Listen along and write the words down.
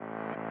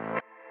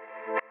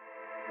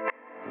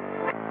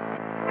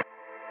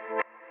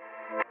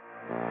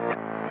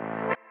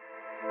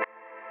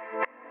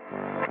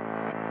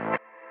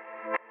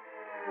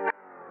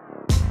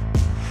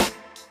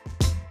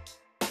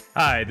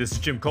Hi, this is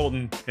Jim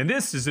Colton, and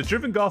this is the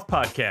Driven Golf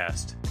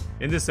Podcast.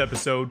 In this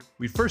episode,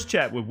 we first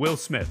chat with Will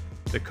Smith,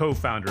 the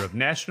co-founder of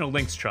National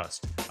Links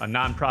Trust, a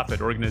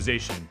nonprofit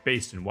organization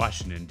based in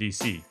Washington,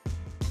 D.C.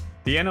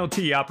 The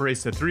NLT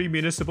operates the 3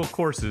 municipal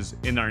courses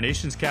in our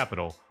nation's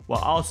capital while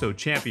also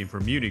championing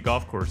for muni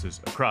golf courses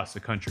across the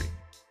country.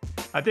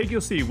 I think you'll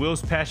see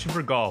Will's passion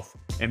for golf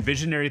and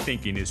visionary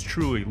thinking is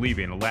truly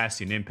leaving a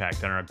lasting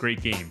impact on our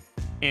great game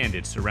and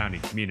its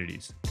surrounding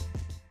communities.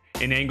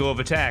 In Angle of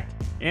Attack,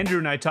 Andrew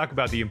and I talk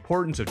about the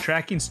importance of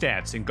tracking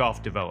stats in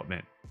golf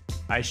development.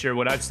 I share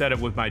what I've set up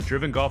with my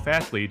Driven Golf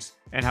athletes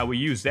and how we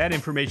use that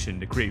information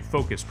to create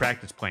focused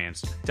practice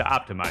plans to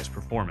optimize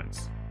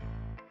performance.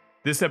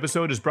 This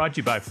episode is brought to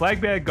you by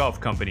Flagbag Golf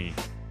Company.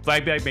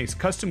 Flagbag makes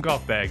custom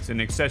golf bags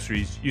and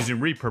accessories using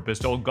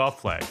repurposed old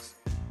golf flags.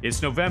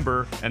 It's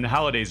November and the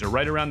holidays are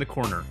right around the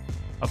corner.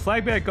 A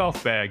Flagbag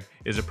golf bag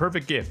is a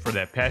perfect gift for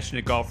that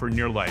passionate golfer in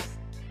your life.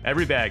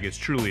 Every bag is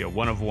truly a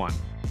one of one.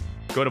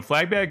 Go to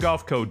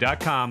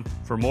flagbaggolfco.com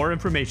for more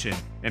information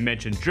and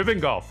mention Driven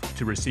Golf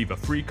to receive a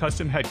free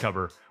custom head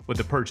cover with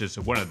the purchase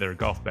of one of their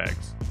golf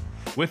bags.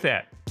 With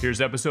that,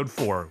 here's episode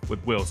 4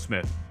 with Will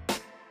Smith.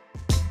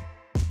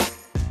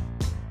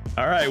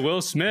 All right,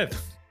 Will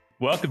Smith,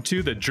 welcome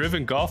to the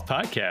Driven Golf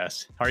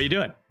Podcast. How are you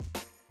doing?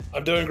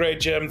 I'm doing great,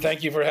 Jim.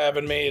 Thank you for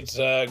having me. It's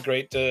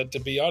great to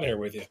be on here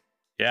with you.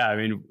 Yeah, I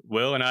mean,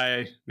 Will and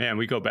I, man,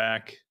 we go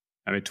back,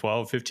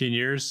 12, 15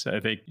 years, I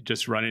think,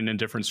 just running in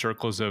different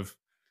circles of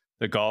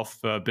the golf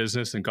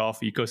business and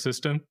golf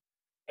ecosystem.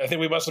 I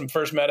think we must have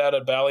first met out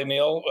at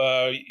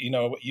Ballyneal,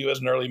 you as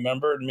an early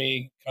member and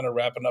me kind of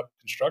wrapping up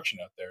construction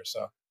out there.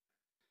 So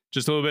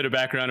just a little bit of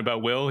background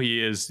about Will.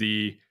 He is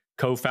the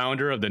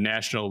co-founder of the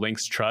National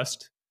Links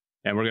Trust,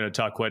 and we're going to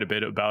talk quite a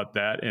bit about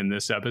that in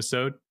this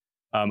episode.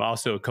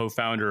 Also a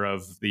co-founder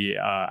of the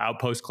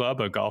Outpost Club,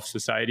 a golf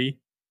society.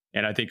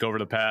 And I think over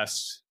the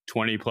past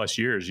 20 plus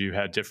years, you've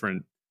had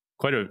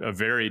quite a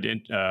varied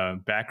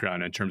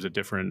background in terms of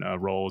different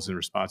roles and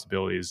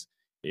responsibilities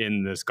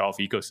in this golf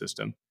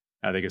ecosystem.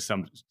 I think it's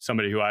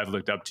somebody who I've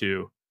looked up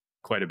to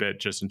quite a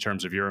bit just in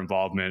terms of your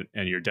involvement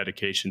and your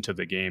dedication to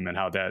the game and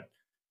how that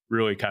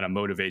really kind of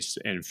motivates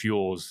and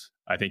fuels,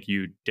 I think,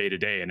 you day to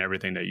day and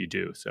everything that you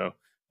do. So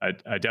I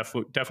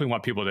definitely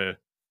want people to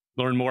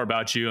learn more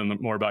about you and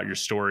more about your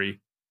story.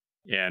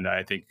 And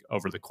I think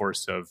over the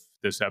course of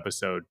this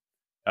episode,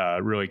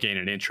 really gain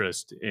an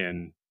interest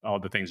in all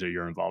the things that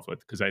you're involved with,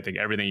 because I think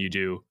everything you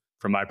do,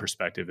 from my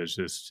perspective, is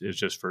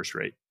just first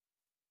rate.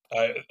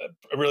 I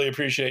really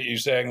appreciate you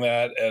saying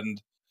that, and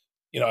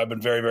I've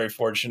been very, very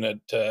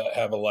fortunate to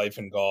have a life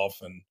in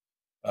golf, and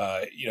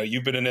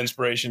you've been an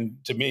inspiration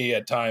to me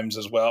at times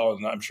as well,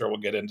 and I'm sure we'll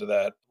get into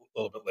that a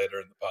little bit later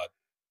in the pod.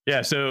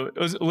 Yeah, so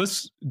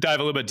let's dive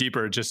a little bit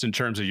deeper just in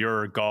terms of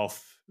your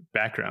golf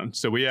background.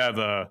 So we have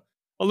a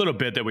little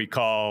bit that we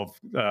call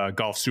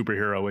golf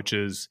superhero, which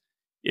is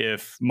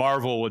if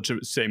Marvel would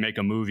say make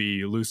a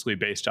movie loosely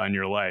based on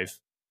your life,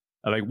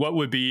 like what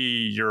would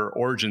be your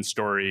origin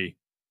story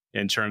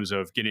in terms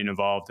of getting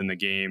involved in the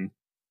game?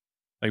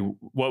 Like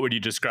what would you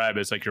describe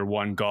as like your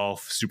one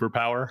golf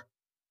superpower?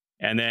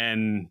 And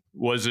then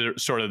was it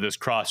sort of this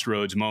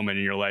crossroads moment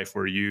in your life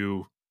where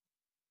you,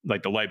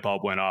 like the light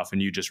bulb went off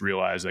and you just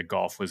realized that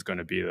golf was going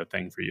to be the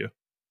thing for you?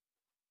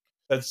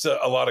 That's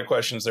a lot of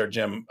questions there,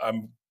 Jim.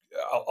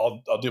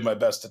 I'll do my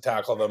best to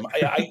tackle them.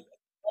 I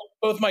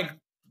both my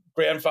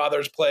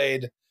grandfathers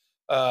played,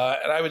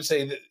 and I would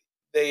say that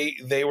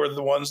they were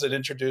the ones that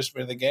introduced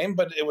me to the game,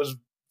 but it was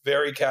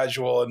very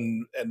casual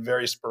and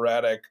very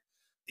sporadic.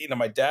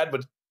 My dad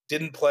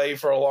didn't play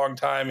for a long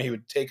time. He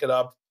would take it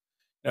up,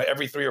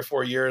 every 3 or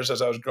 4 years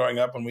as I was growing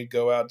up, and we'd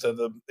go out to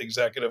the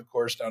executive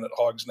course down at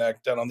Hog's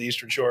Neck, down on the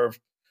eastern shore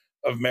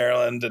of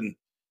Maryland, and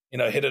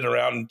hit it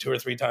around 2 or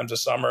 3 times a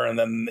summer. And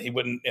then he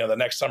wouldn't, the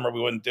next summer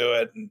we wouldn't do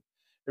it. And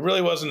it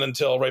really wasn't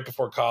until right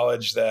before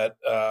college that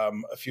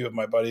a few of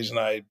my buddies and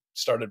I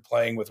started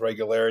playing with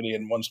regularity.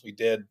 And once we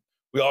did,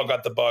 we all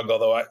got the bug,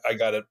 although I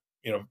got it,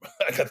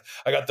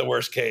 I got the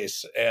worst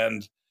case.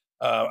 And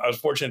I was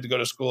fortunate to go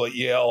to school at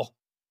Yale.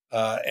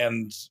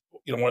 And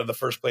one of the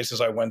first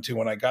places I went to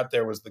when I got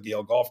there was the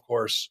Yale Golf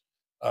Course.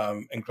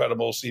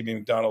 Incredible C.B.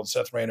 Macdonald,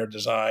 Seth Rayner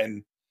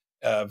design,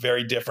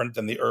 very different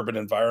than the urban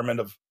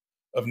environment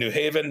of New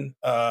Haven.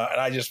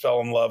 And I just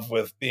fell in love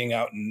with being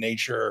out in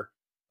nature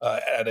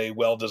at a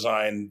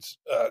well-designed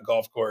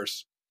golf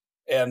course,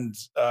 and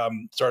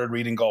started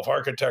reading golf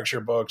architecture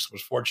books.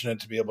 Was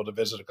fortunate to be able to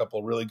visit a couple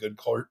of really good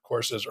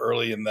courses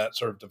early in that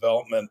sort of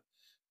development,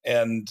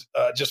 and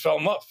just fell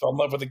in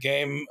love with the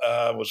game.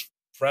 Was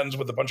friends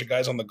with a bunch of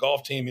guys on the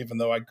golf team, even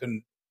though I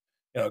couldn't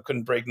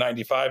break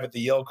 95 at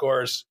the Yale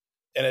course.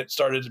 And it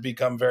started to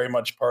become very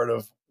much part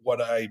of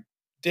what I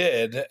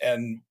did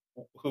and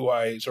who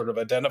I sort of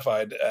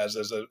identified as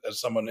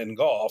someone in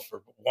golf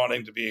or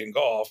wanting to be in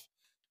golf.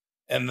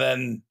 And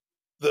then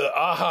the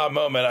aha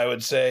moment, I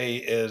would say,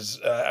 is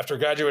after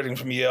graduating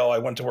from Yale, I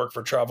went to work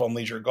for Travel and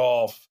Leisure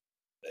Golf.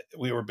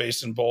 We were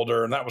based in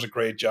Boulder, and that was a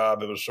great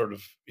job. It was sort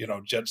of,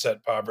 jet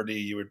set poverty.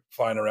 You were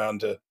flying around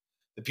to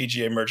the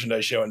PGA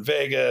Merchandise Show in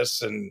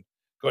Vegas and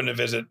going to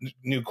visit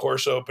new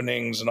course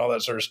openings and all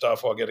that sort of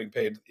stuff while getting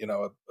paid,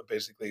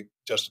 basically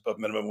just above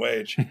minimum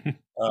wage. But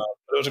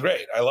it was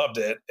great. I loved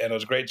it. And it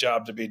was a great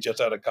job to be just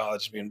out of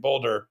college, to be in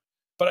Boulder.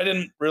 But I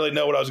didn't really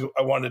know what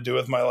I wanted to do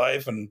with my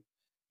life. And,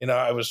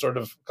 I was sort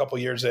of a couple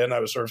of years in, I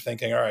was sort of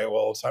thinking, all right,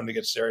 well, it's time to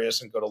get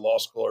serious and go to law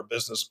school or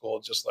business school,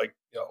 just like,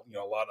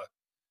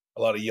 a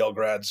lot of Yale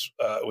grads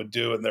would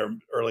do in their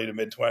early to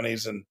mid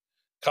 20s. And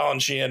Colin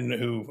Sheehan,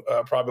 who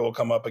probably will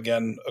come up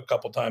again a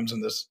couple times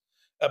in this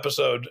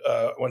episode,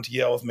 went to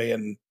Yale with me,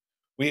 and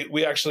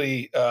we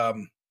actually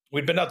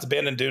we'd been out to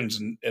Bandon Dunes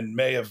in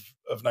May of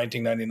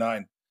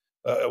 1999,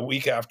 a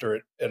week after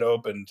it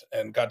opened,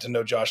 and got to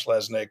know Josh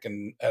Lesnick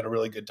and had a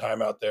really good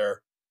time out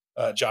there.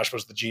 Josh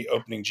was the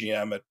opening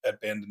GM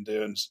at Bandon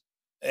Dunes,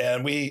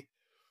 and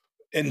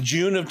in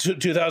June of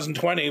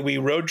 2020 we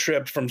road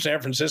tripped from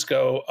San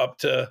Francisco up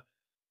to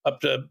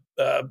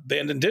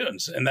Bandon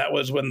Dunes, and that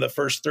was when the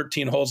first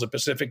 13 holes of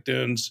Pacific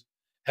Dunes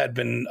had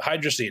been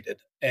hydroseeded.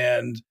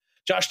 And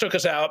Josh took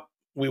us out.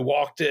 We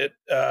walked it.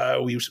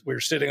 We were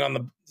sitting on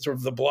the sort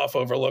of the bluff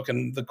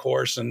overlooking the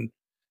course, and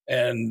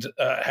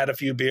had a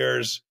few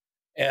beers.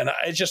 And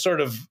I just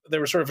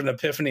there was sort of an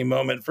epiphany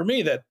moment for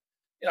me that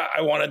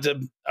I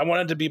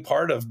wanted to be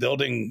part of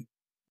building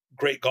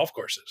great golf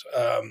courses.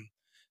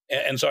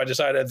 And so I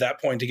decided at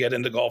that point to get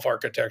into golf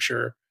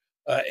architecture.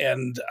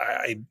 And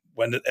I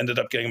ended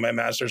up getting my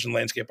master's in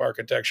landscape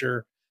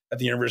architecture at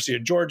the University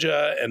of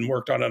Georgia, and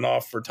worked on and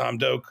off for Tom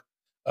Doak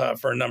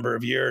for a number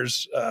of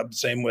years.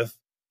 Same with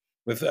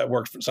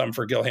worked some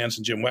for Gil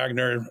Hansen, Jim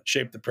Wagner,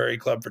 shaped the Prairie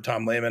Club for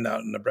Tom Lehman out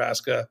in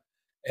Nebraska.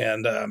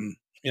 And,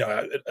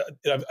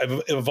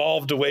 I've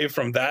evolved away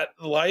from that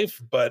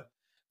life, but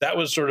that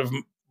was sort of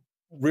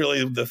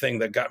really the thing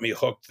that got me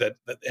hooked that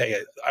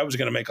hey, I was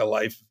going to make a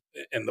life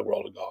in the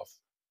world of golf.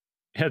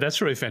 Yeah,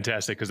 that's really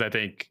fantastic, because I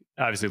think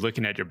obviously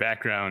looking at your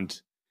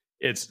background,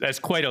 that's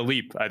quite a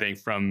leap, I think,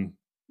 from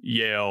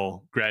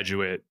Yale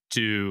graduate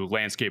to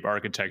landscape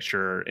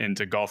architecture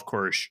into golf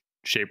course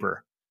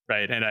shaper,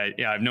 right? And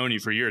I've known you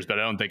for years, but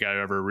I don't think I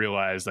ever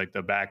realized like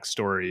the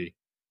backstory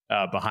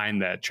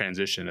behind that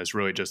transition. It's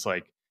really just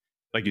like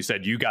you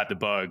said, you got the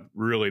bug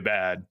really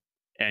bad,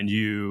 and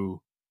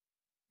you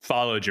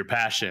followed your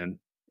passion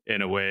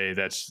in a way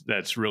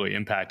that's really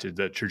impacted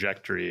the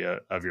trajectory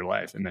of your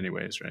life in many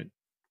ways, right?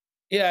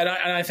 Yeah,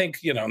 and I think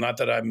not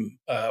that I'm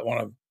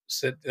want to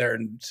sit there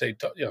and say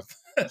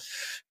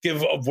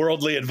give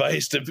worldly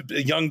advice to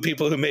young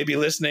people who may be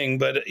listening,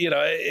 but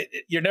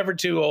you're never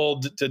too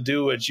old to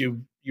do what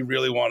you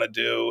really want to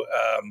do.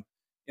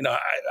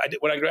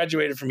 When I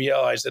graduated from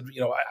Yale, I said,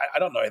 I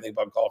don't know anything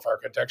about golf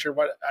architecture.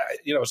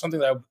 It was something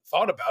that I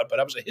thought about,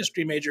 but I was a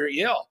history major at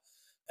Yale.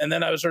 And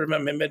then I was sort of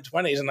in my mid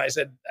 20s, and I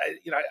said, I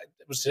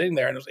was sitting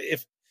there, and it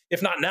was,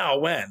 if not now,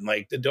 when?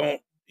 Like,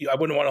 I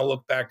wouldn't want to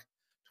look back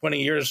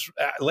 20 years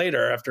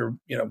later after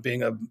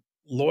being a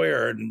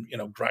lawyer and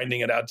grinding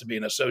it out to be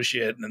an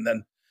associate, and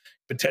then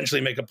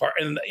potentially make a part.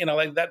 And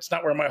that's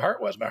not where my heart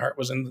was. My heart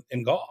was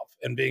in golf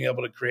and being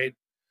able to create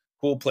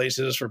cool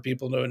places for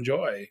people to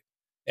enjoy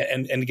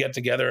and get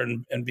together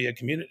and be a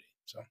community.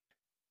 So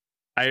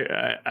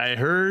I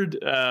heard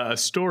a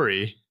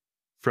story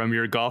from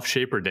your golf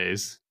shaper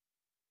days.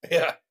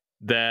 Yeah.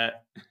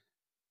 That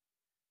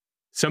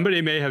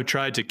somebody may have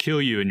tried to kill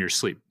you in your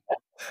sleep.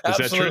 Is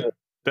that true?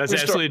 That's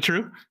absolutely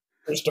true?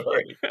 True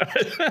story.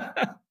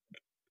 To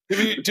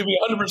be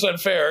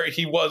 100% fair,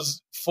 he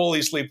was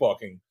fully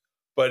sleepwalking,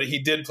 but he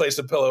did place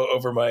a pillow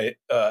over my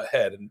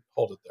head and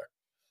hold it there.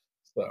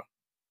 So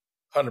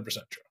 100%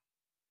 true.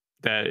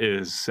 That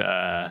is,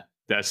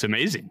 that's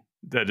amazing.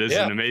 That is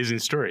an amazing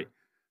story.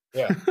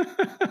 Yeah.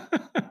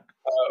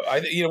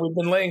 We've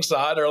been laying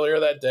sod earlier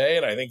that day,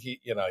 and I think he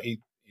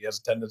has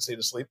a tendency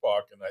to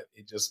sleepwalk, and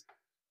he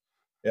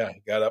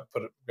got up,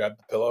 grabbed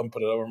the pillow and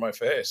put it over my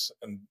face.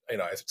 And,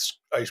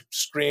 I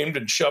screamed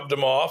and shoved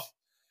him off,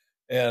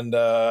 and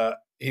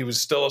he was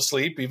still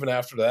asleep even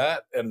after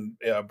that. And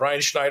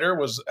Brian Schneider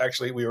was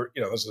actually,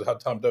 this is how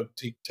Tom Doak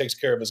takes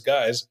care of his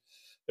guys.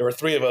 There were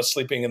 3 of us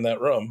sleeping in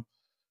that room,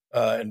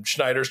 and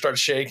Schneider started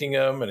shaking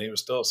him, and he was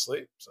still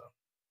asleep. So,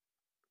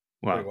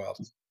 wow. Pretty wild.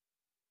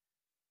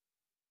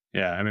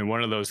 Yeah. I mean,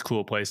 one of those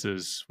cool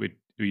places,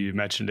 you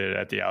mentioned it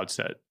at the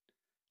outset.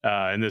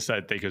 And this,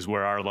 I think, is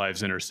where our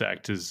lives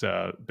intersect, is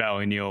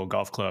Ballyneal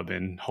Golf Club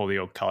in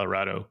Holyoke,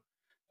 Colorado,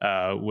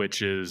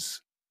 which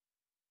is,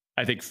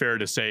 I think, fair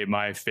to say,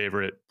 my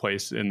favorite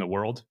place in the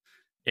world.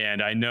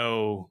 And I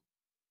know,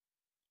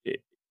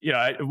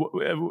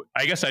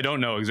 I guess I don't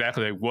know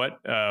exactly what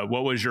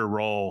was your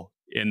role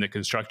in the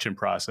construction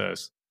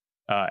process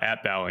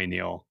at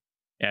Ballyneal.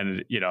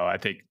 And, I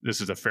think this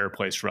is a fair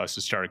place for us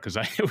to start, because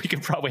we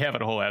could probably have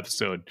a whole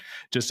episode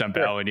just on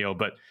Ballyneal,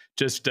 but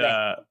just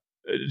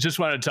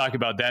wanted to talk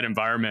about that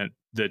environment,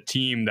 the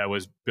team that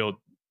was built,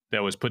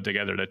 that was put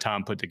together, that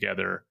Tom put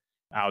together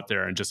out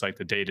there, and just like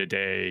the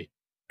day-to-day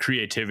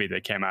creativity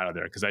that came out of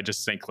there. Because I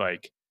just think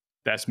like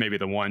that's maybe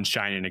the one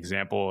shining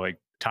example. Like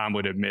Tom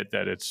would admit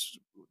that it's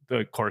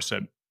the course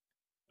that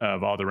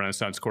of all the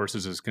Renaissance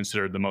courses is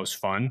considered the most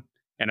fun.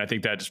 And I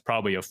think that is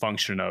probably a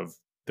function of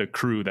the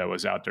crew that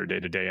was out there day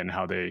to day and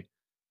how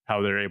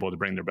they're able to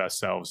bring their best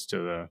selves to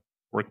the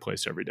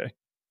workplace every day.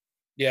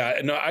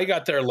 Yeah, no, I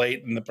got there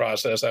late in the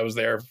process. I was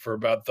there for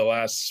about the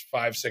last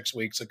 5-6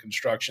 weeks of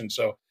construction,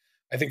 so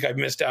I think I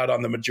missed out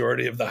on the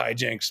majority of the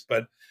hijinks.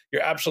 But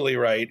you're absolutely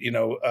right.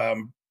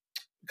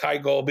 Kai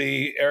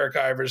Golby, Eric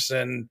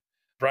Iverson,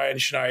 Brian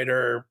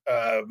Schneider,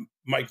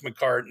 Mike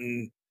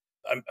McCartan.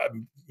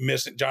 I'm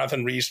missing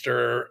Jonathan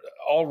Reister,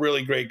 all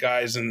really great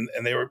guys, and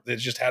they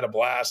just had a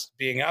blast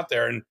being out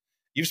there. And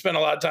you've spent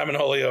a lot of time in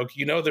Holyoke.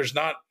 There's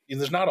not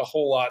a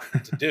whole lot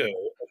to do.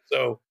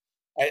 So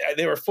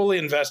they were fully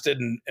invested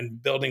in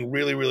building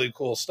really, really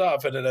cool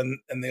stuff. And then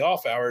in the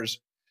off hours,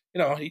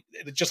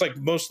 just like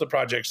most of the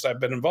projects I've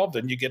been involved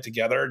in, you get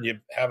together and you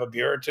have a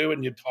beer or two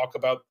and you talk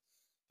about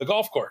the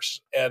golf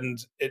course.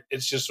 And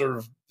it's just sort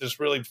of this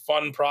really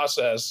fun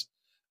process.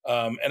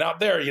 And out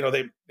there, at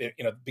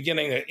the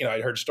beginning,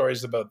 I heard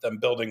stories about them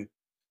building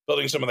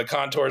some of the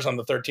contours on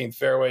the 13th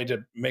fairway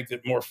to make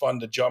it more fun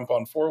to jump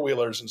on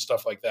four-wheelers and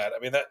stuff like that. I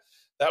mean,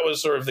 that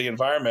was sort of the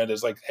environment,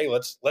 is like, hey,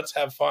 let's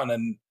have fun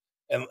and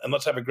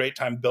let's have a great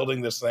time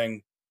building this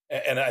thing.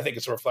 And I think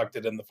it's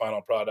reflected in the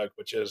final product,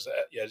 which is,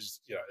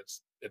 it's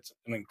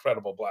an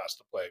incredible blast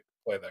to play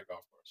that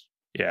golf course.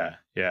 Yeah.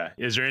 Yeah.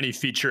 Is there any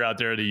feature out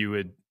there that you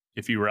would,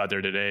 if you were out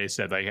there today,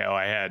 said like, oh,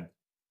 I had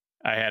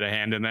a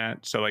hand in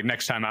that? So like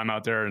next time I'm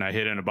out there and I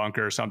hit in a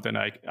bunker or something,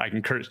 I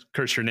can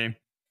curse your name.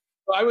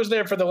 Well, I was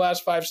there for the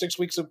last 5-6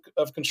 weeks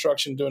of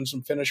construction, doing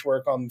some finish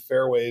work on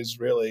fairways,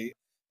 really.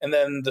 And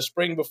then the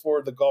spring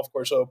before the golf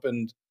course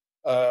opened,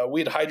 we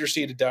had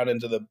hydroseeded down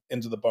into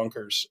the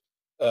bunkers.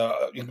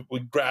 We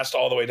grassed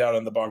all the way down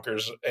in the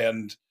bunkers.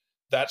 And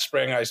that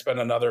spring, I spent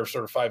another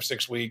sort of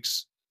 5-6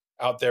 weeks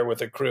out there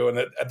with a crew. And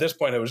at this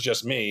point, it was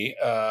just me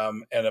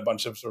and a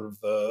bunch of sort of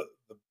the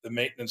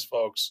maintenance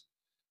folks.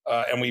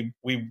 And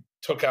we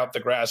took out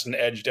the grass and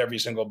edged every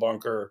single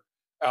bunker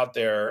out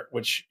there,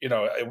 which,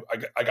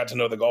 I got to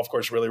know the golf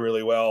course really,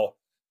 really well,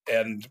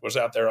 and was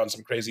out there on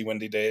some crazy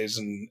windy days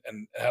and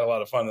had a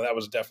lot of fun. And that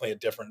was definitely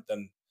different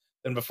than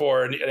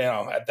before. And,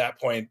 at that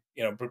point,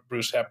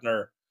 Bruce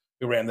Hepner,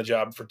 who ran the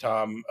job for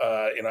Tom,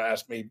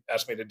 asked me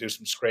to do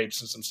some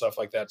scrapes and some stuff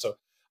like that. So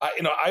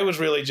I was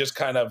really just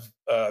kind of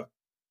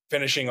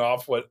finishing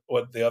off what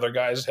the other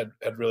guys had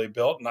really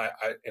built. And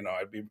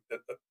I'd be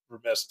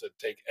remiss to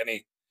take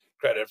any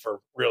credit for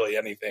really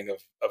anything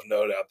of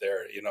note out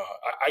there.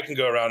 I can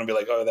go around and be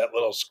like, oh, that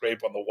little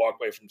scrape on the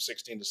walkway from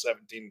 16 to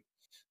 17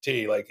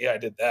 tee, like, yeah, I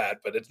did that,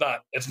 but it's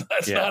not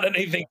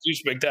anything too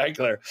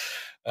spectacular.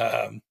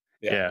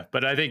 Yeah,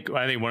 but I think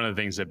one of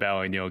the things that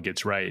Bally Neal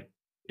gets right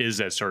is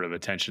that sort of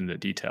attention to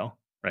detail,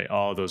 right?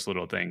 All those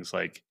little things,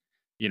 like,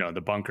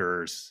 the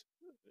bunkers,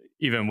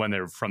 even when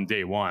they're from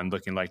day one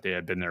looking like they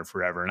had been there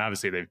forever, and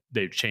obviously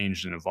they've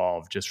changed and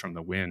evolved just from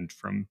the wind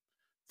from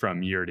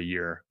year to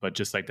year, but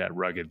just like that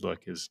rugged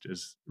look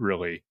is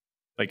really,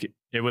 like,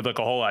 it would look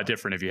a whole lot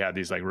different if you had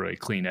these like really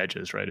clean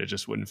edges, right? It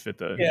just wouldn't fit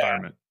the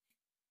environment.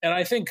 And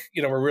I think,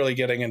 we're really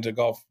getting into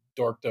golf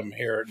dorkdom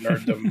here,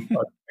 nerddom,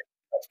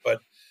 but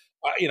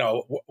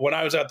when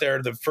I was out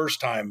there the first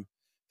time,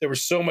 there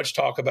was so much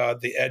talk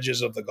about the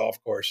edges of the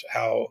golf course,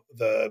 how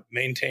the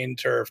maintained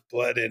turf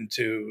bled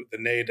into the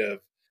native,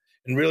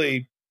 and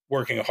really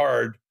working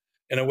hard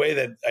in a way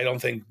that I don't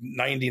think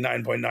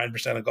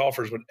 99.9% of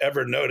golfers would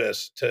ever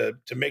notice, to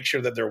make sure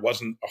that there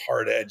wasn't a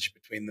hard edge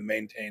between the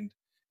maintained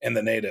and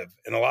the native.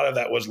 And a lot of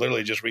that was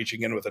literally just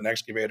reaching in with an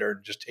excavator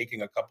and just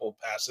taking a couple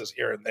passes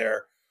here and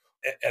there.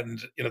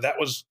 And, that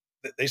was,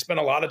 they spent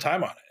a lot of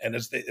time on it. And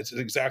it's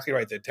exactly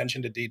right. The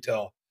attention to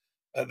detail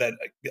that,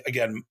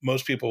 again,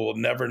 most people will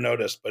never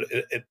notice, but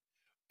it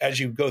as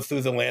you go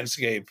through the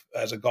landscape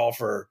as a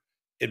golfer,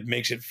 it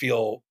makes it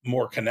feel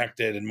more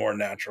connected and more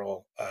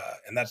natural.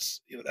 And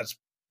that's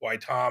why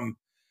Tom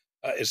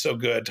is so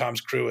good.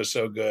 Tom's crew is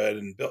so good.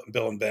 And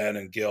Bill and Ben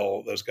and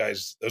Gil, those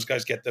guys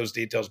get those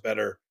details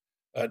better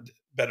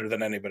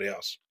than anybody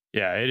else.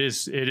 Yeah, it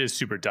is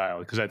super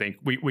dialed, because I think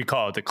we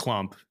call it the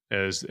clump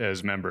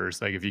as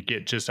members. Like, if you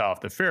get just off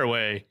the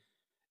fairway,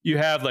 you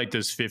have like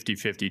this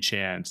 50-50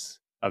 chance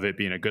of it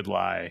being a good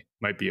lie,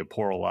 might be a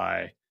poor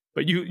lie.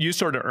 But you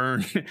sort of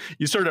earned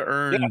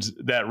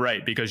that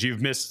right, because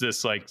you've missed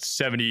this like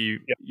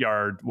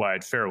 70-yard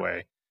wide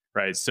fairway,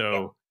 right?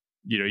 So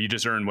you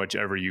just earn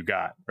whatever you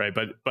got, right?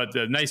 But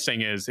the nice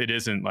thing is, it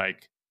isn't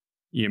like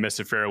you miss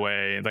a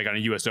fairway like on a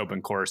U.S.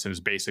 Open course and it's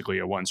basically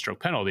a 1-stroke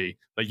penalty.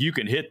 Like, you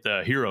can hit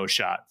the hero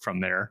shot from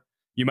there.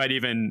 You might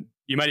even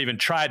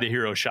try the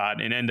hero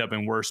shot and end up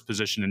in worse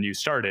position than you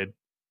started,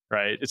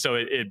 right? So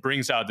it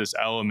brings out this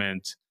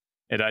element,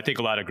 and I think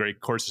a lot of great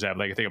courses have.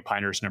 Like, I think of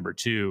Pinehurst number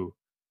 2.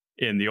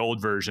 In the old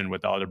version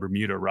with all the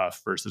Bermuda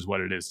rough versus what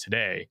it is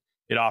today,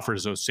 it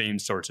offers those same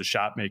sorts of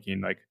shot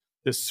making, like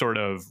this sort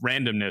of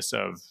randomness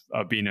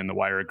of being in the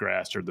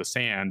wiregrass or the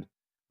sand,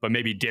 but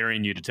maybe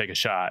daring you to take a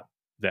shot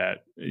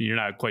that you're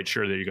not quite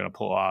sure that you're going to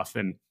pull off.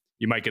 And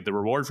you might get the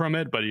reward from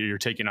it, but you're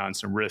taking on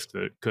some risk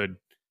that could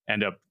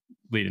end up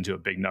leading to a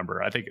big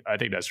number. I think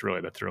that's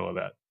really the thrill of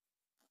that.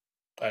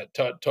 I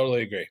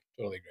totally agree.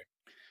 Hold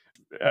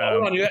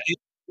on,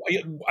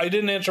 I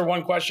didn't answer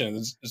one question.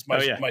 It's my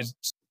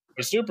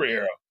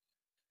superhero.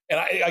 And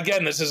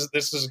again, this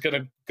is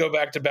going to go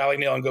back to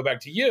Ballyneal and go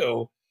back to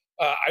you.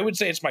 I would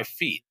say it's my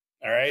feet.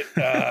 All right.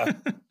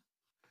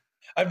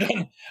 I've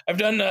done.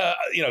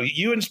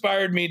 You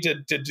inspired me to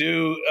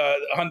do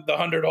the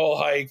 100-hole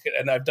hike,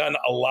 and I've done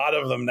a lot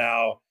of them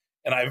now.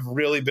 And I've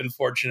really been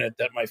fortunate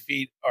that my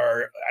feet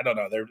are, I don't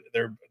know,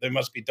 they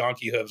must be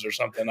donkey hooves or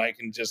something. I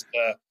can just,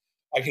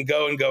 I can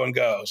go and go and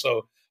go.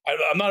 So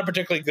I'm not a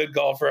particularly good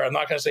golfer. I'm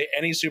not going to say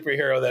any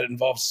superhero that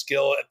involves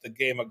skill at the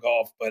game of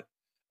golf, but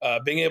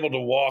being able to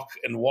walk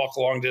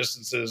long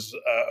distances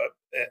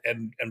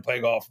and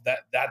play golf,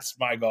 that's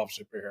my golf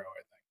superhero,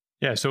 I think.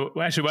 Yeah. So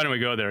actually, why don't we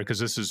go there? Because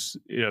this is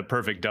a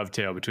perfect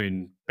dovetail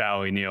between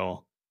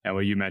Ballyneal and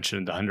what you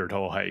mentioned, the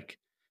 100-hole hike.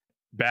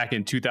 Back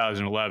in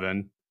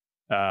 2011,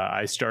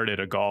 I started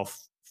a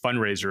golf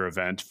fundraiser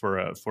event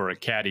for a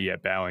caddy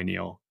at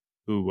Ballyneal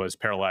who was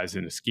paralyzed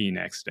in a skiing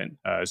accident.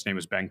 His name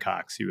was Ben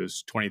Cox. He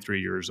was 23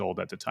 years old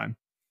at the time.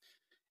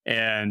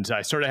 And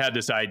I sort of had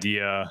this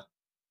idea,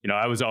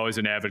 I was always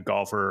an avid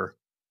golfer.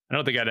 I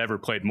don't think I'd ever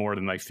played more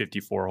than like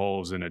 54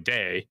 holes in a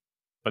day,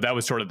 but that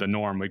was sort of the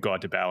norm. We'd go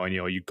out to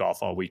Ballyneal, you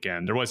golf all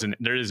weekend. There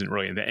isn't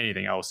really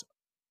anything else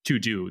to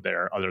do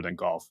there other than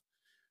golf.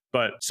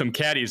 But some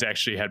caddies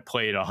actually had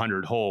played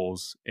 100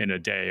 holes in a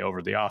day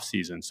over the off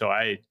season. So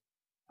I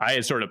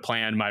had sort of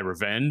planned my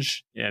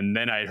revenge, and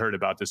then I heard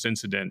about this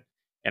incident,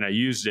 and I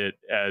used it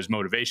as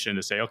motivation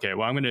to say, okay,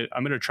 well, I'm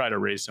gonna try to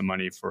raise some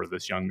money for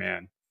this young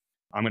man.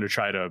 I'm gonna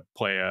try to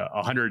play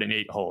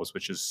 108 holes,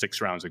 which is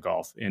 6 rounds of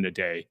golf in a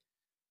day.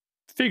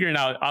 Figuring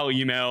out, I'll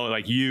email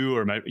like you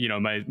or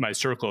my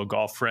circle of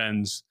golf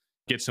friends,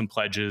 get some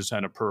pledges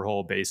on a per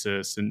hole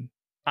basis, and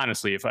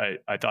honestly, if I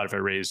thought if I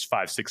raised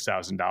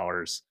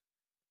 $5,000-$6,000.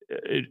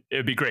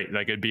 It'd be great.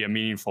 Like, it'd be a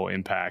meaningful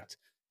impact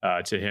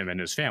to him and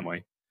his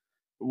family.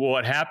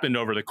 What happened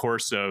over the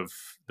course of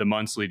the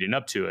months leading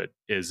up to it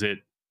is it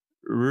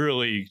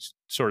really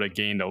sort of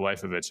gained a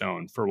life of its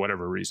own for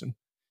whatever reason.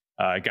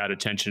 It got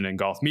attention in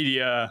golf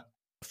media.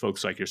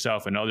 Folks like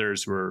yourself and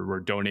others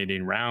were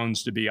donating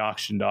rounds to be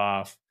auctioned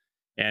off,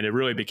 and it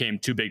really became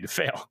too big to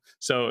fail.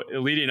 So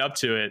leading up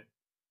to it,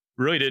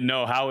 really didn't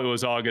know how it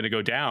was all going to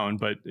go down,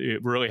 but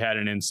it really had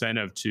an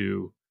incentive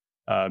to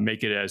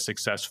make it as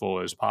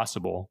successful as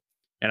possible.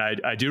 And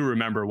I do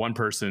remember one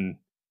person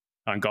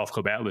on Golf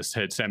Club Atlas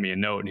had sent me a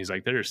note, and he's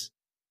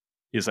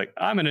like,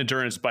 I'm an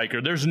endurance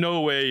biker. There's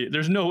no way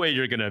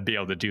you're going to be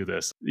able to do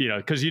this,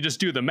 because you just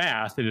do the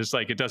math and it's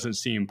like, it doesn't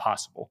seem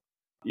possible.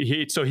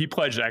 So he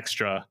pledged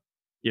extra,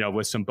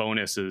 with some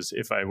bonuses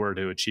if I were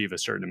to achieve a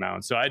certain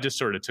amount. So I just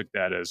sort of took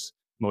that as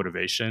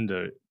motivation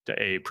to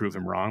A, prove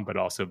him wrong, but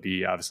also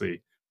B,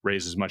 obviously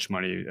raise as much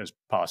money as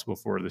possible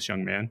for this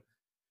young man.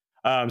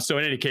 So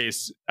in any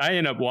case, I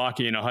ended up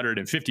walking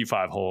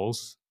 155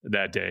 holes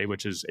that day,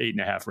 which is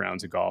 8.5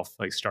 rounds of golf,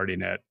 like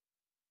starting at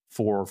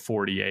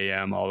 4:40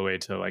 a.m. all the way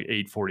to like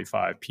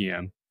 8:45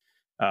 p.m.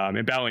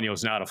 And Ballyneal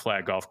is not a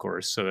flat golf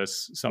course, so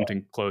that's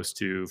something close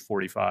to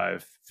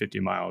 45, 50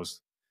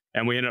 miles.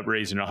 And we ended up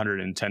raising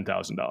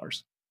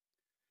 $110,000.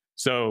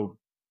 So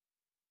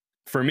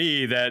for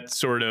me, that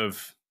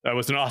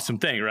was an awesome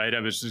thing, right? I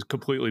was just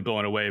completely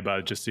blown away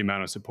by just the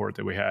amount of support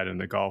that we had in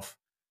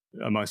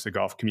amongst the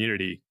golf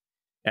community.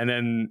 And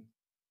then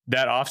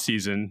that off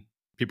season,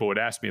 people would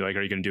ask me, like,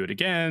 are you going to do it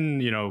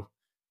again?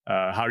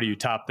 How do you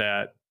top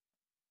that?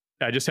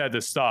 I just had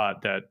this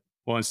thought that,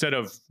 well, instead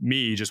of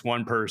me, just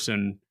one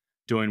person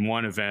doing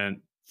one event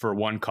for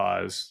one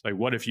cause, like,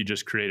 what if you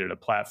just created a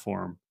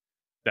platform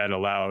that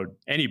allowed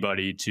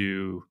anybody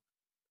to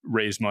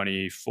raise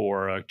money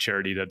for a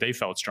charity that they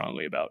felt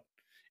strongly about?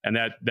 And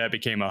that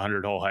became a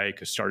 100-hole hike.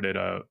 I started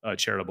a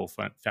charitable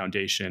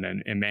foundation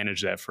and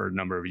managed that for a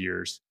number of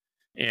years.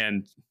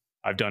 And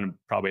I've done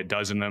probably a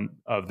dozen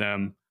of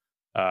them.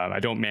 I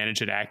don't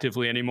manage it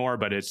actively anymore,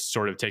 but it's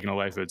sort of taken a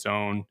life of its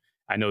own.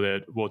 I know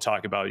that we'll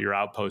talk about your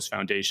Outpost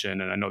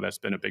Foundation, and I know that's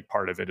been a big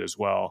part of it as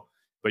well.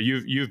 But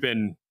you've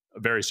been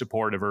very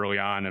supportive early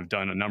on. Have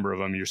done a number of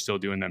them. You're still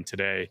doing them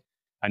today.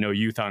 I know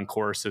Youth on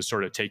Course has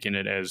sort of taken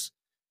it as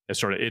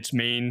sort of its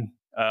main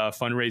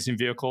fundraising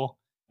vehicle.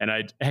 And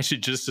I actually,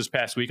 just this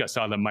past week, I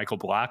saw that Michael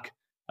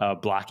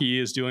Blocky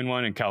is doing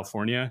one in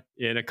California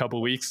in a couple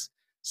of weeks.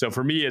 So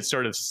for me, it's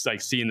sort of like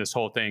seeing this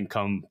whole thing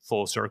come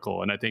full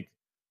circle. And I think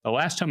the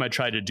last time I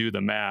tried to do the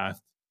math,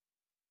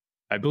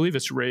 I believe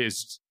it's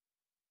raised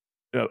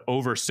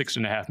over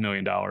 $6.5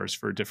 million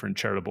for different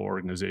charitable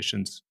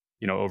organizations,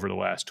 over the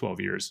last 12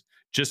 years,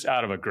 just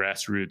out of a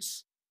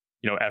grassroots,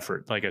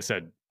 effort. Like I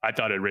said, I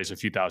thought I'd raise a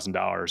few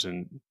 $1,000s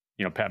and,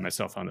 pat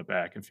myself on the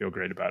back and feel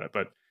great about it.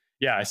 But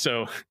yeah,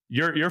 so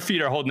your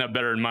feet are holding up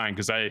better than mine,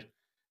 because I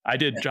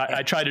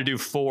tried to do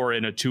 4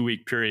 in a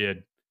 2-week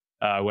period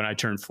when I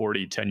turned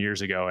 40 10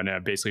 years ago, and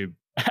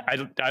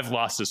I've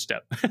lost a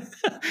step.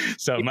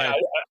 So yeah,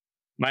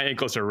 my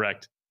ankles are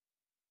wrecked.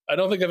 I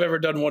don't think I've ever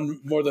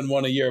done more than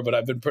one a year, but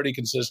I've been pretty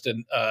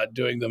consistent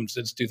doing them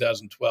since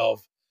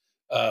 2012,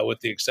 with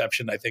the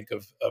exception, I think,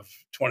 of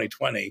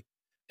 2020.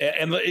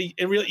 And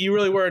you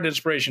really were an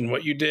inspiration.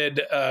 What you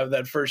did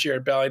that first year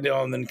at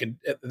Ballydale, and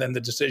then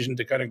the decision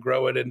to kind of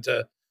grow it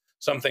into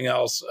something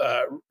else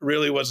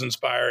really was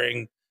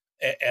inspiring.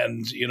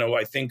 And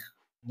I think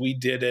we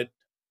did it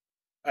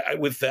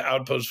with the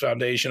Outpost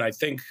Foundation. I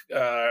think,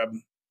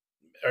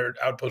 or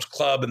Outpost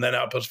Club, and then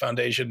Outpost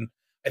Foundation.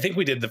 I think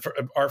we did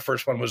our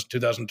first one was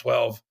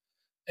 2012,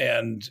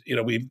 and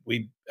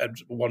we at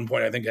one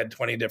point I think had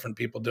 20 different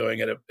people doing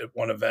it at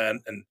one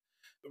event and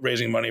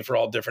raising money for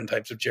all different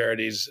types of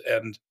charities,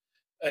 and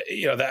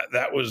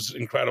that was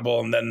incredible.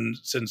 And then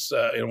since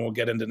we'll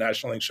get into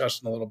National Links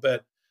Trust in a little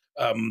bit,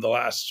 the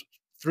last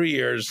 3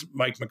 years,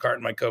 Mike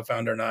McCartan, my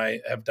co-founder, and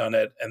I have done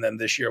it, and then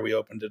this year we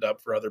opened it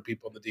up for other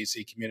people in the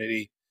DC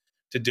community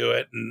to do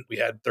it, and we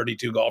had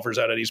 32 golfers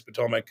out at East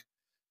Potomac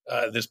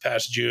this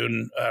past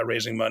June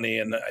raising money,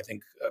 and I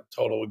think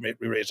total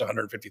we raised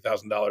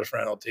 $150,000 for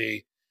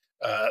NLT.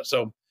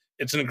 So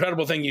it's an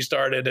incredible thing you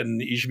started,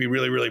 and you should be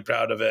really, really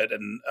proud of it.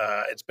 And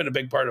it's been a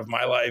big part of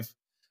my life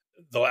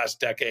the last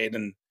decade,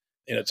 and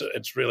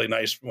it's really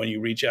nice when you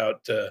reach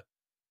out to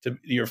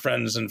your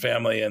friends and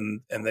family,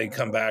 and they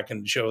come back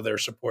and show their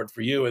support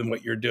for you and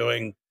what you're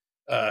doing.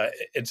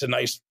 It's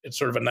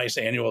sort of a nice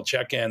annual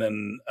check-in,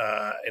 and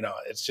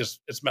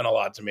it's meant a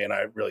lot to me, and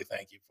I really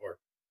thank you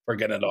for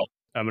getting it all.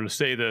 I'm going to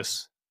say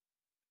this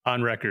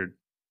on record: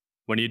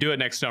 when you do it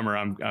next summer,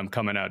 I'm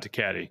coming out to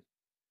caddy.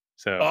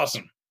 So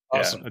awesome.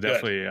 Yeah,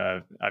 definitely.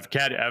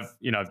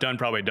 I've done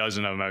probably a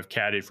dozen of them. I've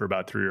caddied for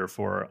about 3 or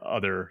 4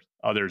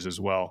 others as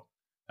well.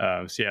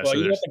 Well, you don't have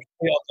to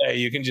caddy all day.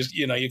 You can just,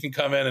 you can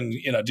come in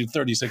and, do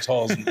 36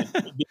 holes and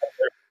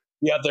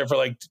be out there for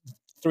like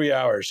 3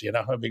 hours,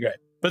 it'd be great.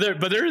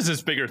 But there is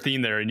this bigger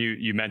theme there, and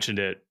you mentioned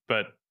it.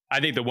 But I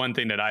think the one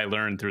thing that I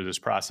learned through this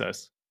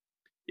process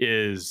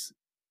is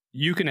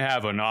you can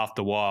have an off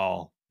the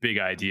wall big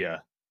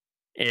idea.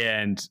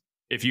 And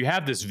if you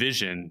have this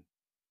vision,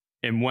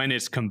 and when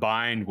it's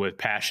combined with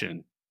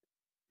passion,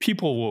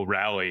 people will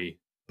rally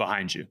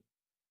behind you.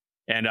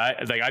 And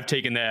I've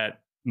taken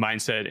that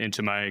mindset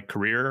into my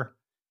career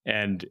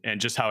and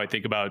just how I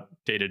think about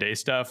day-to-day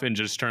stuff, and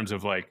just terms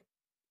of why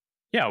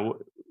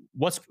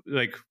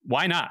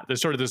not?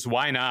 There's sort of this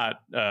why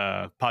not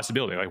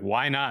possibility. Like,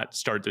 why not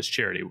start this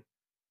charity?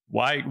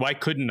 Why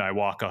couldn't I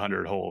walk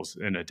 100 holes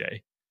in a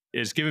day?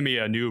 It's given me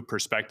a new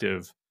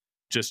perspective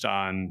just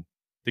on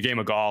the game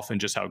of golf and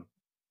just how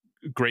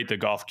great the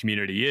golf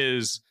community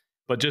is,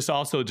 but just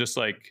also just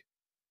like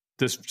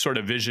this sort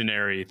of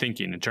visionary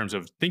thinking in terms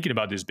of thinking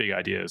about these big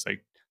ideas,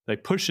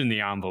 like pushing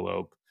the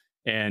envelope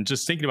and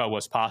just thinking about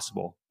what's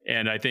possible.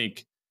 And I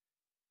think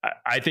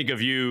of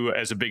you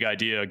as a big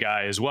idea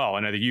guy as well.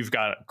 And I think you've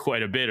got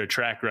quite a bit of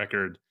track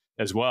record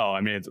as well.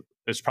 I mean,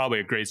 it's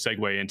probably a great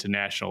segue into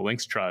National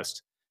Links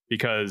Trust,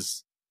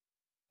 because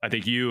I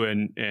think you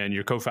and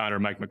your co-founder,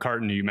 Mike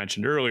McCartan, you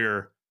mentioned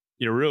earlier,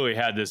 really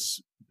had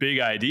this big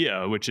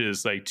idea, which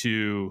is like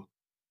to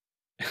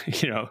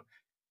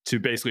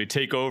basically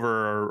take over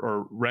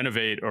or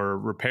renovate or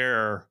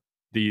repair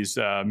these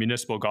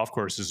municipal golf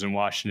courses in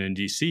Washington,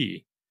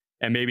 D.C.,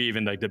 and maybe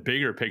even like the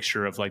bigger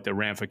picture of like the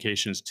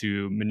ramifications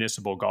to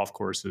municipal golf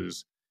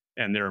courses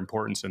and their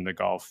importance in the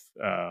golf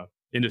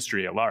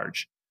industry at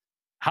large.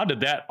 How did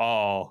that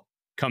all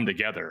come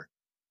together?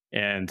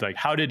 And like,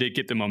 how did it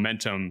get the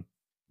momentum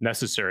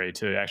necessary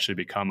to actually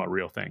become a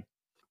real thing?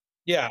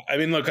 Yeah. I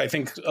mean, look, I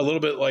think a little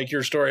bit like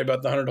your story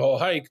about the 100-hole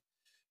hike,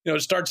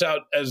 it starts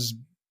out as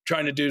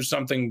trying to do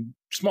something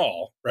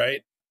small,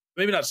 right?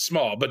 Maybe not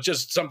small, but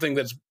just something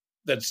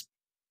that's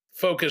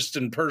focused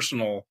and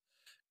personal.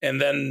 And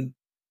then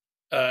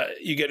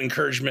you get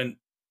encouragement,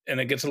 and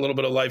it gets a little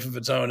bit of life of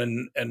its own,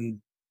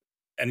 and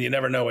you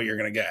never know what you're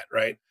going to get,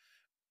 right?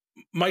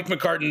 Mike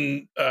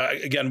McCartan,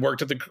 again,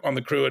 worked on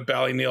the crew at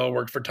Ballyneal,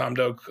 worked for Tom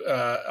Doak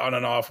on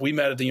and off. We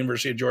met at the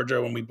University of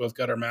Georgia when we both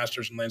got our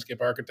master's in landscape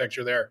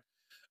architecture there,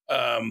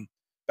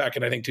 back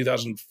in, I think,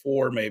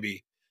 2004,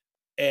 maybe.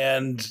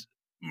 And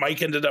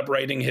Mike ended up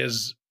writing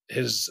his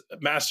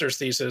master's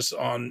thesis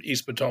on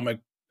East Potomac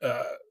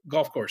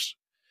golf course.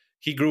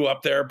 He grew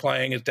up there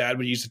playing. His dad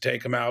would used to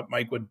take him out.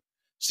 Mike would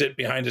sit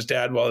behind his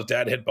dad while his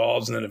dad hit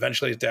balls, and then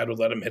eventually his dad would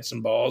let him hit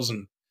some balls.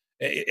 And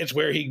it's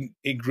where he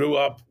grew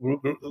up,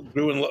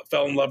 grew and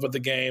fell in love with the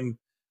game.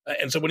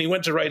 And so when he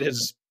went to write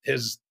his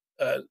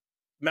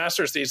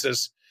master's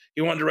thesis,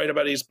 he wanted to write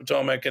about East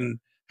Potomac and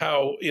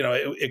how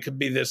it could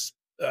be this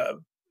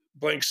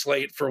blank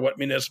slate for what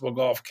municipal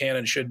golf can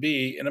and should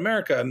be in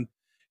America. And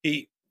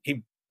he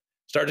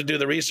started to do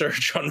the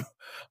research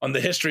on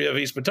the history of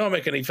East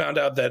Potomac, and he found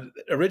out that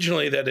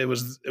originally that it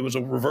was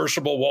a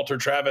reversible Walter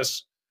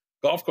Travis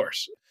golf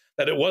course,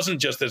 that it wasn't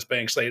just this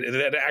blank slate,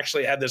 it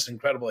actually had this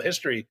incredible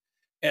history.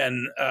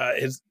 And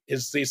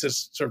his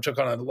thesis sort of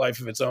took on a life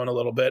of its own a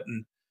little bit,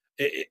 and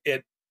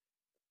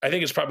I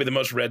think it's probably the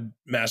most read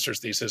master's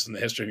thesis in the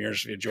history of the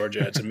University of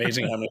Georgia. It's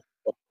amazing how many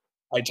people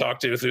I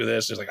talked to through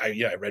this. It's like,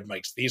 I read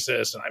Mike's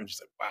thesis, and I'm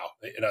just like,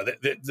 wow,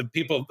 the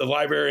people, the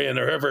librarian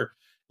or whoever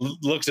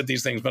looks at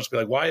these things must be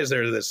like, why is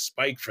there this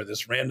spike for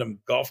this random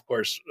golf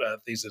course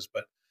thesis?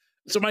 But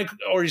So Mike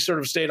already sort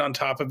of stayed on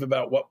top of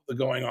about what the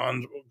going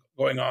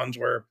ons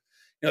were.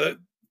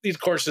 These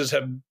courses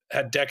have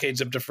had decades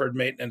of deferred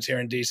maintenance here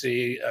in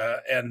DC,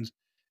 and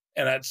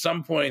at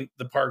some point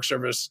the Park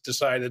Service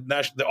decided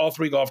all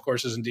 3 golf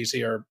courses in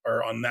DC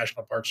are on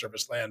National Park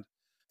Service land.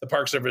 The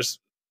Park Service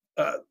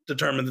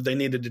determined that they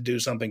needed to do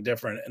something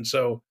different, and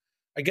so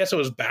I guess it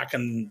was back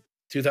in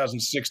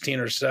 2016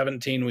 or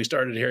 17 we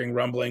started hearing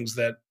rumblings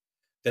that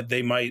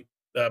they might.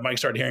 Mike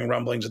started hearing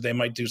rumblings that they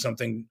might do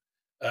something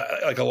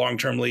like a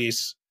long-term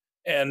lease,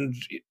 and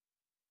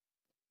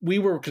we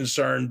were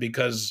concerned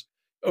because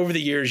over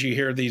the years you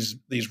hear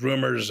these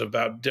rumors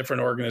about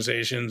different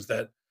organizations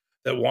that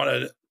want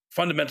to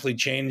fundamentally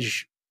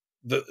change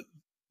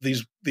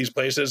these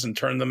places and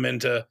turn them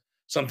into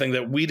something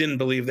that we didn't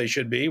believe they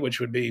should be, which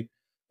would be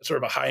sort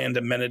of a high-end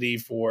amenity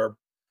for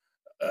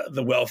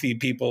the wealthy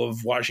people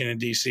of Washington,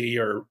 D.C.,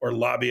 or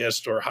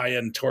lobbyists or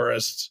high-end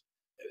tourists.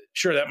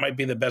 Sure, that might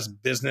be the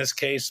best business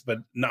case, but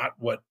not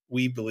what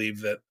we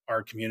believe that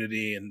our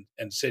community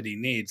and city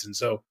needs. And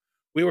so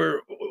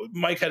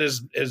Mike had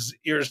his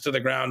ears to the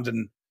ground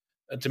and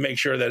to make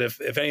sure that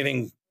if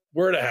anything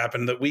were to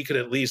happen, that we could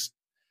at least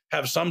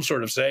have some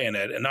sort of say in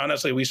it. And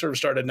honestly, we sort of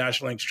started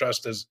National Links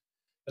Trust as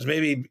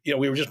maybe,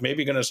 we were just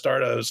maybe going to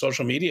start a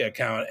social media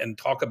account and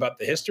talk about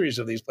the histories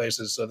of these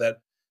places so that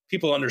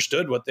people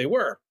understood what they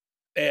were.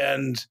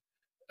 And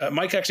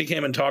Mike actually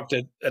came and talked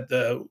at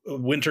the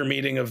winter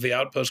meeting of the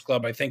Outpost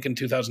Club, I think in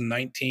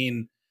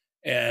 2019,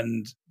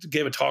 and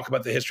gave a talk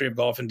about the history of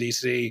golf in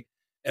DC.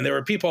 And there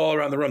were people all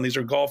around the room. These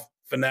are golf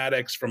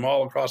fanatics from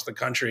all across the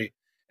country.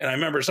 And I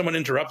remember someone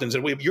interrupted and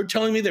said, "Wait, you're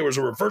telling me there was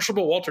a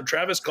reversible Walter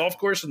Travis golf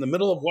course in the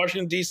middle of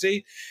Washington,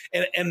 D.C.?"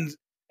 And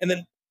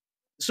then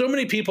so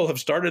many people have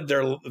started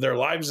their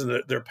lives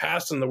and their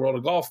past in the world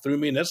of golf through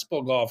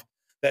municipal golf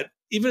that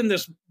even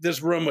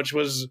this room, which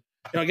was,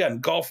 again,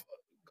 golf,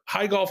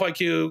 high golf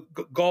IQ,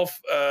 golf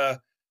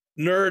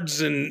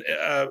nerds, and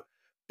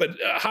but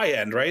high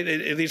end, right?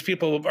 These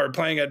people are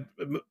playing at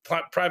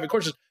private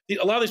courses.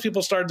 A lot of these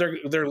people started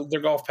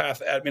their golf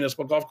path at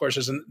municipal golf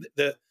courses, and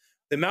the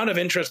amount of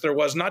interest there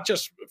was, not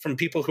just from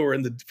people who were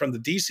from the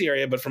DC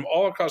area, but from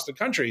all across the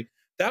country.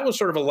 That was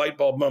sort of a light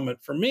bulb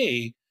moment for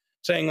me,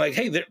 saying like,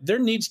 hey, there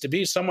needs to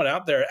be someone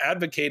out there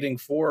advocating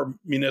for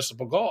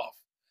municipal golf.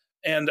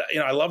 And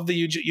I love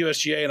the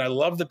USGA and I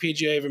love the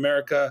PGA of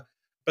America,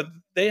 but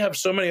they have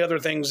so many other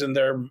things in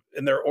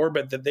their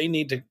orbit that they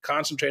need to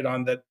concentrate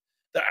on. That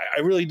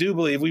I really do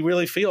believe, we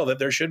really feel that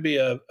there should be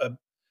a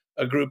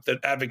group that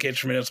advocates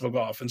for municipal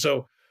golf. And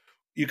so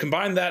you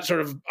combine that sort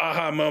of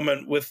aha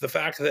moment with the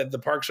fact that the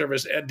Park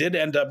Service did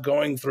end up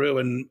going through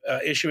and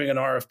issuing an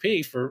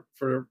RFP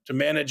to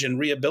manage and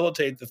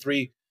rehabilitate the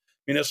 3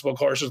 municipal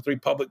courses, 3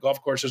 public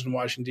golf courses in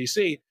Washington,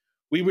 D.C.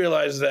 We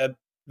realized that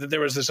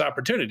there was this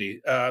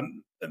opportunity, not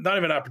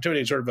even an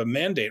opportunity, sort of a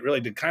mandate,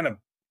 really, to kind of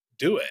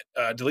do it,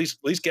 to at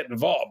least get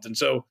involved. And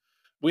so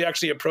we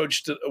actually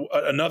approached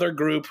another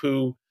group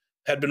who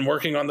had been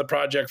working on the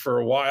project for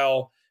a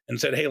while and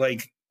said, hey,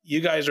 like, you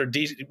guys are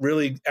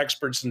really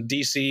experts in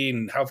DC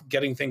and how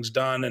getting things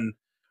done. And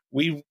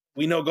we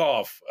know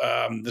golf.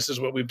 This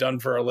is what we've done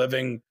for a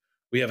living.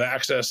 We have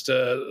access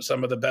to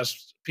some of the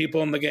best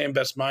people in the game,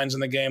 best minds in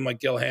the game, like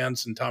Gil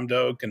Hanse and Tom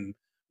Doak and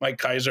Mike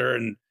Kaiser,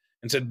 and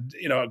said,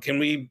 can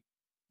we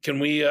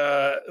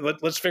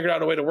let's figure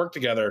out a way to work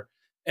together.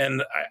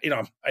 And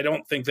I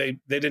don't think they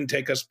didn't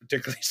take us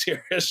particularly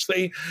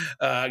seriously,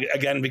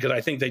 again, because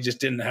I think they just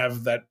didn't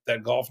have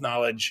that golf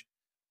knowledge.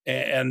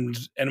 And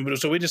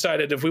so we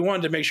decided if we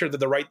wanted to make sure that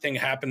the right thing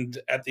happened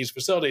at these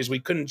facilities, we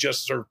couldn't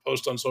just sort of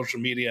post on social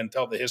media and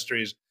tell the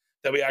histories,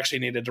 that we actually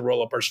needed to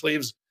roll up our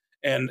sleeves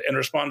and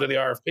respond to the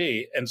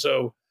RFP. And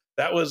so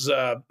that was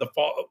the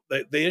fall.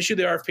 They issued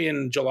the RFP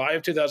in July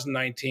of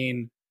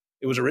 2019.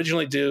 It was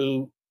originally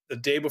due the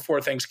day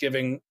before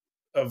Thanksgiving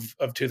of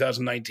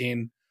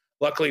 2019.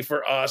 Luckily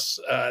for us,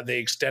 they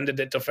extended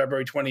it to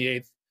February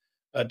 28th,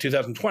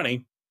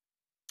 2020.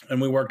 And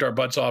we worked our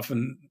butts off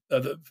in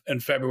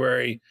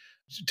February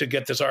to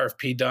get this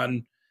RFP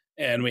done.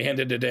 And we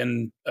handed it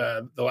in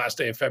the last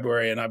day of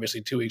February. And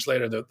obviously 2 weeks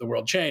later, the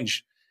world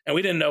changed. And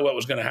we didn't know what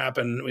was going to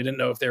happen. We didn't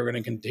know if they were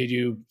going to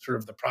continue sort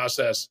of the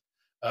process.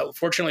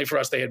 Fortunately for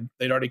us, they'd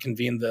already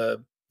convened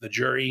the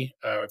jury,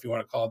 if you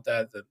want to call it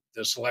that,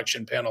 the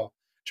selection panel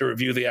to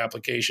review the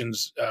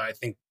applications, I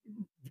think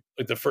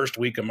like the first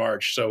week of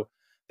March. So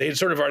they had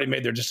sort of already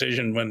made their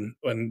decision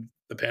when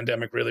the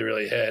pandemic really,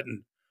 really hit.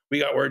 And we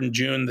got word in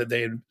June that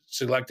they had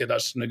selected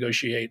us to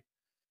negotiate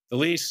the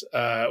lease.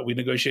 We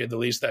negotiated the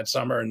lease that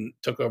summer and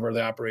took over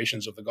the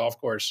operations of the golf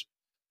course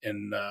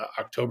in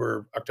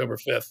October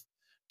 5th,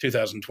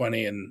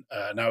 2020. And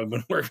now we've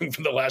been working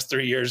for the last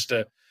 3 years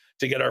to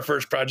get our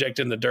first project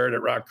in the dirt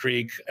at Rock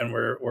Creek. And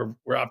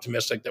we're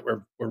optimistic that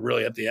we're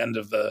really at the end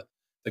of the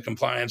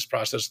compliance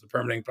process, the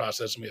permitting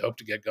process, and we hope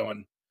to get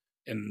going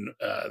in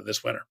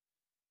this winter.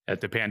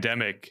 The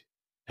pandemic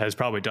has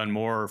probably done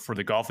more for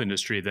the golf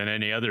industry than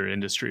any other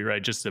industry,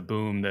 right? Just the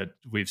boom that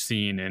we've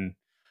seen in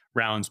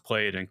rounds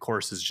played and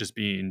courses just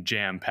being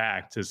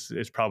jam-packed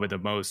is probably the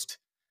most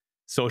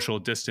social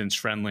distance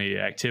friendly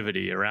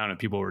activity around, and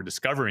people were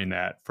discovering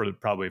that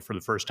probably for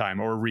the first time,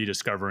 or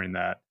rediscovering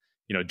that,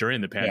 during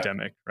the Yeah.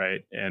 pandemic,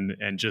 right?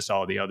 And just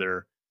all the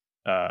other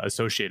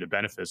associated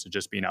benefits of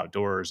just being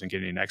outdoors and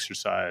getting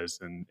exercise,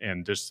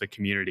 and just the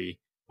community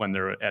when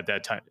there at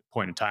that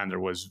point in time there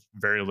was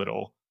very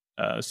little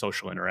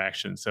social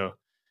interaction. So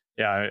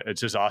yeah, it's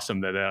just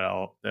awesome that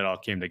all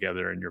came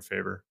together in your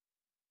favor.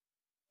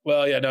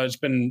 Well, yeah, no, it's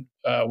been,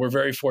 we're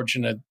very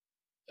fortunate.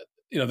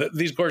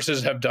 These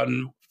courses have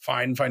done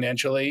fine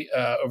financially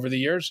over the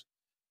years,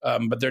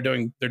 but they're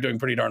doing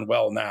pretty darn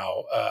well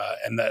now,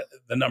 and that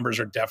the numbers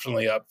are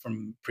definitely up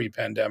from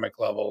pre-pandemic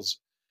levels.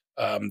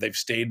 They've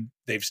stayed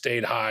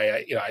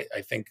high.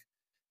 I think,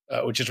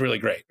 which is really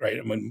great, right?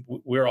 I mean,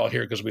 we're all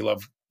here because we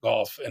love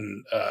golf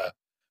and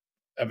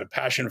have a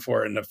passion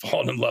for it and have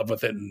fallen in love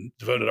with it and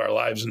devoted our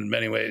lives in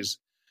many ways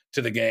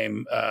to the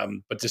game.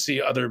 But to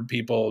see other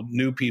people,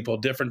 new people,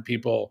 different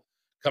people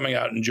coming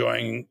out,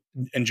 enjoying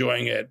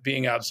it,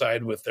 being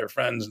outside with their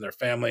friends and their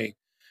family,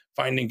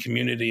 finding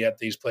community at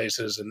these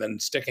places, and then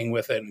sticking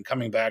with it and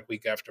coming back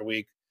week after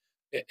week,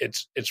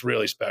 it's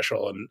really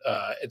special. And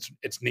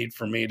it's neat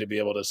for me to be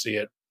able to see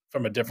it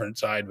from a different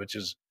side, which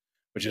is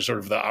sort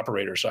of the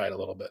operator side a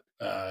little bit.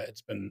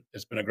 It's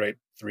been a great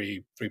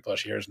three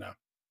plus years now.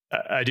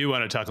 I do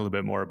want to talk a little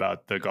bit more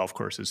about the golf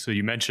courses. So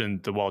you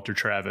mentioned the Walter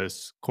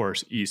Travis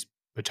course, East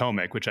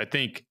Potomac, which I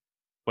think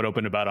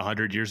opened about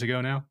 100 years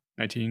ago now.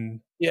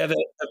 19. Yeah,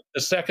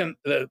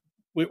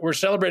 we're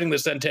celebrating the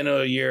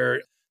centennial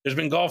year. There's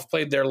been golf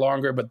played there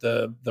longer, but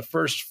the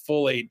first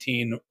full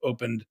 18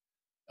 opened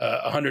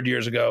 100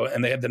 years ago,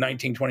 and they had the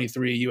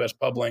 1923 U.S.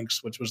 Pub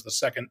Links, which was the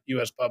second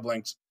U.S. Pub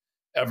Links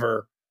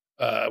ever,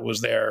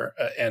 was there,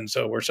 and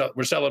so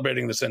we're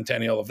celebrating the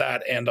centennial of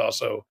that, and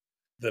also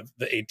the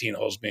 18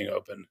 holes being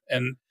open.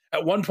 And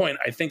at one point,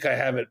 I think I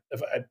have it.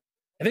 I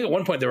think at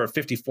one point there were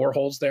 54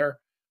 holes there.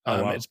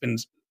 Oh, wow. It's been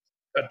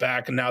cut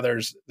back, and now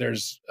there's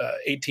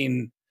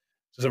 18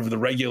 sort of the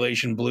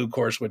regulation blue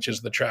course, which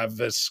is the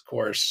Travis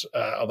course.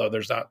 Although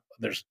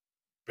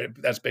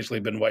that's basically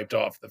been wiped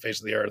off the face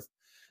of the earth.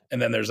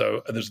 And then there's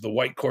the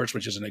white course,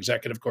 which is an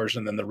executive course,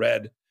 and then the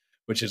red,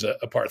 which is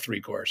a par 3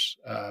 course.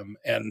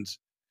 And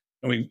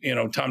we,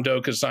 Tom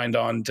Doak has signed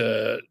on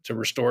to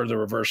restore the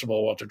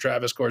reversible Walter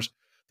Travis course.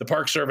 The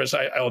Park Service,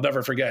 I'll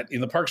never forget.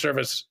 The Park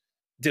Service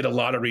did a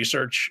lot of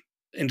research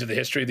into the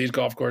history of these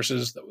golf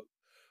courses.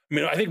 I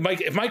mean, I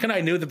think if Mike and I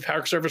knew the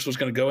Park Service was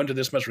going to go into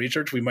this much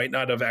research, we might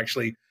not have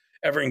actually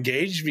ever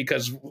engaged,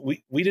 because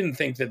we didn't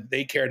think that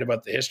they cared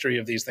about the history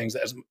of these things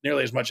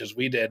nearly as much as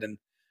we did. And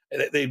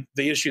they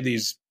issue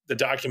the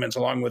documents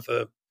along with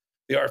the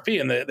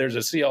RFP, and there's a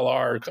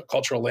CLR,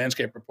 Cultural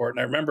Landscape Report. And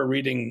I remember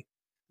reading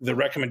the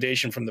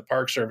recommendation from the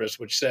Park Service,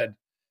 which said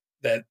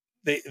that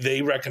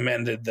they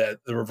recommended that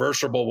the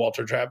reversible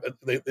Walter Travis,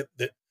 they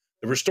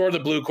restore the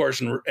blue course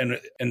and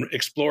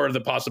explore the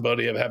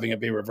possibility of having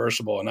it be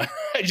reversible. And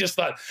I just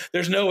thought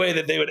there's no way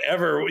that they would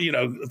ever,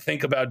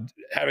 think about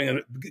having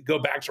it go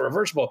back to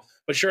reversible.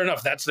 But sure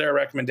enough, that's their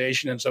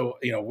recommendation. And so,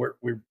 we're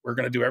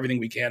going to do everything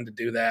we can to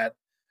do that.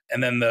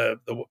 And then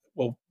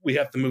we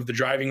have to move the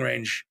driving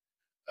range,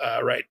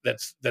 right?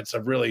 That's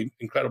a really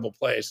incredible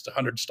place. It's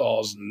 100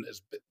 stalls and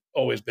is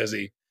always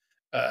busy.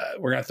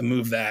 We're going to have to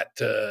move that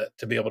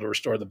to be able to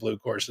restore the blue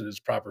course in its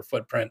proper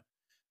footprint.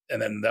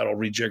 And then that'll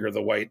rejigger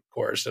the white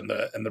course, and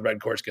the red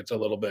course gets a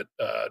little bit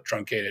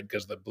truncated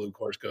because the blue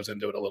course goes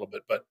into it a little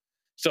bit, but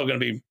still going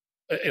to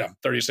be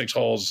 36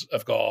 holes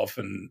of golf.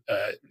 And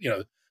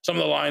some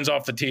of the lines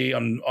off the tee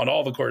on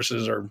all the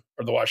courses are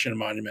the Washington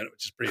Monument,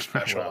 which is pretty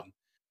special. Wow.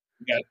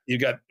 You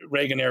got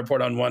Reagan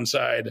Airport on one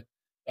side,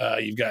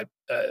 you've got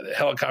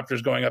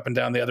helicopters going up and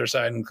down the other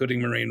side,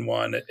 including Marine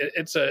One.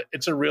 It's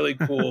a really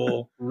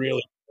cool,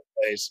 really cool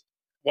place.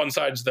 One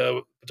side's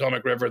the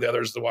Potomac River, the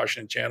other is the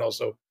Washington Channel.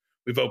 So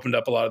we've opened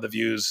up a lot of the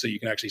views so you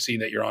can actually see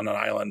that you're on an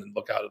island and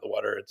look out of the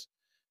water.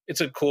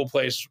 It's a cool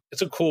place.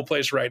 It's a cool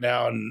place right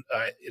now, and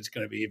it's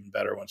going to be even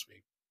better once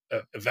we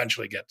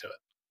eventually get to it.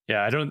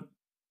 Yeah,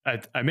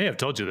 I may have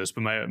told you this,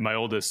 but my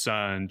oldest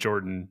son,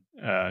 Jordan,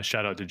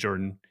 shout out to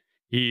Jordan.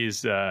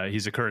 He's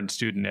a current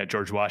student at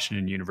George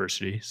Washington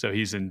University, so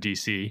he's in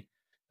DC.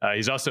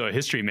 He's also a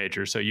history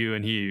major, so you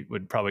and he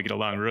would probably get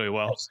along really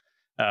well.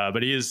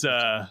 But he is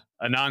a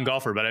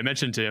non-golfer. But I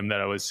mentioned to him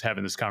that I was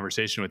having this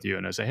conversation with you,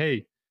 and I said,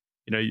 hey,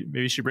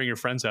 maybe you should bring your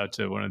friends out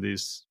to one of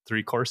these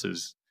 3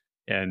 courses.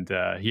 And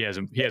he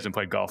hasn't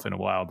played golf in a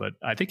while, but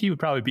I think he would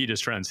probably beat his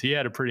friends. He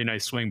had a pretty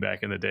nice swing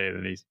back in the day,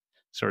 and he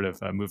sort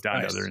of moved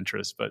on to other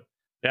interests. But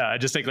yeah, I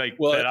just think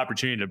that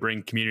opportunity to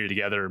bring community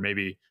together, or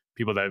maybe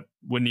people that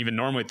wouldn't even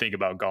normally think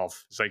about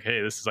golf. It's like,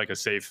 hey, this is like a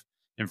safe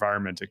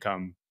environment to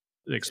come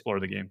explore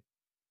the game.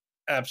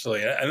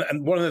 Absolutely.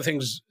 And one of the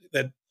things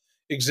that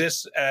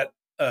exists at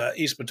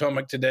East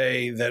Potomac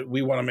today that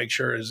we want to make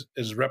sure is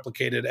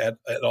replicated at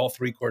all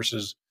 3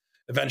 courses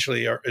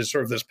eventually is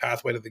sort of this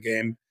pathway to the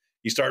game.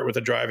 You start with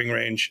a driving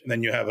range, and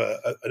then you have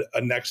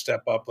a next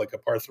step up, like a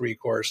par 3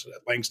 course.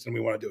 At Langston, we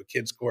want to do a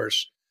kids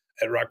course.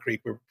 At Rock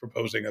Creek, we're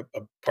proposing a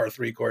par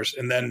 3 course.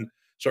 And then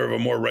sort of a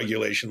more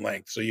regulation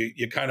length. So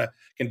you kind of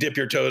can dip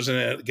your toes in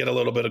it, get a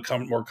little bit of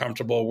more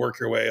comfortable, work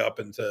your way up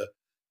into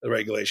the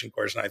regulation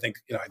course. And I think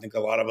a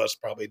lot of us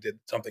probably did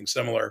something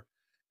similar.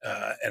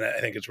 And I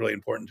think it's really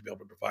important to be able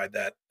to provide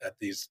that at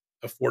these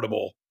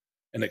affordable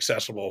and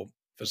accessible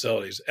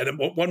facilities. And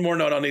one more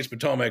note on East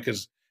Potomac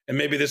is, and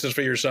maybe this is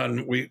for your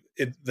son,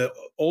 the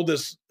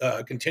oldest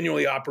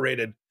continually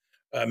operated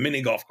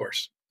mini golf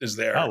course is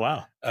there. Oh,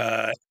 wow.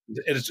 I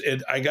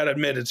got to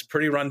admit, it's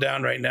pretty run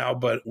down right now,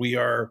 but we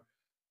are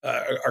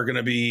going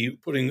to be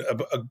putting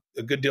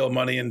a good deal of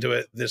money into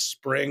it this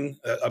spring,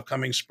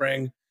 upcoming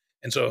spring.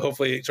 And so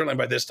hopefully, certainly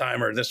by this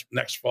time or this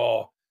next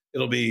fall,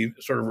 it'll be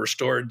sort of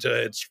restored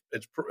to its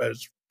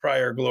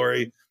prior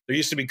glory. There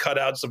used to be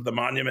cutouts of the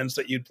monuments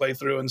that you'd play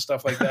through and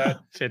stuff like that.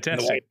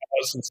 Fantastic.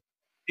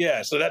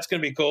 Yeah, so that's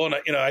going to be cool.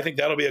 And, I think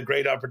that'll be a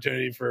great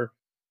opportunity for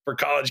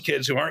college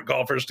kids who aren't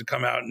golfers to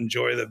come out and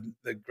enjoy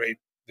the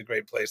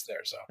great place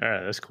there. So, all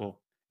right, that's cool.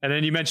 And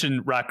then you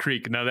mentioned Rock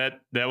Creek. Now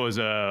that was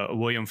a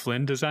William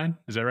Flynn design.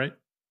 Is that right?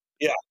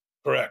 Yeah,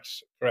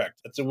 correct.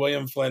 It's a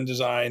William Flynn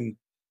design.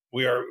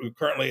 We're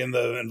currently in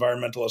the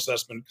environmental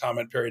assessment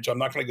comment period, so I'm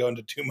not going to go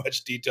into too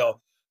much detail.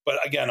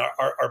 But again,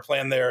 our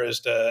plan there is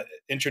to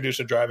introduce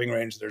a driving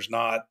range. There's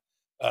not,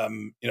 now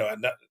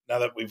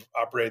that we've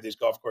operated these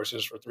golf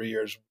courses for 3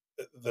 years,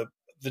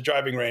 the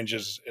driving range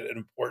is an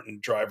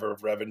important driver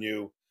of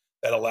revenue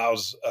that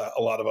allows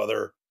a lot of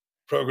other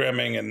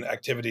programming and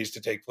activities to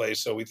take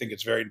place. So we think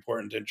it's very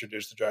important to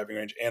introduce the driving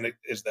range, and it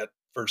is that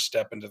first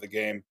step into the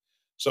game.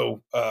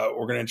 So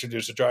we're going to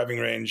introduce a driving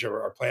range,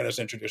 or our plan is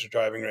to introduce a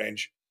driving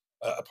range,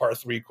 a par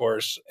 3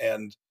 course,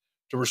 and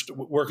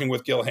working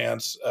with Gil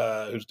Hance,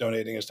 who's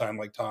donating his time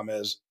like Tom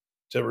is,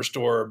 to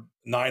restore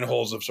 9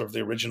 holes of sort of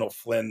the original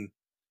Flynn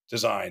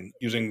design,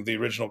 using the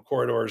original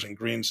corridors and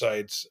green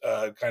sites,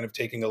 kind of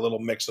taking a little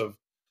mix of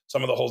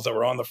some of the holes that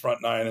were on the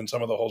front 9 and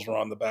some of the holes were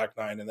on the back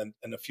 9.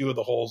 And a few of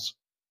the holes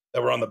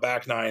that were on the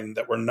back 9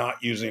 that we're not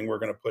using, we're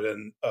going to put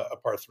in a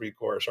par 3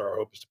 course, or our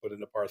hope is to put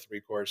in a par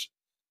 3 course.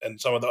 And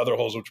some of the other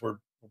holes, which we're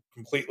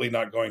completely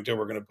not going to,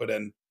 we're going to put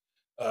in,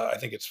 I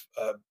think it's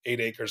 8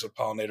 acres of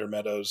pollinator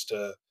meadows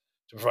to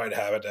provide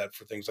habitat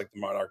for things like the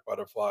monarch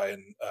butterfly.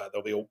 And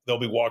there'll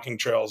be walking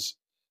trails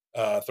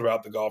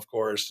throughout the golf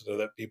course so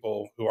that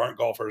people who aren't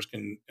golfers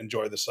can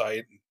enjoy the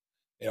site.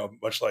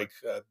 Much like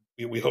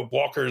we hope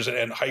walkers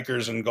and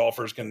hikers and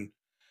golfers can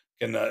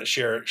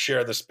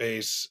share the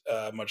space,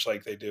 much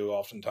like they do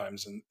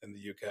oftentimes in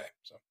the UK.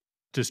 So,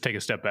 just take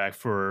a step back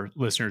for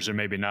listeners who are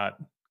maybe not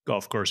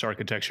golf course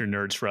architecture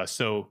nerds for us.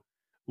 So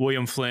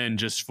William Flynn,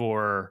 just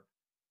for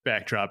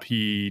backdrop,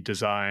 he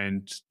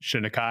designed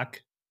Shinnecock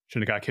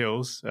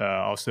Hills,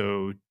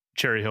 also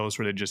Cherry Hills,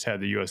 where they just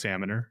had the U.S.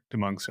 Amateur,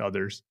 amongst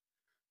others.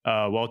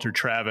 Walter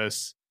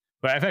Travis,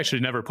 but I've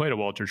actually never played a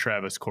Walter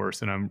Travis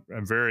course, and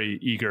I'm very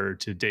eager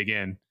to dig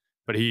in.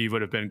 But he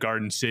would have been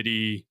Garden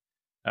City,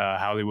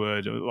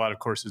 Hollywood, a lot of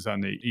courses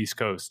on the East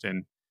Coast,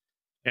 and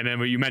then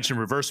when you mentioned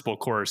reversible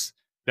course,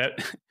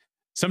 that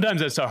sometimes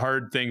that's a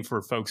hard thing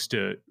for folks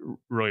to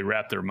really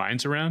wrap their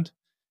minds around,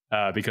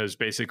 because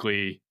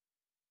basically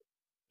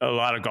a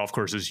lot of golf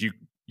courses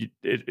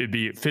it'd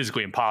be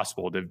physically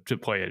impossible to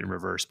play it in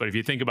reverse. But if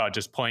you think about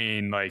just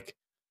playing like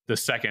the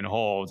second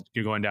hole,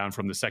 you're going down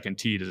from the second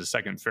tee to the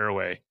second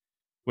fairway.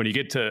 When you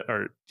get to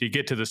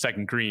the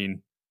second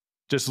green,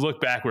 just look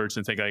backwards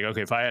and think like,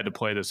 okay, if I had to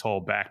play this hole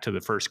back to the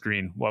first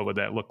green, what would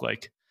that look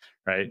like,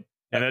 right?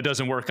 And that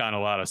doesn't work on a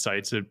lot of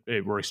sites.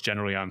 It works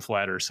generally on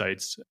flatter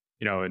sites,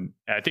 and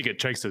I think it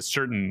takes a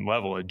certain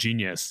level of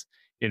genius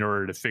in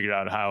order to figure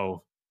out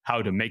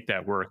how to make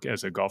that work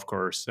as a golf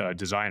course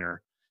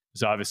designer.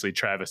 So obviously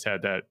Travis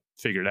had that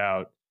figured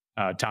out.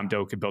 Tom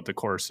Doak had built the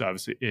course,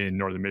 obviously, in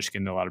northern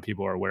Michigan, a lot of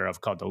people are aware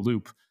of, called the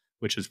Loop,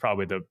 which is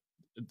probably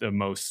the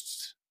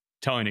most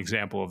telling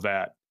example of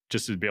that,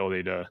 just the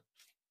ability to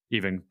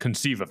even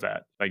conceive of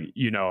that.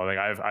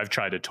 I've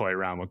tried to toy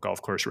around with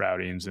golf course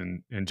routings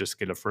and just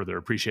get a further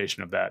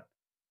appreciation of that.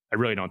 I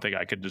really don't think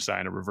I could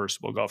design a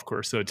reversible golf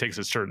course. So it takes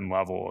a certain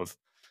level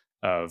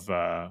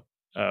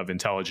of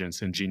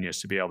intelligence and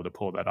genius to be able to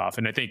pull that off.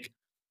 And I think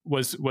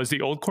was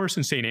the old course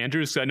in St.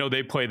 Andrews, I know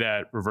they play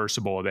that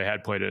reversible. They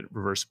had played it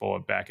reversible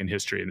back in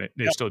history, and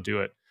they still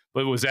do it.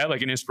 But was that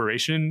like an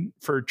inspiration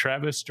for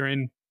Travis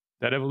during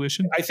that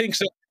evolution? I think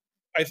so.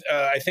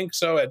 I think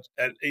so.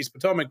 At East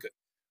Potomac,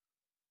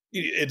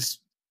 it's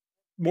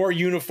more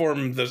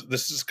uniform. The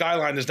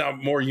skyline is now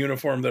more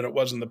uniform than it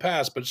was in the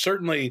past, but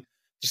certainly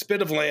the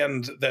spit of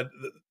land that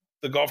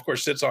the golf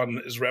course sits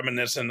on is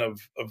reminiscent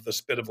of the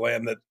spit of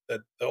land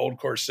that the old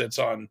course sits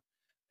on.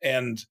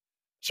 And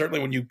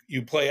certainly when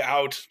you play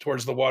out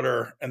towards the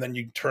water and then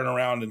you turn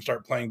around and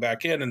start playing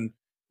back in, and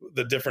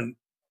the different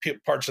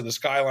parts of the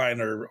skyline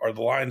are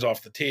the lines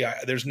off the tee,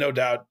 there's no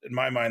doubt in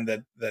my mind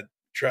that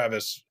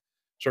Travis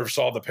sort of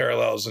saw the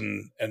parallels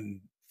and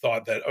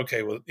thought that,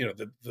 okay, well,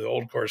 the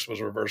old course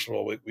was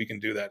reversible. We can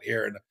do that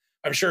here. And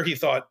I'm sure he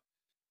thought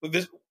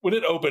when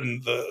it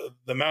opened, the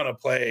amount of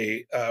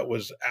play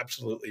was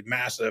absolutely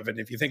massive.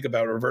 And if you think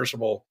about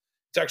reversible,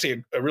 it's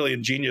actually a really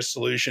ingenious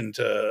solution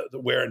to the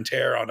wear and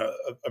tear on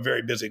a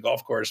very busy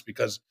golf course,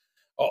 because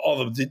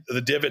all of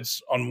the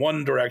divots on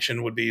one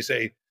direction would be,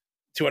 say,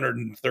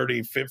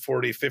 230,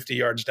 40, 50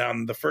 yards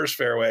down the first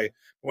fairway.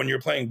 When you're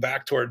playing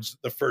back towards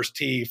the first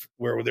tee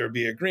where there would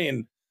be a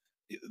green,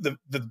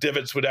 the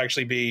divots would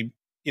actually be,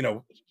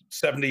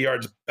 70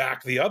 yards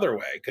back the other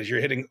way, because you're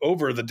hitting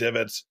over the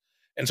divots.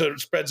 And so it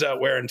spreads out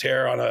wear and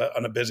tear on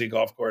a busy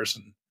golf course.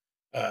 And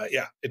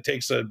it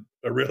takes a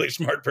really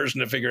smart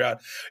person to figure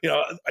out.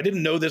 I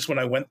didn't know this when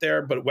I went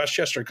there, but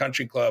Westchester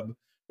Country Club,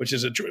 which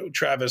is a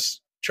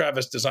Travis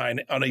design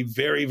on a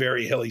very,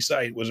 very hilly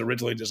site, was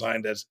originally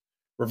designed as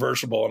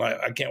reversible. And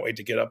I can't wait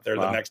to get up there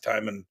the next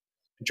time and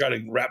try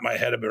to wrap my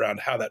head around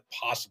how that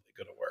possibly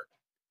could have worked.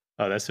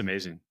 Oh, that's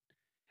amazing.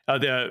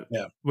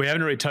 We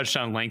haven't really touched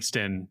on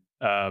Langston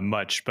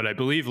much, but I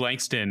believe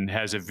Langston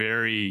has a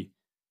very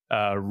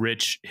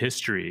rich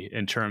history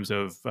in terms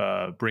of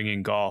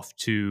bringing golf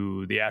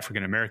to the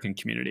African American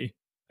community.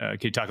 Can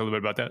you talk a little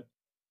bit about that?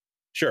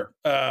 Sure.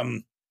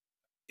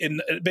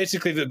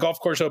 Basically, the golf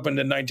course opened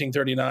in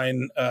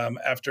 1939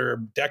 after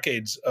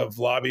decades of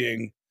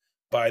lobbying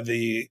by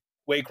the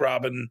Wake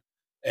Robin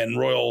and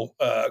Royal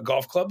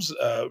golf clubs.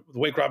 The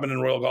Wake Robin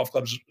and Royal golf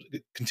clubs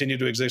continue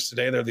to exist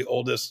today. They're the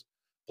oldest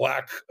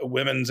Black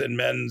women's and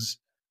men's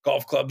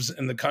golf clubs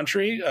in the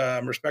country,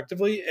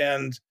 respectively.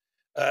 And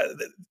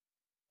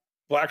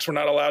Blacks were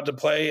not allowed to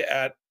play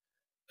at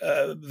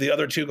the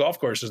other two golf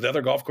courses, the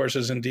other golf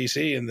courses in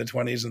D.C. in the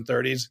 20s and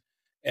 30s.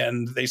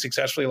 And they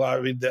successfully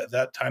lobbied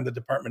that time the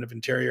Department of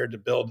Interior to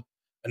build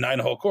a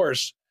 9-hole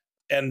course.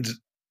 And,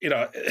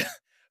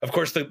 of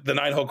course, the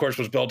 9-hole course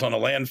was built on a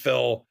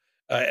landfill.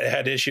 It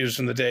had issues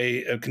from the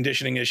day,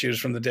 conditioning issues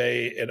from the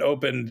day it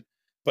opened.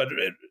 But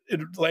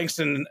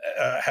Langston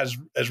has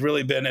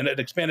really been, and it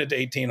expanded to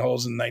 18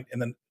 holes in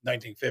the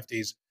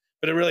 1950s.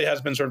 But it really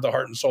has been sort of the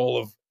heart and soul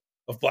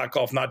of Black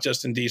golf, not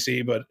just in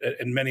D.C., but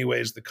in many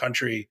ways the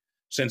country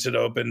since it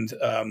opened.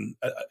 A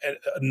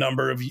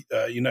number of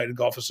United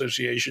Golf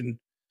Association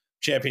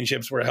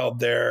championships were held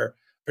there.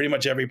 Pretty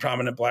much every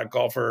prominent Black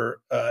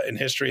golfer in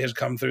history has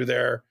come through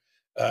there.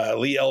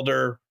 Lee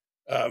Elder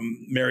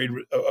married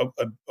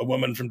a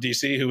woman from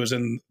D.C. who was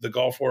in the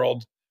golf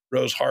world,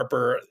 Rose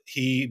Harper.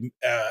 He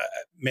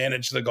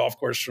managed the golf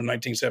course from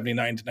 1979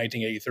 to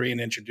 1983 and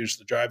introduced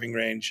the driving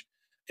range.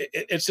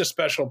 It's a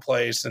special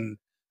place, and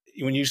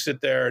when you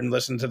sit there and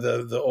listen to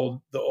the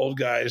old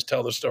guys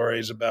tell the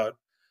stories about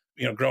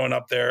growing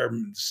up there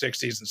in the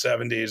 60s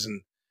and 70s,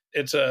 and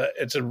it's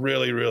a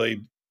really,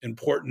 really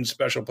important,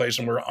 special place,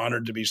 and we're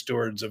honored to be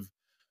stewards of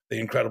the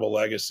incredible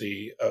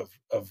legacy of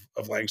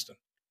Langston.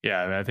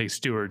 Yeah, I mean, I think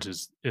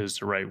stewards is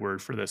the right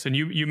word for this. And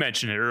you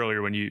mentioned it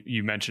earlier when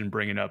you mentioned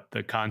bringing up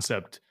the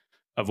concept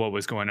of what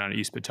was going on at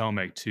East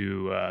Potomac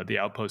to the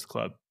Outpost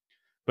Club.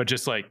 But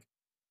just like,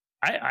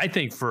 I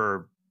think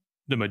for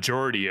the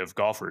majority of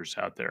golfers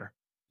out there,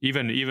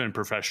 even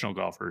professional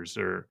golfers,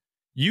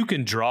 you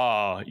can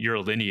draw your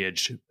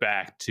lineage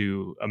back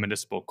to a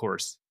municipal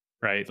course,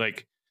 right?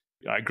 Like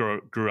I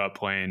grew up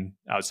playing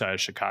outside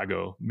of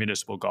Chicago,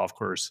 municipal golf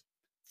course,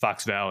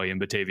 Fox Valley in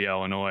Batavia,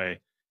 Illinois,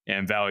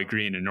 and Valley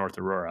Green in North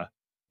Aurora.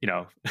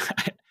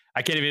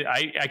 I can't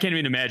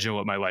even imagine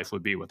what my life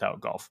would be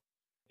without golf.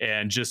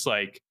 And just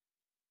like,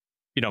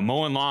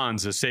 mowing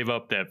lawns to save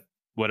up that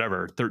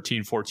whatever,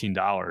 $13,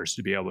 $14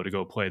 to be able to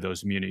go play those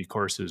community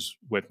courses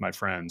with my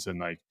friends, and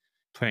like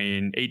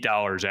paying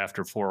 $8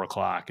 after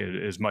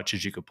 4:00, as much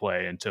as you could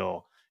play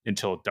until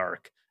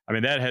dark. I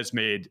mean, that has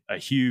made a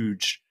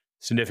huge,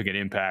 significant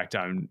impact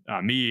on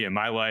me and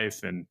my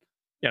life. And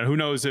who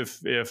knows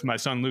if my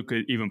son Luke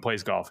even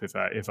plays golf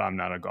if I'm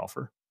not a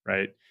golfer,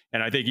 right?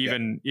 And I think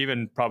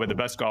even probably the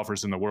best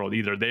golfers in the world,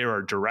 either they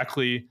are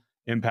directly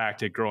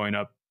impacted growing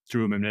up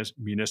through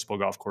municipal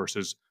golf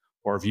courses,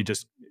 or if you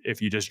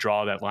just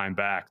draw that line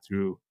back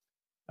through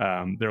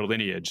their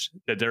lineage,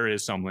 that there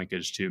is some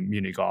linkage to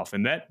muni golf.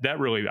 And that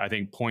really, I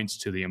think, points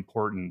to the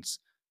importance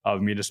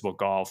of municipal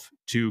golf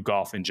to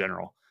golf in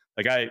general.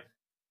 Like I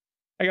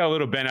got a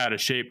little bent out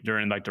of shape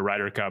during like the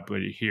Ryder Cup,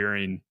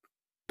 hearing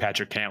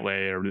Patrick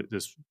Cantlay or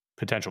this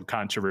potential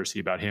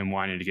controversy about him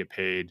wanting to get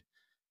paid,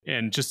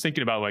 and just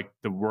thinking about like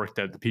the work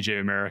that the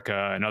PGA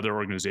America and other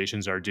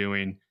organizations are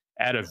doing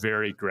at a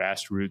very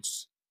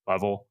grassroots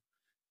level.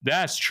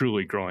 That's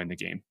truly growing the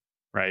game,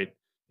 right?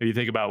 If you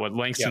think about what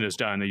Langston has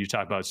done, that you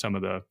talk about some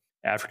of the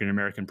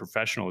African-American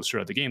professionals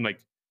throughout the game,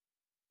 like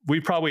we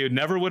probably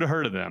never would have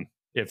heard of them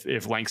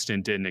if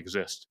Langston didn't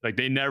exist. Like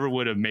they never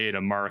would have made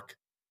a mark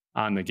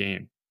on the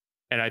game.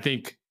 And I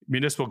think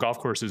municipal golf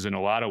courses in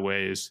a lot of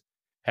ways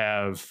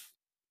have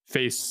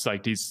faced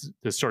like this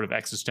sort of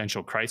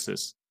existential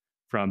crisis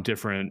from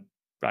different,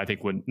 I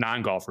think, with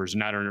non-golfers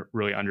not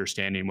really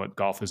understanding what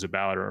golf is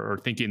about, or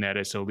thinking that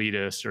it's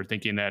elitist, or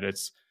thinking that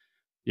it's,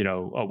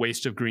 a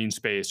waste of green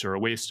space or a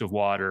waste of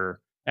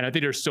water. And I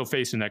think they're still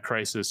facing that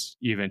crisis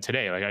even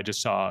today. Like I just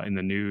saw in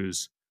the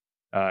news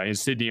in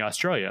Sydney,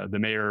 Australia, the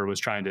mayor was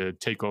trying to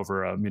take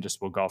over a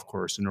municipal golf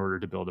course in order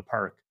to build a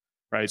park,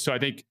 right? So I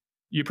think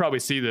you probably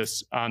see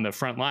this on the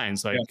front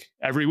lines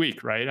every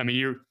week, right? I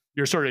mean,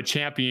 you're sort of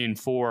championing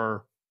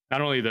for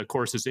not only the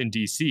courses in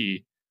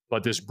DC,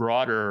 but this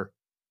broader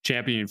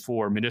championing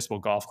for municipal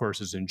golf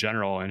courses in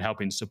general and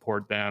helping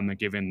support them and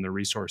giving the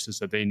resources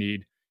that they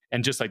need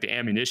and just like the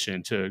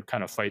ammunition to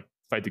kind of fight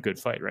the good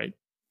fight, right?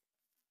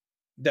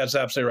 That's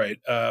absolutely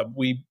right.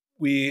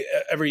 We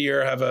every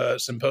year have a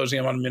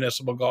symposium on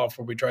municipal golf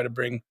where we try to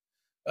bring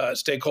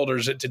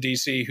stakeholders to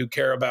DC who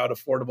care about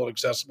affordable,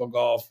 accessible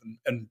golf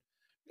and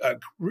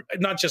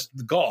not just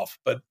the golf,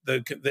 but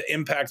the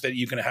impact that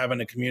you can have in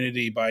a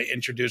community by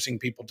introducing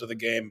people to the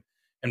game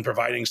and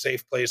providing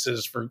safe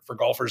places for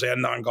golfers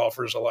and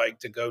non-golfers alike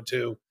to go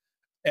to.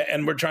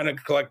 And we're trying to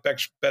collect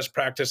best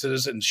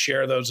practices and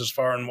share those as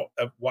far and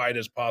wide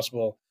as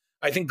possible.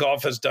 I think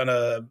golf has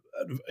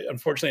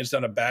unfortunately, it's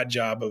done a bad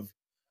job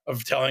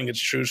of telling its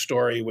true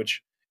story,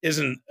 which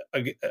isn't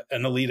an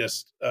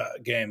elitist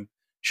game.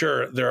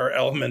 Sure, there are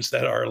elements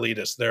that are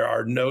elitist.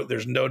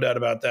 There's no doubt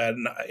about that,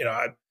 and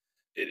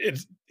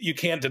you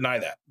can't deny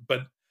that.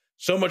 But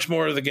so much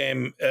more of the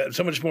game,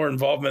 so much more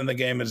involvement in the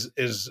game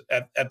is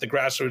at the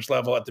grassroots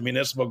level, at the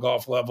municipal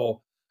golf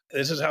level.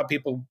 This is how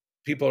people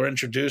are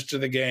introduced to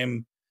the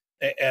game,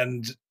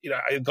 and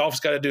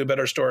golf's got to do a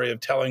better story of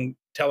telling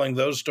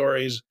those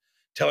stories,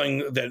 telling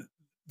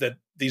that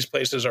these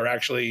places are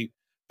actually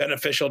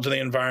beneficial to the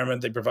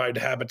environment. They provide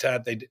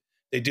habitat.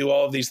 They do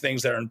all of these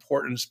things that are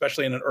important,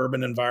 especially in an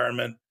urban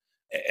environment.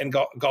 And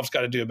golf's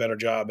got to do a better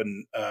job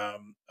and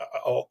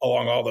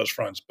along all those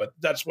fronts. But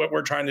that's what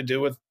we're trying to do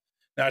with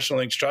National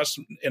Links Trust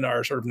in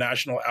our sort of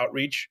national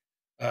outreach.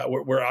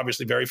 We're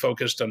obviously very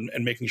focused on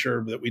making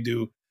sure that we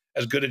do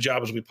as good a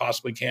job as we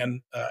possibly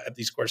can at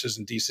these courses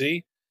in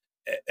DC,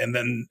 and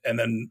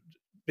then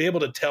be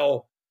able to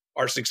tell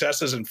our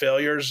successes and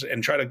failures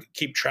and try to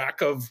keep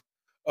track of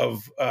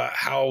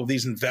how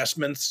these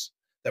investments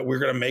that we're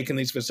going to make in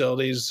these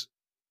facilities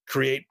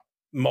create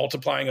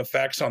multiplying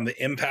effects on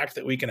the impact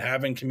that we can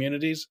have in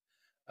communities.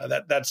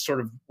 That's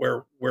sort of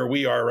where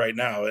we are right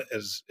now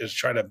is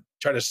try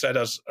to set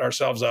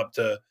ourselves up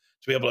to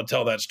be able to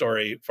tell that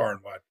story far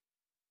and wide.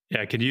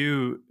 Yeah, can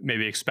you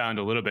maybe expound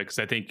a little bit, because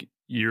I think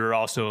you're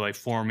also like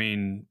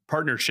forming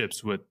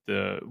partnerships with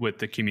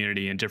the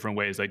community in different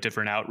ways, like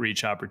different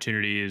outreach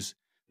opportunities.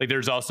 Like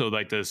there's also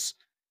like this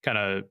kind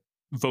of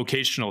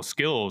vocational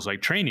skills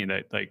like training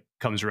that like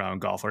comes around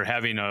golf, or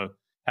having a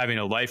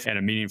life and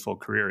a meaningful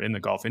career in the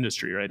golf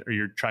industry, right? Or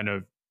you're trying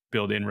to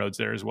build inroads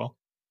there as well?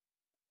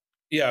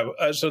 Yeah.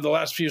 So the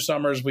last few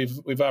summers,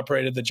 we've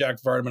operated the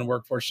Jack Vardaman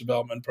Workforce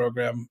Development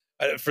Program.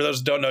 For those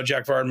who don't know,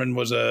 Jack Vardaman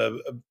was a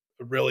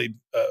really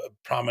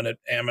prominent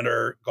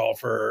amateur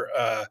golfer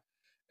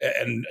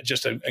and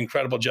just an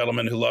incredible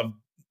gentleman who loved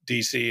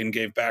DC and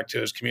gave back to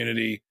his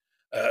community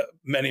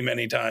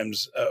many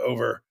times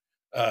over.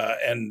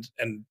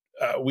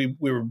 We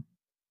were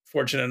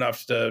fortunate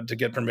enough to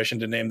get permission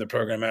to name the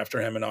program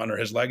after him and honor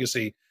his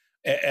legacy.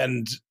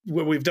 And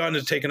what we've done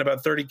is taken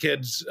about 30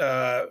 kids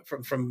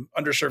from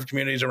underserved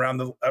communities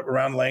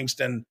around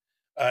Langston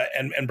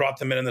and brought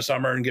them in the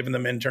summer and given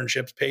them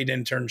internships, paid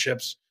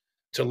internships,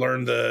 to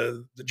learn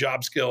the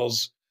job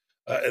skills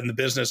and the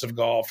business of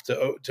golf,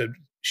 to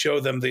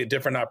show them the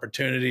different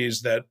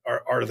opportunities that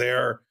are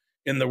there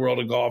in the world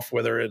of golf,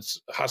 whether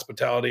it's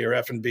hospitality or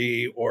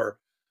F&B or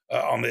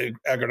on the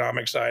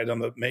agronomic side, on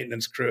the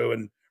maintenance crew,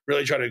 and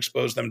really try to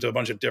expose them to a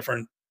bunch of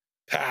different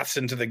paths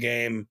into the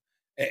game,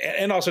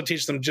 and also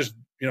teach them just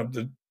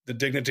the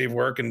dignity of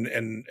work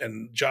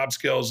and job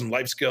skills and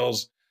life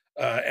skills.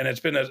 And it's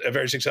been a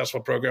very successful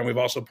program. We've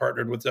also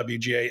partnered with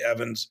WGA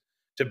Evans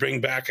to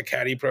bring back a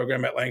caddy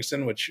program at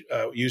Langston, which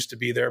used to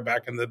be there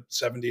back in the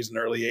 70s and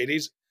early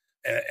 80s.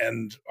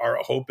 And our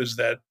hope is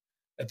that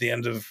at the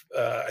end of,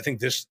 I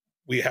think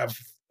we have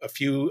a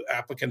few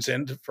applicants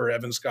in for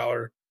Evans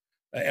Scholar,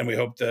 and we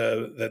hope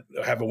to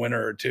have a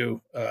winner or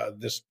two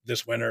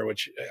this winter,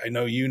 which I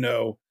know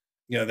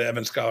the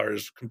Evans Scholar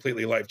is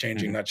completely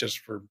life-changing, mm-hmm. not just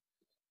for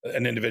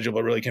an individual,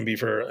 but really can be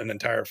for an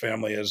entire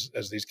family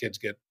as these kids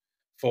get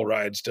full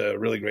rides to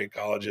really great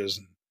colleges.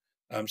 And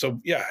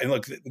and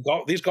look,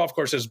 these golf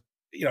courses,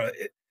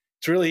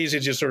 it's really easy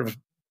to just sort of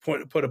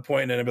put a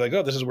point in and be like,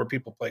 oh, this is where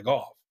people play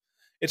golf.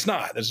 It's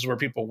not. This is where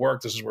people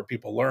work. This is where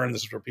people learn.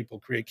 This is where people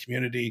create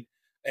community.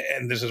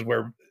 And this is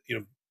where,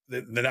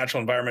 the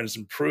natural environment is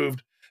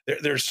improved.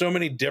 There's so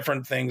many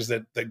different things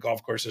that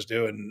golf courses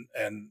do.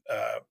 And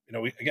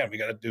we got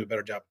to do a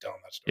better job of telling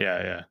that story.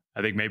 Yeah.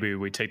 I think maybe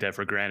we take that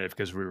for granted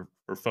because we're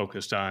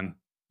focused on,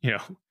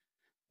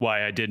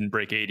 why I didn't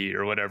break 80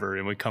 or whatever.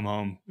 And we come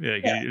home.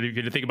 If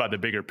you think about the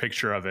bigger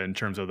picture of it in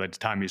terms of the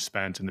time you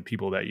spent and the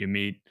people that you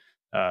meet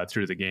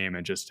through the game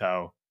and just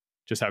how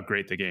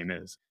great the game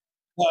is.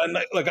 Well, and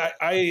look,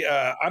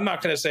 I'm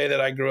not going to say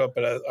that I grew up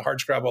in a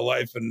hardscrabble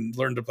life and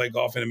learned to play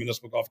golf in a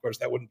municipal golf course.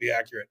 That wouldn't be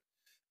accurate.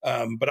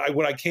 But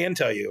what I can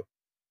tell you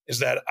is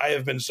that I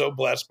have been so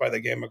blessed by the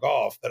game of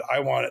golf that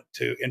I want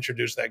to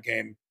introduce that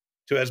game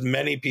to as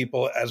many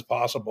people as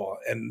possible.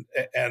 And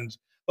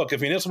look,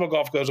 if municipal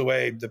golf goes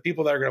away, the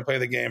people that are going to play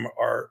the game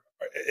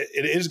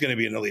it is going to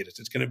be an elitist.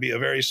 It's going to be a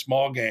very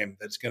small game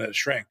that's going to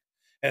shrink.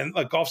 And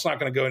look, golf's not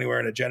going to go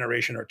anywhere in a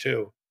generation or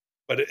two.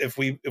 But if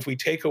we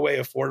take away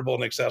affordable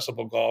and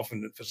accessible golf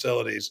and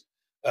facilities,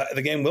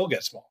 the game will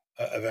get small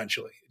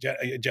eventually,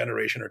 a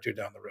generation or two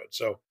down the road.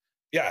 So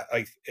yeah,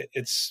 like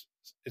it's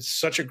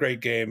such a great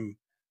game,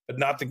 but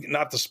not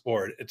the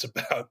sport. It's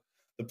about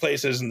the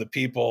places and the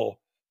people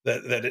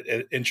that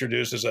it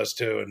introduces us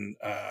to, and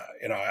I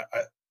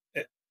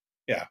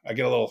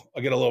get a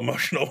little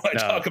emotional when I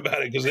talk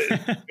about it because it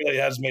really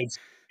has made a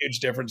huge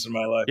difference in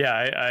my life. Yeah,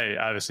 I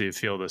obviously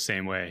feel the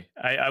same way.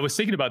 I was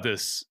thinking about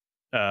this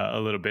a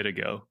little bit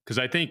ago because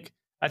I think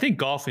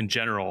golf in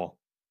general,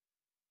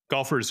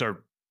 golfers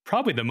are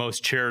probably the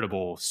most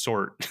charitable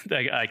sort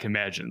that I can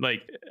imagine.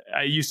 Like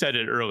you said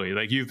it early,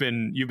 like you've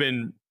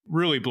been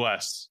really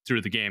blessed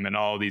through the game and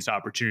all these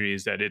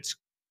opportunities that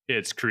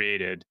it's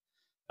created,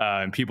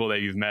 and people that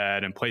you've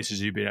met and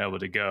places you've been able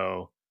to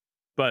go.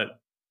 But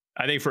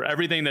I think for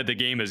everything that the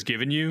game has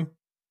given you,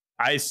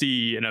 I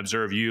see and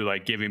observe you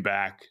like giving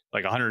back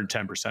like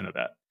 110% of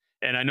that.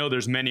 And I know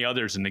there's many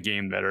others in the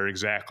game that are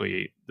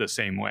exactly the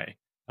same way.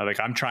 Like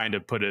I'm trying to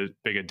put a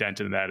big a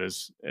dent in that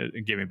as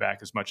giving back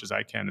as much as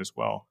I can as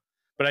well.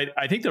 But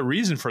I think the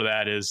reason for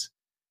that is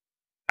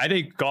I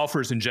think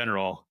golfers in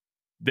general,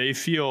 they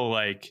feel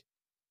like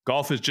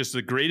golf is just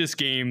the greatest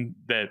game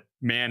that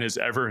man has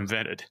ever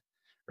invented,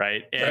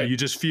 right? And you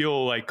just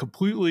feel like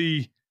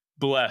completely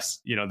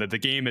blessed, that the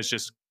game has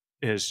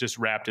just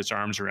wrapped its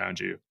arms around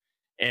you.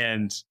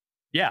 And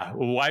yeah,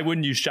 why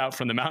wouldn't you shout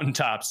from the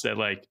mountaintops that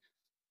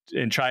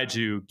and try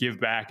to give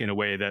back in a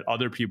way that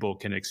other people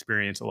can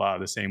experience a lot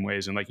of the same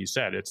ways? And like you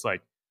said, it's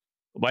like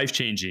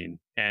life-changing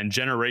and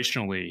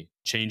generationally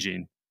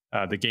changing.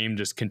 The game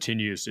just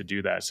continues to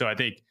do that. So I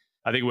think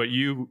what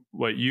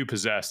you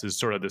possess is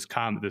sort of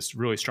this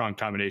really strong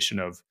combination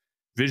of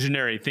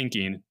visionary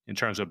thinking in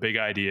terms of big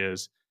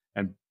ideas,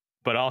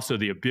 but also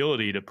the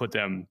ability to put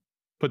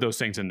those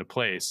things into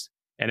place.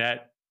 And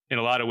that, in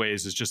a lot of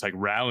ways, is just like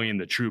rallying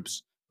the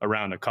troops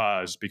around the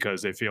cause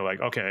because they feel like,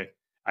 okay,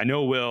 I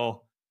know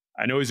Will,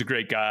 I know he's a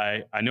great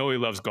guy, I know he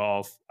loves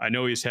golf, I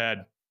know he's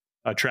had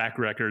a track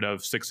record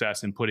of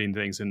success in putting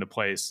things into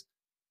place.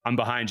 I'm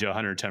behind you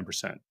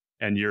 110%.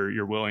 And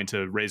you're willing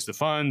to raise the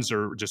funds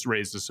or just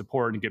raise the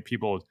support and get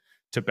people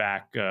to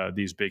back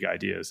these big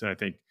ideas. And I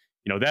think,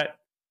 that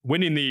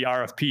winning the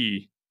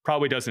RFP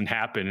probably doesn't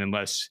happen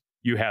unless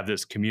you have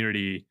this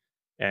community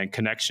and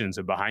connections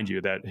behind you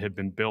that have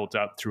been built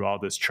up through all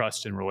this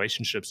trust and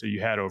relationships that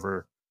you had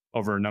over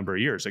a number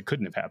of years. It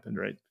couldn't have happened,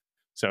 right?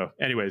 So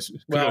anyways,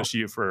 kudos to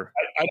you for...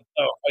 I don't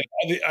know.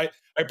 I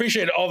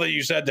appreciate all that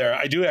you said there.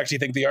 I do actually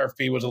think the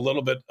RFP was a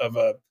little bit of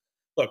a...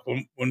 Look,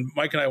 when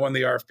Mike and I won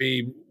the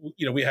RFP,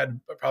 we had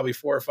probably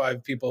 4 or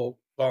 5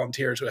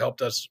 volunteers who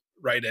helped us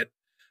write it.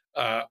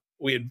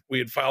 We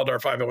had filed our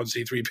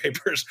 501c3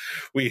 papers.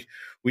 The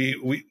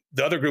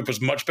other group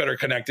was much better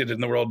connected in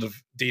the world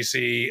of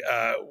DC.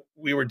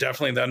 We were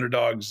definitely the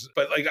underdogs,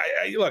 but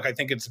I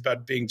think it's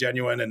about being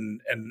genuine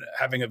and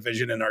having a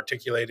vision and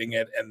articulating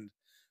it. And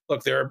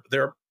look, there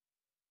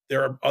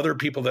are other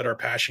people that are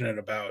passionate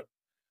about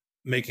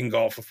making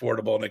golf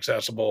affordable and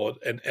accessible.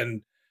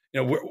 And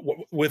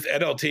with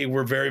NLT,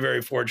 we're very,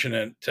 very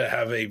fortunate to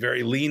have a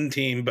very lean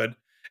team, but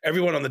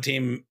everyone on the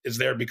team is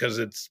there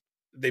because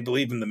they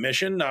believe in the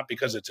mission, not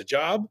because it's a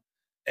job,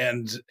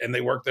 and they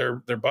work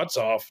their butts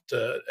off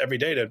every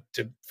day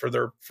to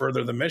further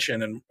the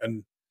mission,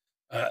 and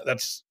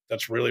that's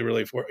really,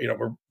 really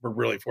we're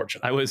really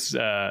fortunate. I was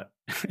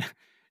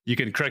you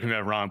can correct me if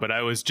I'm wrong, but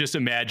I was just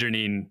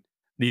imagining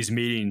these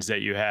meetings that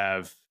you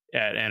have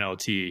at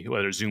NLT,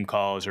 whether Zoom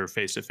calls or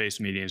face-to-face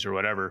meetings or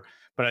whatever.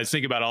 But I was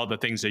thinking about all the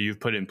things that you've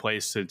put in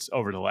place since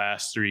over the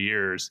last 3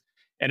 years,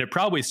 and it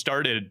probably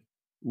started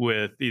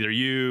with either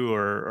you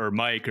or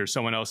Mike or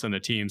someone else on the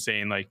team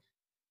saying like,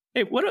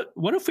 hey, what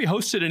if we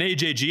hosted an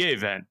AJGA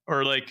event?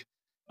 Or like,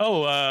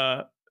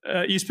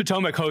 East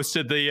Potomac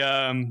hosted the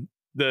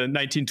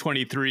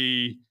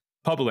 1923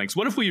 Publinks.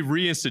 What if we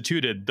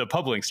reinstituted the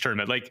Publinks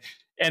tournament? Like,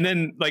 and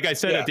then, like I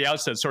said at the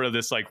outset, sort of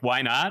this like,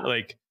 why not?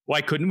 Like, why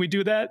couldn't we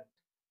do that?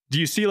 Do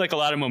you see like a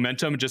lot of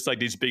momentum, just like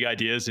these big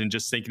ideas and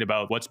just thinking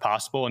about what's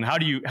possible? And how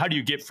do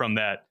you get from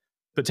that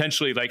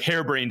potentially like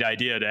harebrained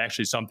idea to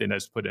actually something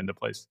that's put into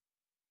place?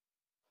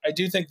 I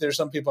do think there's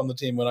some people on the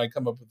team when I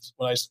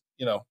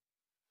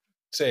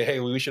say, hey,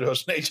 we should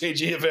host an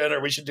HAG event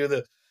or we should do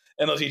the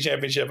NLT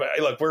championship.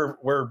 Look,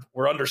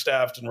 we're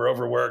understaffed and we're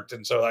overworked.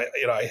 And so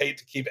I hate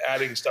to keep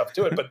adding stuff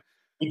to it, but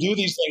we do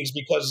these things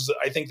because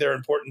I think they're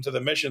important to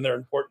the mission. They're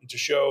important to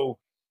show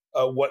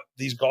what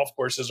these golf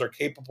courses are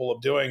capable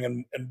of doing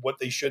and what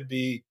they should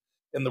be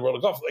in the world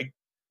of golf. Like,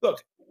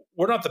 look,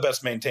 we're not the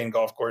best maintained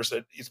golf course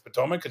at East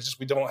Potomac. It's just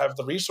we don't have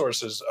the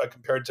resources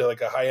compared to like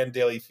a high-end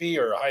daily fee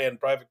or a high-end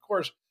private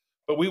course.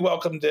 But we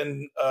welcomed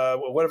in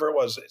whatever it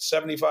was,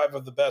 75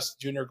 of the best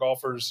junior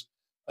golfers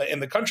in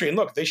the country. And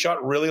look, they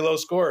shot really low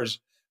scores.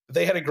 But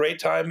they had a great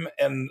time,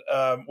 and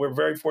we're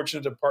very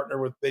fortunate to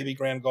partner with Baby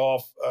Grand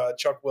Golf,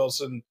 Chuck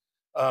Wilson.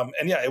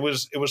 And yeah, it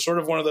was sort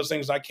of one of those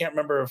things. I can't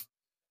remember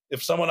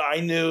if someone I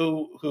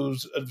knew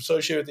who's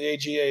associated with the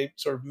AGA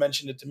sort of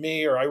mentioned it to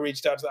me or I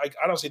reached out to. I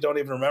honestly don't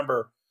even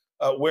remember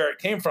where it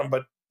came from.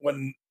 But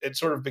when it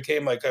sort of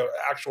became like an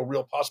actual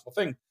real possible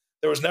thing,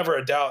 there was never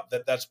a doubt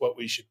that that's what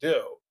we should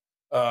do.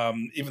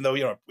 Even though,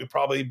 we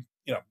probably,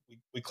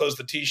 we closed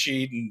the tee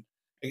sheet and,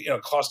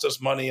 cost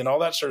us money and all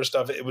that sort of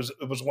stuff. It was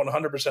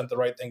 100% the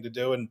right thing to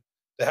do. And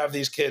to have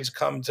these kids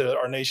come to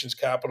our nation's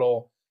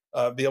capital,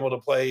 be able to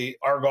play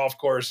our golf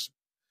course,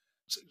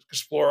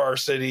 explore our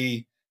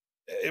city,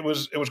 it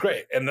was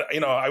great. And,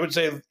 I would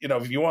say,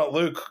 if you want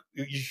Luke,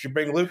 you should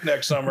bring Luke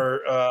next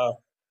summer.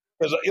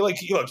 Because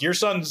look, your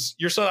son,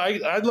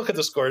 I look at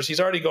the scores, he's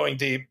already going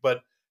deep,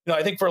 but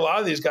I think for a lot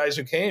of these guys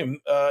who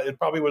came, it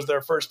probably was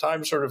their first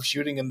time sort of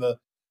shooting in the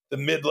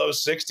mid-low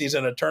 60s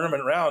in a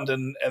tournament round,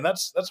 and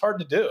that's hard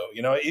to do.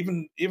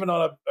 Even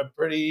on a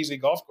pretty easy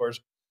golf course,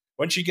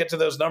 once you get to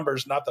those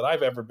numbers, not that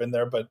I've ever been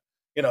there, but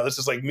this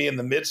is like me in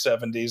the mid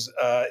 70s.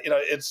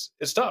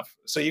 It's tough.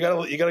 So you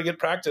gotta get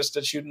practiced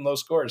at shooting low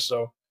scores.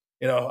 So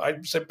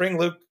I'd say bring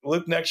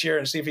Luke next year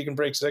and see if he can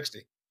break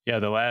 60. Yeah,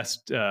 the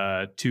last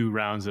 2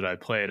 rounds that I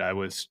played, I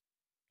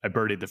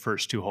birdied the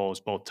first 2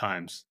 holes both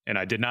times, and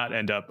I did not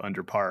end up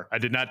under par. I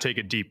did not take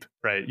it deep,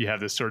 right? You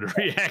have this sort of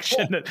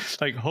reaction that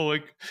like,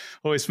 holy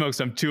smokes,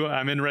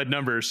 I'm in red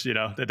numbers.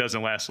 That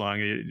doesn't last long.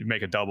 You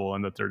make a double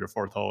on the 3rd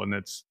or 4th hole, and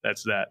that's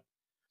that.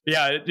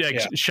 Yeah.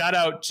 Shout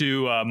out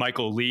to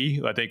Michael Lee.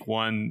 I think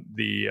won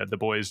the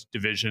boys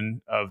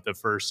division of the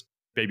first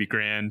Baby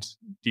Grand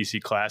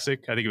DC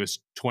Classic. I think it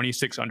was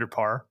 26 under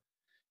par.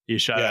 He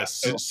shot a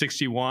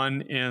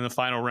 61 in the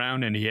final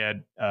round, and he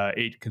had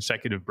 8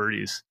 consecutive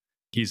birdies.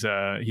 He's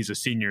a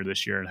senior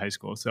this year in high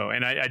school. So,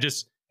 and I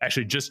just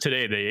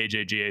today, the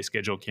AJGA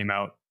schedule came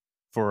out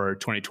for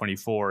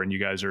 2024, and you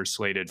guys are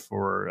slated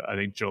for, I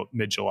think,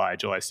 mid-July,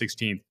 July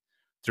 16th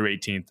through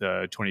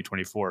 18th,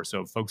 2024.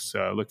 So folks,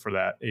 look for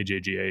that,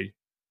 AJGA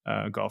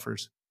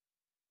golfers.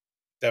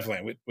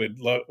 Definitely.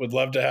 Would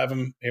love to have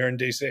him here in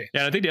DC.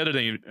 Yeah. I think the other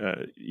thing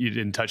you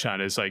didn't touch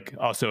on is like,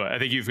 also, I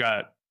think you've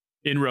got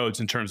inroads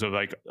in terms of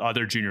like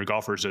other junior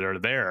golfers that are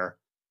there,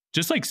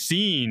 just like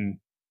seeing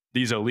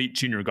these elite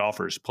junior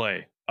golfers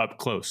play up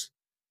close.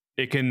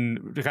 It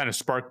can kind of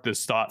spark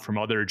this thought from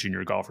other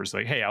junior golfers,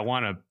 like, hey, I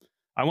want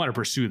to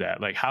pursue that.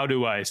 Like, how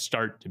do I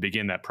start to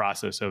begin that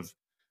process of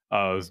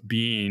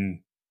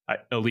being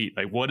elite?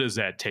 Like, what does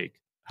that take?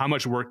 How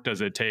much work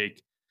does it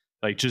take?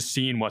 Like, just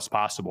seeing what's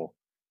possible,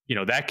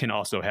 that can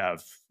also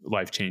have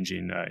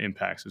life-changing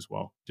impacts as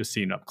well. Just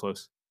seeing up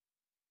close.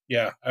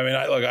 Yeah. I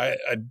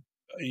mean,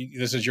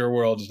 this is your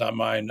world, it's not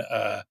mine.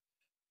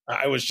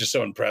 I was just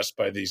so impressed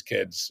by these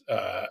kids,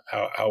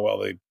 how well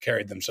they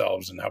carried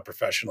themselves and how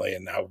professionally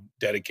and how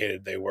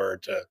dedicated they were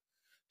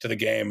to the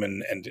game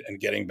and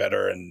getting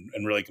better and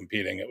really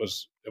competing. It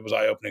was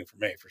eye-opening for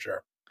me, for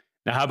sure.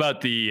 Now, how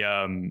about the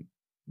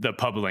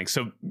Pub Links?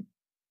 So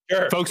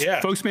sure,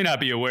 folks may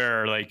not be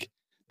aware, like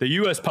the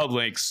US Pub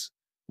Links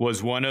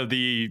was one of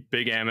the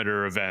big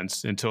amateur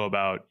events until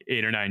about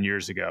 8 or 9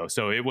 years ago.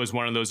 So it was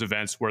one of those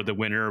events where the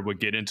winner would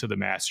get into the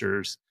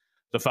Masters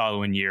the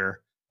following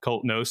year.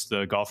 Colt Knost,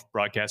 the golf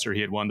broadcaster,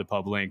 he had won the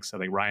Pub Links. I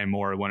think Ryan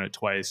Moore won it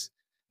twice.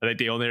 I think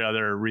the only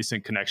other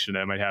recent connection that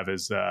I might have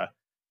is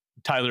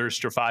Tyler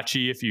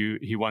Strafacci.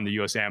 He won the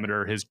U.S.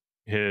 Amateur.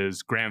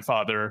 His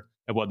grandfather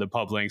had won the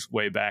Pub Links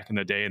way back in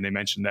the day, and they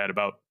mentioned that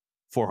about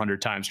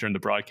 400 times during the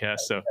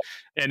broadcast. So,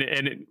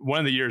 and one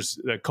of the years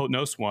that Colt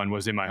Knost won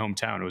was in my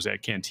hometown. It was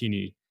at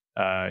Cantini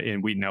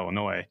in Wheaton,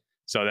 Illinois.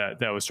 So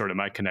that was sort of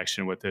my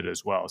connection with it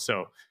as well.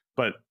 So,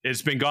 but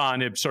it's been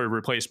gone. It's sort of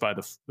replaced by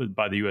the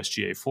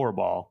USGA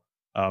 4-ball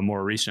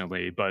more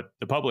recently. But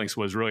the Pub Links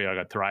was really like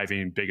a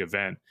thriving big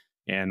event,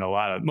 and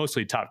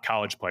mostly top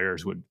college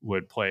players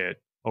would play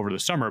it over the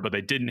summer, but they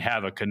didn't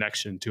have a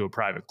connection to a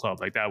private club.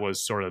 Like that was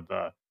sort of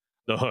the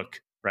hook,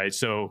 right?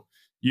 So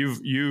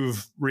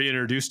you've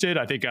reintroduced it,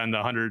 I think, on the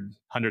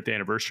 100th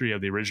anniversary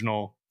of the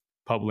original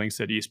Pub Links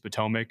at East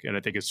Potomac, and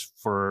I think it's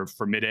for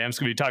Mid-Am. So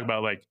can you talk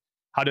about like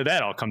how did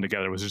that all come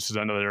together? Was this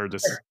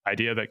this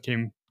idea that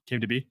came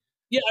to be?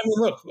 Yeah, I mean,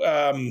 look,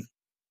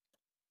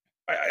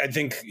 I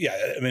think,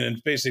 I mean,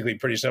 it's basically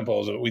pretty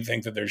simple. We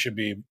think that there should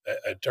be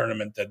a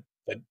tournament that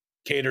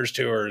caters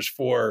tours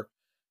for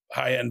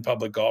high-end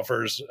public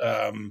golfers.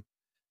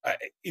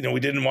 We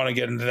didn't want to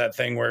get into that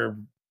thing where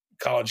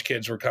college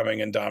kids were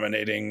coming and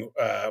dominating.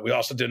 We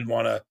also didn't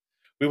want to.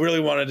 We really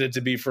wanted it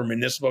to be for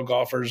municipal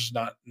golfers,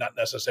 not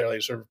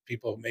necessarily sort of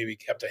people who maybe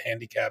kept a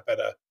handicap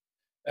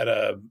at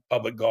a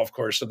public golf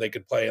course so they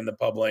could play in the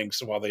Pub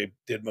Links while they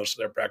did most of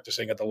their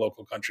practicing at the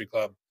local country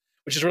club,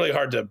 which is really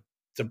hard to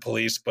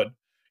police. But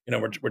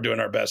we're doing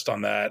our best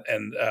on that.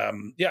 And I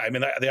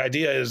mean, the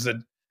idea is that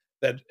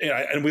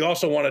and we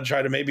also want to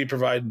try to maybe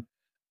provide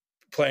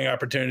playing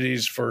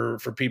opportunities for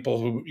people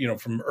who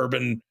from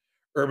urban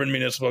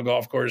municipal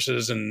golf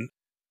courses and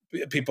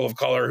people of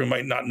color who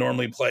might not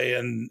normally play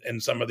in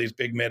some of these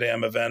big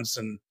Mid-Am events.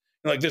 And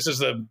this is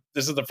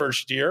the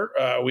first year.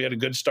 We had a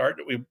good start.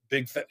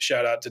 Big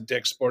shout out to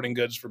Dick's Sporting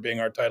Goods for being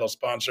our title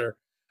sponsor.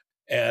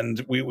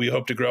 And we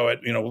hope to grow it.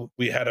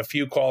 We had a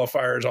few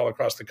qualifiers all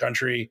across the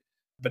country,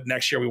 but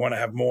next year we want to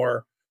have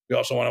more. We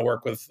also want to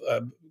work with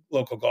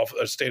local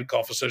state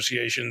golf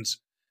associations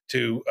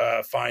to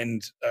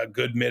find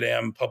good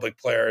mid-am public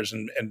players,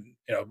 and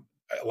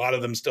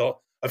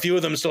a few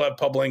of them still have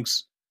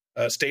Publinks,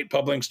 state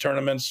Publinks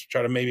tournaments.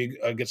 Try to maybe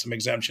get some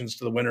exemptions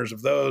to the winners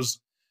of those,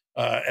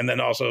 and then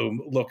also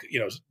look,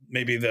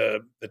 maybe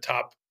the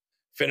top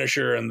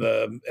finisher in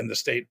the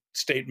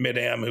state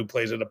mid-am who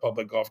plays at a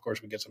public golf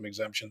course would get some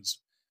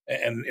exemptions.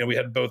 And we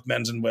had both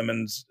men's and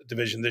women's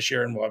division this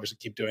year, and we'll obviously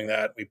keep doing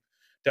that. We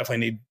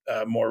definitely need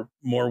more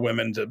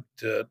women to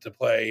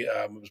play.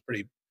 It was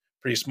pretty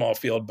small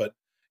field, but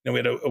we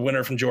had a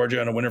winner from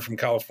Georgia and a winner from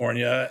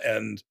California,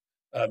 and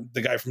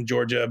the guy from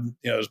Georgia,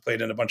 has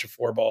played in a bunch of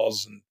four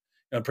balls and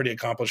a pretty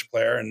accomplished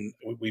player. And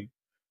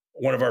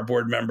one of our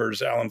board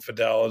members, Alan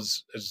Fidel,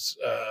 is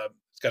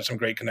got some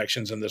great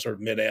connections in this sort of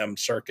mid-am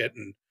circuit,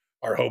 and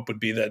our hope would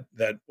be that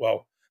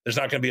there's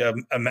not going to be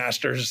a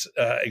Masters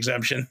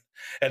exemption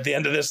at the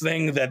end of this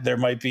thing, that there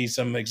might be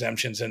some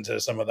exemptions into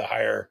some of the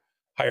higher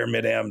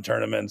mid-am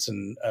tournaments,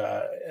 and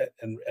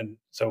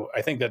so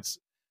I think it's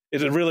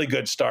a really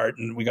good start,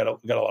 and we got a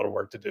lot of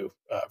work to do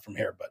from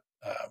here, but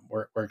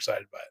we're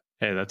excited by it.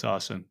 Hey, that's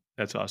awesome.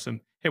 That's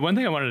awesome. Hey, one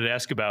thing I wanted to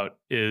ask about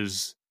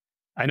is,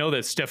 I know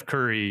that Steph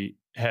Curry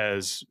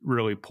has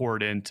really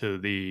poured into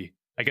the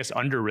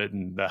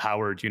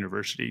Howard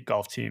University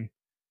golf team.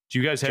 Do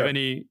you guys have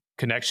any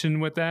connection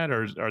with that,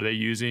 or are they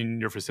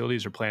using your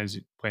facilities, or plans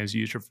to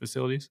use your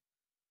facilities?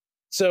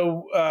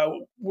 So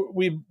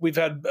we've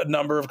had a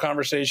number of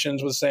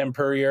conversations with Sam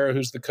Purrier,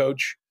 who's the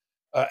coach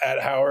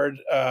at Howard,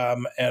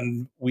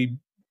 and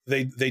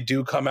they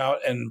do come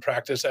out and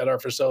practice at our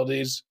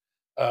facilities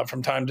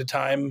from time to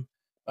time.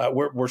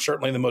 We're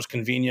certainly the most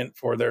convenient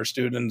for their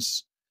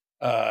students,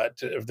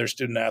 their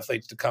student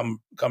athletes to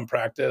come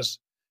practice.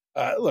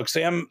 Look,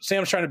 Sam's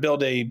trying to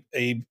build a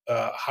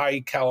high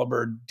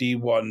caliber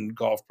D1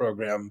 golf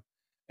program,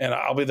 and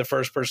I'll be the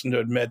first person to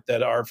admit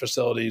that our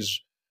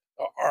facilities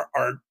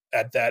aren't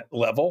at that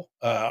level.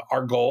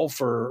 Our goal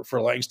for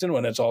Langston,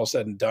 when it's all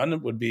said and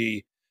done, would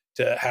be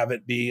to have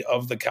it be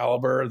of the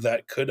caliber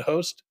that could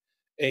host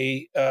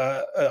a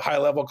high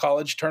level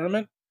college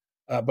tournament,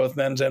 both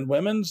men's and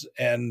women's.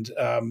 And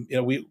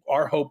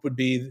our hope would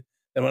be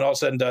that when all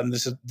said and done,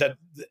 that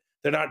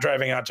they're not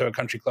driving out to a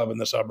country club in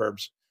the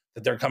suburbs,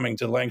 that they're coming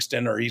to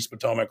Langston or East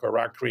Potomac or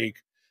Rock Creek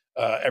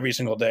every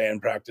single day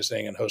and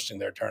practicing and hosting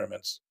their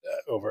tournaments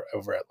over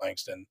at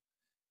Langston.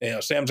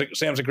 Sam's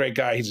a great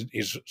guy.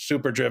 He's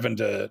super driven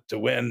to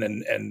win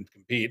and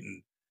compete,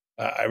 and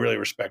I really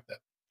respect that.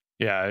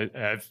 Yeah,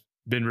 I've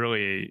been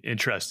really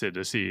interested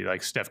to see,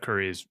 like, Steph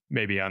Curry is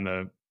maybe on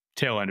the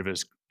tail end of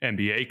his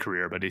NBA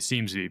career, but he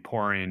seems to be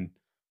pouring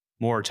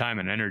more time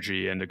and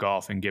energy into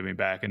golf and giving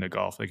back into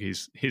golf. Like,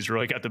 he's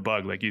really got the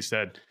bug, like you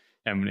said,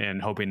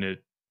 and hoping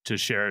to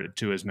share it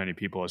to as many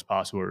people as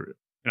possible,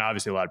 and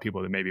obviously a lot of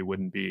people that maybe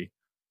wouldn't be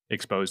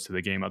exposed to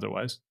the game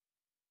otherwise.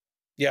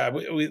 Yeah,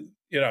 we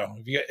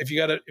if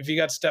you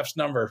got Steph's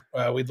number,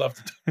 we'd love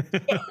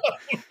to.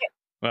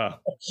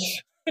 Well,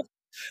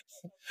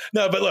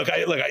 no, but look,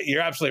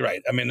 you're absolutely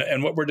right. I mean,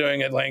 and what we're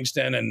doing at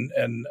Langston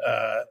and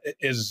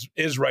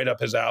is right up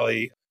his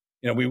alley.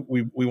 We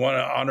want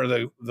to honor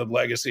the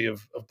legacy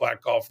of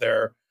black golf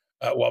there,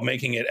 while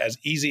making it as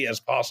easy as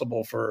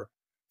possible for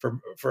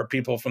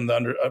people from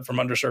from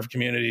underserved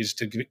communities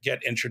to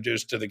get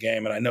introduced to the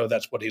game. And I know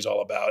that's what he's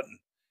all about.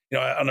 And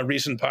on a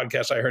recent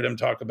podcast, I heard him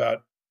talk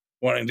about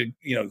wanting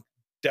to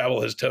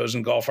dabble his toes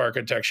in golf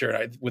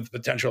architecture, with the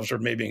potential of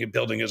sort of maybe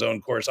building his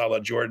own course a la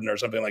Jordan or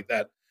something like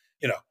that.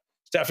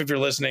 Steph, if you're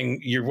listening,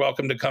 you're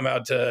welcome to come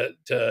out to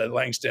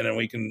Langston, and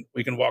we can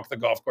walk the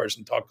golf course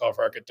and talk golf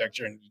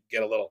architecture and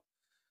get a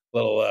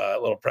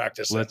little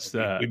practice. It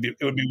would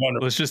be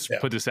wonderful. Let's just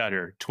put this out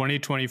here: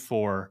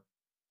 2024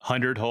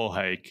 100-hole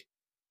hike,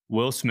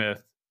 Will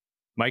Smith,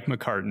 Mike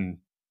McCartan,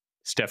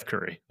 Steph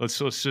Curry. Let's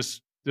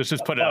just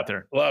put it out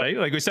there.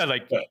 Like we said,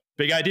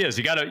 big ideas.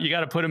 You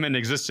gotta put them in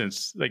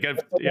existence. You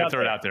gotta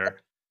throw it out there.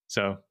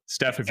 So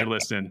Steph, if you're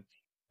listening,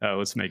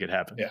 let's make it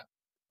happen. Yeah.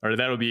 Or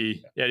that'll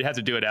be, you have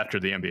to do it after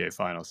the NBA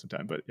finals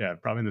sometime. But yeah,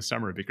 probably in the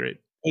summer would be great.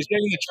 He's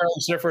getting the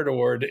Charlie Sifford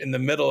Award in the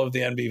middle of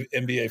the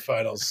NBA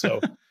finals. So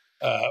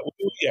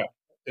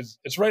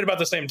it's right about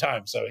the same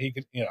time. So he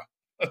could,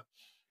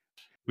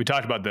 We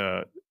talked about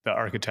the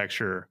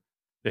architecture,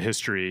 the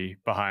history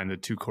behind the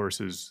two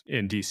courses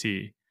in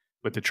DC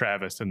with the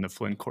Travis and the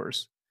Flint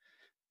course.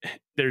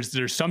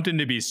 There's something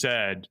to be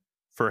said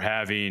for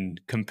having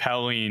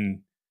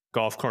compelling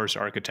golf course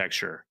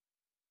architecture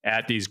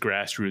at these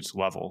grassroots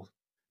level.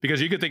 Because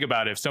you could think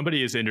about it, if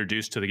somebody is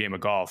introduced to the game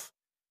of golf,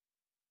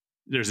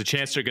 there's a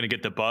chance they're going to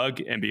get the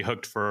bug and be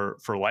hooked for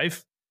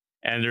life.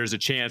 And there's a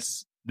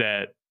chance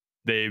that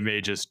they may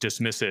just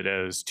dismiss it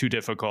as too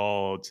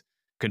difficult,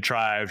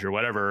 contrived, or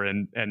whatever,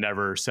 and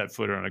never set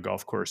foot on a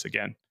golf course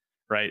again.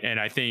 Right. And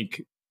I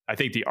think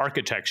the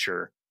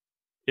architecture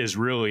is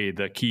really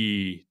the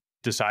key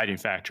deciding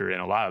factor in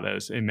a lot of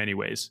those in many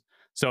ways.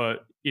 So,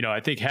 I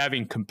think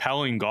having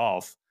compelling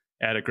golf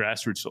at a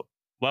grassroots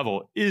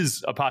level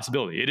is a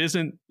possibility. It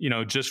isn't,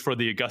 just for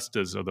the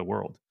Augustas of the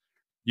world.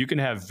 You can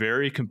have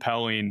very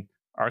compelling,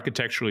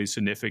 architecturally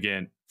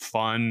significant,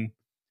 fun,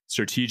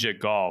 strategic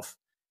golf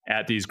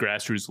at these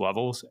grassroots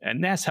levels.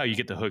 And that's how you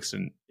get the hooks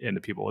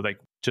into people, like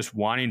just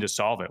wanting to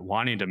solve it,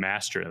 wanting to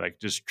master it, like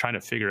just trying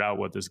to figure out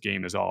what this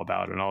game is all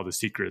about and all the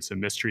secrets and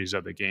mysteries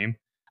of the game.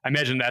 I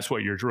imagine that's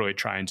what you're really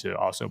trying to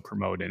also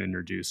promote and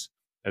introduce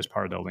as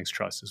part of the Links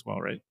Trust as well,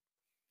 right?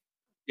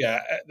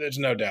 Yeah, there's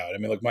no doubt. I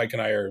mean, look, Mike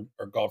and I are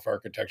golf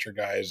architecture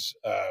guys.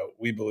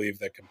 We believe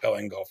that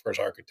compelling golf course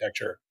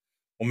architecture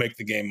will make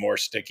the game more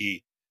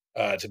sticky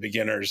to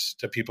beginners,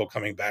 to people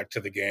coming back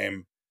to the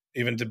game,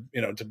 even to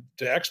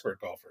to expert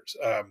golfers.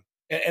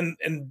 And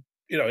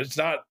it's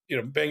not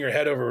bang your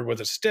head over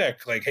with a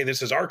stick like, hey,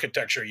 this is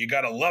architecture, you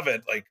got to love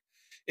it. Like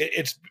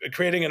it's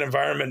creating an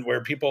environment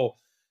where people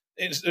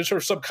sort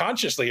of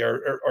subconsciously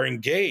are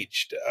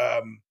engaged.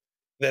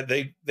 That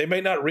they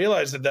may not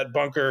realize that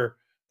bunker,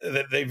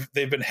 that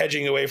they've been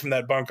hedging away from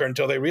that bunker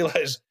until they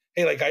realize,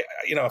 hey, like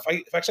if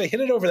I actually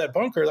hit it over that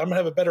bunker, I'm gonna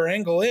have a better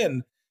angle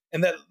in.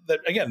 And that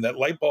again, that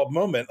light bulb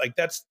moment, like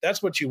that's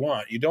what you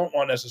want. You don't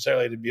want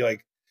necessarily to be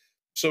like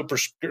so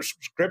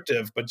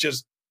prescriptive, but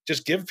just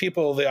give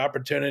people the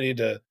opportunity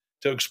to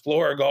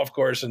explore a golf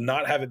course and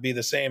not have it be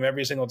the same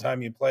every single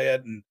time you play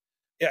it. And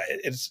yeah,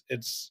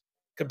 it's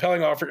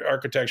compelling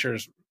architecture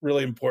is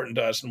really important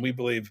to us, and we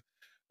believe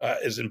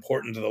is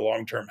important to the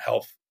long-term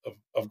health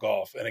of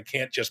golf. And it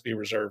can't just be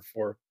reserved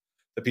for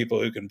the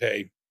people who can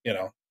pay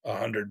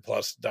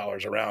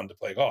 $100+ a round to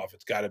play golf.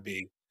 It's got to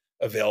be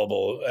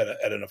available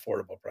at an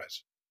affordable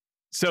price.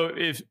 So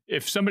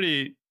if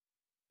somebody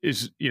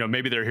is,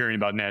 maybe they're hearing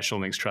about National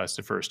Links Trust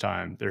the first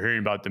time, they're hearing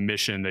about the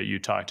mission that you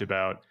talked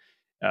about,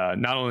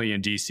 not only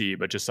in DC,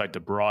 but just like the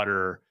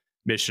broader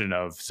mission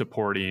of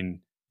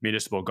supporting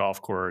municipal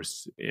golf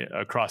course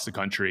across the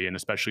country, and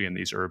especially in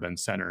these urban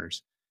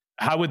centers.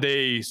 How would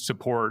they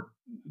support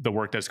the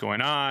work that's going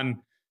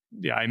on?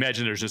 Yeah, I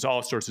imagine there's just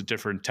all sorts of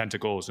different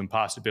tentacles and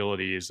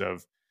possibilities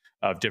of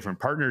different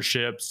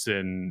partnerships,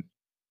 and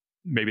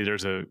maybe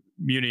there's a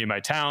community in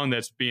my town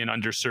that's being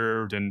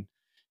underserved and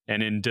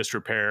in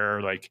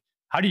disrepair. Like,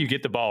 how do you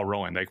get the ball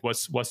rolling? Like,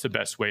 what's the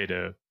best way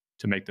to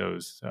make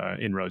those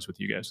inroads with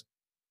you guys?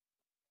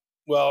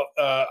 Well,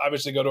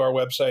 obviously go to our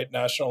website,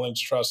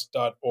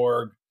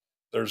 nationallinkstrust.org.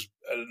 There's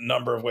a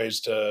number of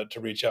ways to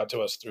reach out to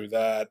us through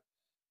that.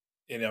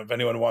 If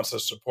anyone wants to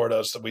support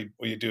us,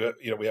 we do.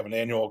 We have an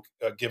annual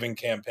giving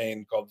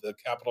campaign called the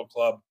Capital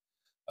Club.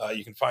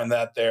 You can find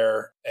that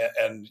there,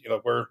 and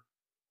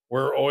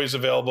we're always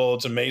available.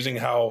 It's amazing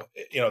how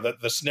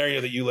the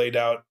scenario that you laid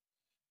out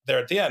there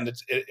at the end.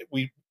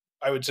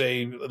 I would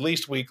say at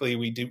least weekly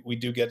we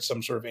do get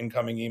some sort of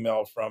incoming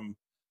email from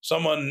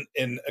someone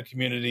in a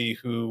community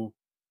who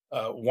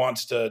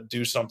wants to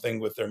do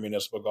something with their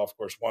municipal golf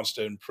course, wants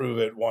to improve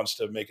it, wants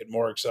to make it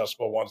more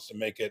accessible, wants to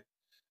make it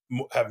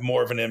have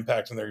more of an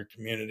impact in their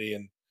community.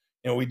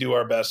 And we do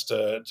our best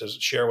to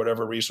share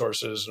whatever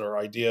resources or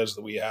ideas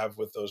that we have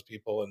with those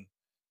people. And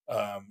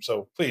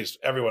so please,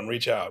 everyone,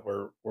 reach out.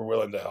 We're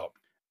willing to help.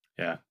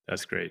 Yeah,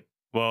 that's great.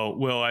 Well,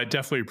 Will, I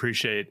definitely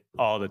appreciate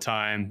all the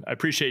time. I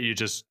appreciate you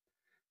just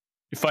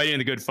fighting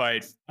the good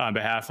fight on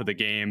behalf of the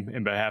game,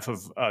 in behalf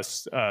of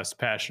us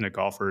passionate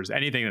golfers.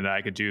 Anything that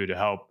I could do to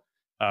help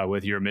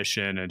with your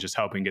mission and just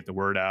helping get the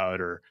word out,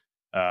 or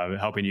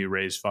helping you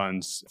raise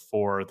funds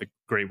for the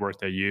great work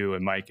that you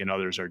and Mike and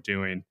others are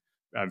doing,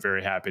 I'm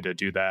very happy to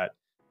do that.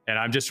 And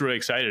I'm just really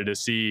excited to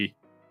see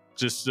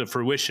just the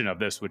fruition of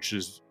this, which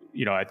is,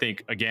 I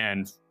think,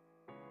 again,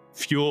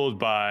 fueled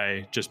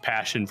by just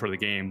passion for the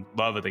game,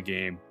 love of the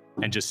game,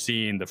 and just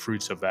seeing the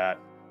fruits of that,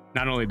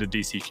 not only the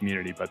DC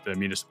community, but the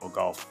municipal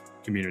golf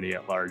community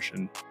at large.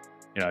 And,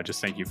 just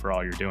thank you for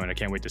all you're doing. I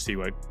can't wait to see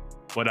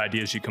what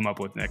ideas you come up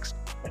with next.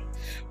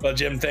 Well,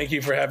 Jim, thank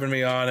you for having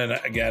me on. And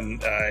again,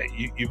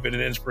 you've been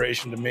an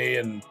inspiration to me,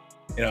 and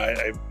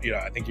I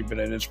think you've been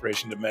an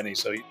inspiration to many.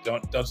 So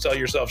don't sell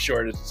yourself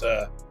short.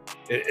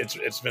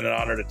 It's been an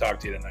honor to talk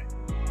to you tonight.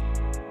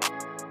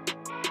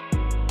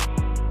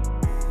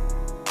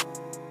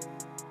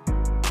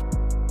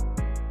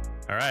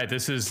 All right,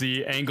 this is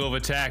the Angle of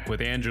Attack with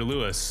Andrew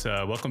Lewis.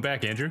 Welcome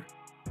back, Andrew.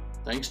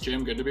 Thanks,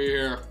 Jim. Good to be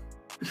here.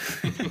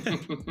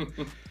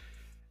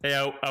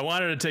 Hey, I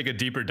wanted to take a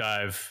deeper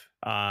dive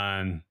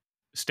on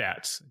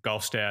stats,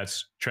 golf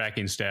stats,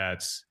 tracking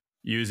stats,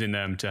 using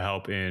them to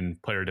help in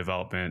player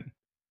development.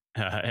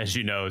 As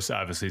you know, it's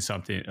obviously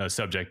a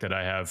subject that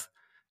I have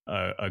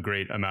a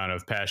great amount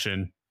of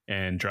passion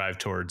and drive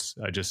towards.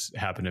 I just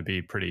happen to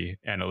be pretty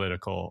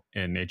analytical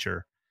in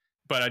nature.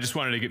 But I just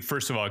wanted to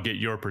first of all, get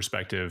your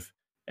perspective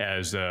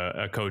as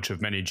a coach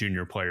of many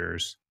junior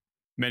players,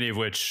 many of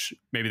which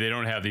maybe they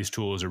don't have these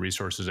tools or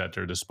resources at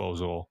their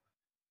disposal.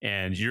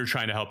 And you're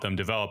trying to help them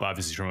develop,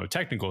 obviously, from a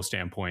technical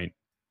standpoint.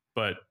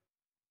 But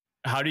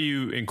how do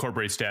you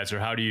incorporate stats, or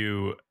how do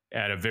you,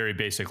 at a very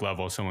basic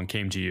level, someone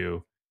came to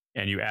you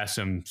and you asked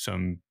them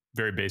some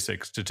very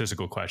basic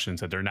statistical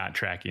questions that they're not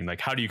tracking? Like,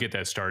 how do you get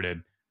that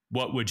started?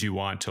 What would you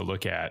want to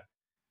look at?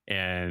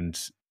 And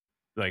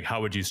like,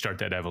 how would you start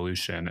that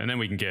evolution? And then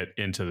we can get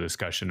into the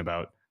discussion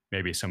about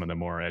maybe some of the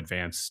more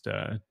advanced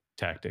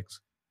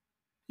tactics.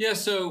 Yeah.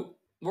 So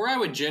where I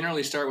would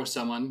generally start with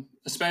someone,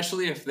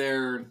 especially if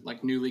they're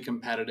like newly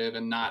competitive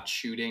and not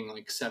shooting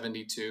like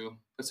 72,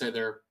 let's say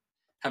they're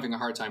having a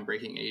hard time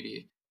breaking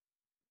 80.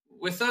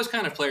 With those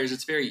kind of players,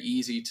 it's very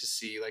easy to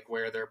see like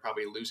where they're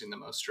probably losing the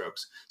most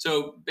strokes.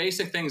 So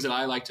basic things that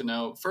I like to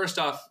know. First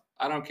off,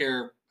 I don't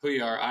care who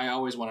you are. I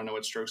always want to know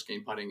what strokes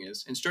gained putting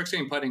is. And strokes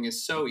gained putting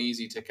is so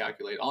easy to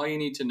calculate. All you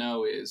need to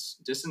know is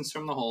distance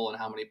from the hole and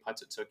how many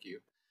putts it took you.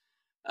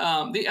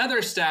 The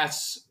other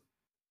stats,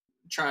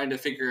 trying to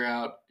figure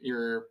out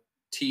your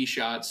tee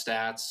shot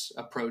stats,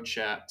 approach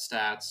shot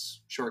stats,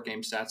 short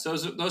game stats.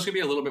 Those could be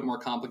a little bit more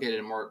complicated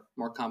and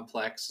more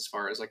complex as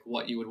far as like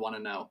what you would want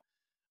to know.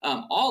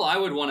 All I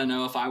would want to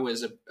know if I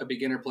was a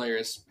beginner player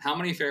is how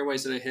many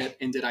fairways did I hit,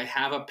 and did I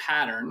have a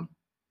pattern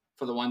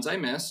for the ones I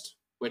missed,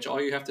 which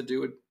all you have to do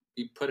would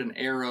be put an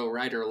arrow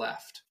right or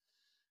left.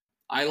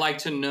 I like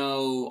to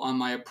know on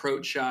my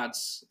approach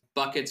shots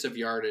buckets of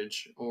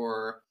yardage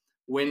or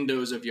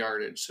windows of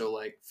yardage. So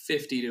like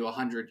 50 to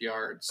 100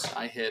 yards,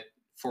 I hit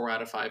 4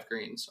 out of 5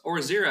 greens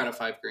or 0 out of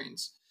 5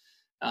 greens.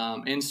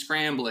 In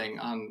scrambling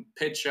on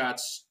pitch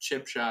shots,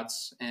 chip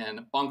shots,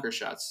 and bunker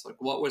shots, like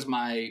what was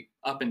my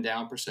up and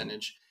down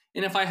percentage?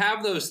 And if I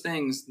have those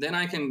things, then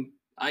I can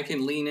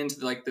lean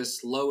into like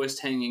this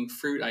lowest hanging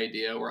fruit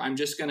idea where I'm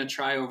just going to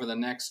try over the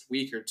next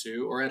week or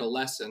two or at a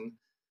lesson,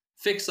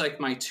 fix like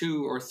my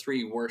 2 or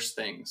 3 worst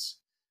things.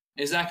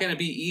 Is that going to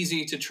be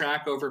easy to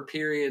track over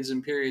periods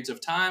and periods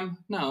of time?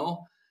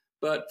 No,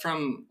 but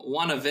from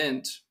one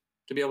event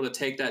to be able to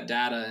take that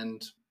data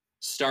and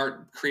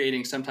start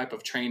creating some type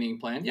of training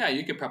plan, yeah,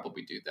 you could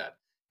probably do that.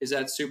 Is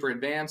that super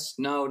advanced?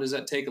 No. Does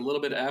that take a little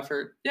bit of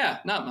effort? Yeah,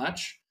 not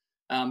much.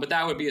 But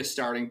that would be a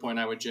starting point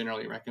I would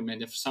generally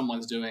recommend if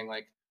someone's doing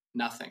like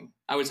nothing.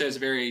 I would say it's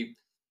very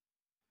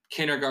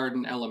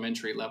kindergarten,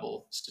 elementary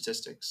level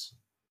statistics.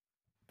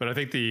 But I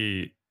think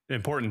the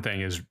important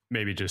thing is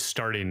maybe just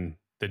starting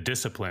the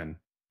discipline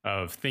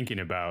of thinking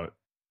about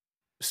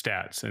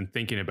stats and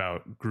thinking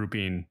about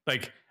grouping.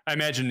 Like, I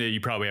imagine that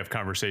you probably have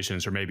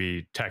conversations or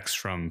maybe texts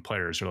from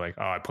players who are like,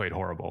 oh, I played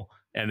horrible.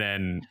 And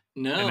then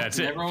that's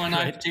everyone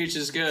right? I teach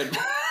is good.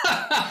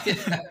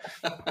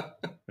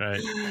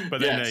 Right.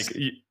 But then like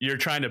you're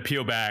trying to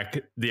peel back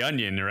the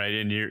onion, right?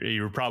 And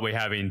you're probably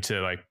having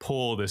to like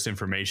pull this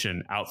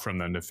information out from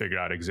them to figure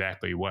out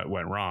exactly what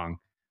went wrong.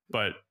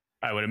 But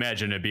I would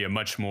imagine it'd be a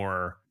much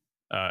more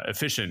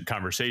efficient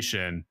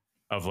conversation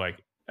of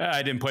like,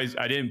 I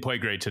didn't play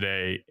great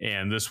today,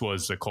 and this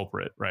was the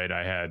culprit, right?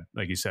 I had,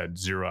 like you said,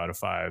 0 out of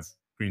 5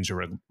 greens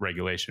or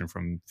regulation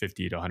from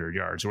 50 to 100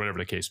 yards or whatever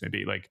the case may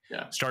be. Like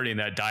starting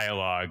that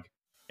dialogue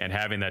and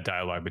having that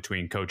dialogue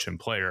between coach and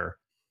player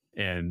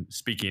and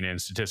speaking in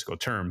statistical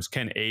terms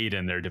can aid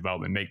in their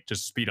development,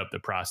 just speed up the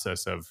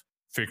process of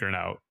figuring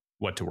out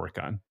what to work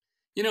on.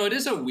 You know,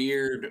 it's a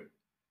weird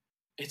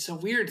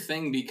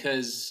thing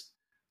because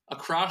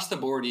across the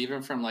board,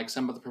 even from like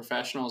some of the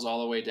professionals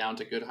all the way down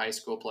to good high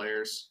school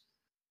players,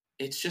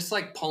 it's just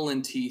like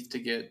pulling teeth to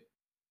get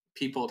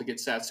people to get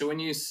stats. So when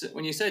you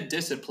said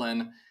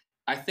discipline,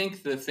 I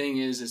think the thing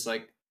is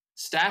like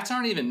stats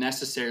aren't even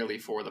necessarily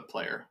for the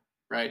player,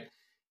 right?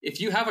 If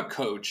you have a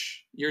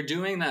coach, you're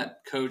doing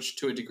that coach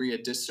to a degree a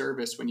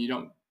disservice when you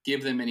don't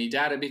give them any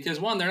data because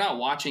one, they're not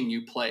watching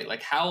you play.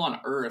 Like how on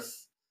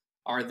earth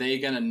are they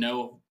going to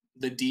know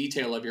the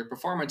detail of your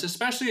performance,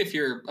 especially if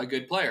you're a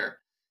good player?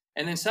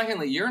 And then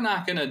secondly, you're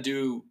not going to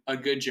do a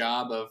good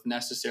job of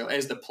necessarily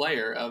as the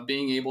player of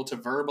being able to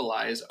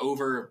verbalize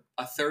over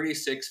a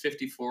 36,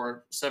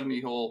 54,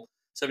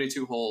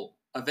 72 hole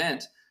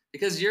event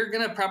because you're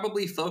going to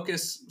probably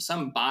focus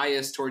some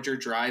bias towards your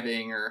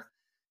driving, or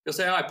you'll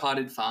say, oh, I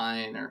potted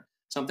fine or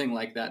something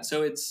like that.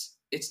 So it's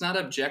not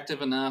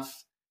objective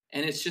enough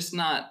and it's just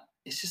not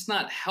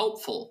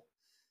helpful.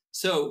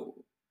 So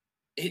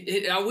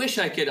I wish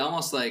I could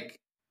almost like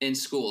in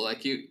school,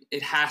 like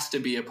it has to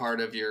be a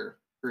part of your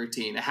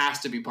routine. It has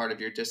to be part of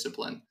your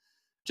discipline,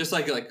 just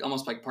like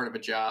almost like part of a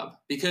job,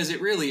 because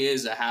it really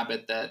is a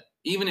habit that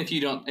even if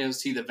you don't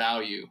see the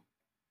value,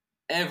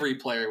 every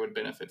player would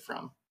benefit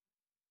from.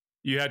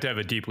 You have to have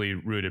a deeply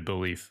rooted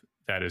belief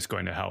that is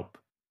going to help.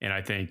 And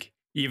I think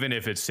even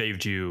if it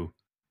saved you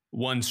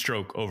 1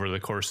 stroke over the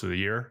course of the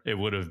year, it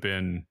would have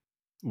been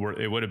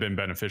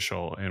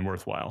beneficial and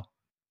worthwhile.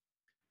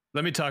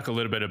 Let me talk a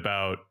little bit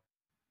about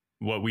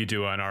what we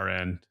do on our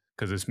end,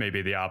 because it's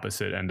maybe the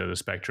opposite end of the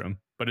spectrum.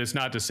 But it's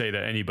not to say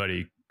that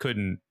anybody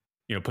couldn't,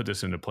 put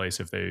this into place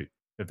if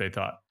they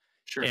thought.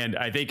 Sure. And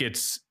I think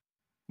it's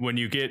when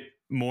you get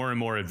more and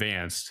more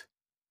advanced,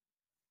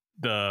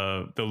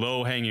 the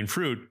low hanging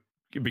fruit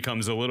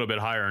becomes a little bit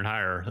higher and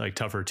higher, like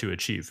tougher to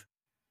achieve,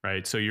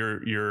 right? So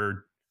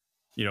you're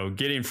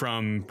getting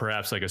from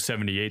perhaps like a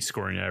 78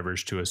 scoring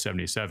average to a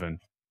 77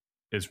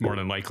 is more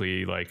than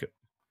likely like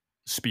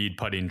speed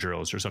putting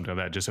drills or something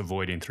like that, just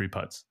avoiding 3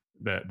 putts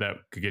that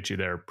could get you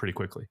there pretty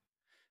quickly.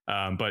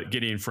 But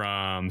getting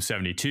from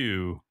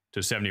 72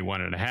 to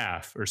 71 and a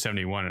half or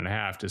 71 and a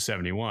half to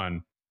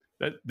 71,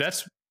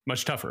 that's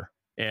much tougher.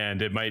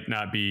 And it might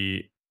not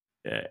be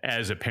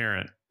as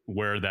apparent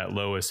where that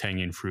lowest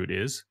hanging fruit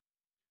is.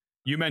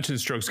 you mentioned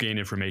strokes gain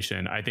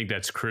information. I think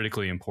that's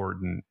critically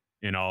important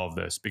in all of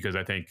this, because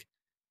I think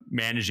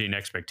managing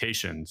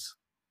expectations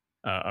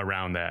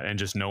around that and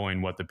just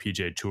knowing what the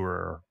PGA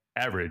Tour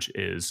average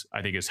is,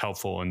 I think is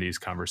helpful in these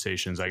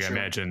conversations. Like, Sure. I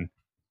imagine,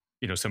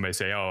 somebody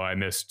say, "Oh, I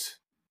missed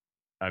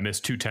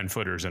 2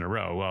 10-footers in a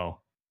row."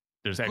 Well,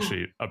 there's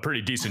actually a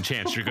pretty decent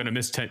chance you're going to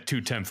miss 2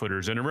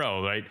 10-footers in a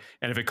row, right?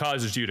 And if it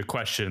causes you to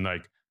question,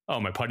 like, "Oh,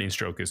 my putting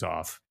stroke is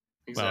off,"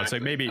 Exactly. well, it's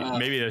like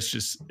maybe that's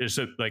just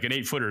like an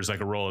 8-footer is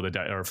like a roll of the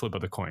die or a flip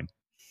of the coin,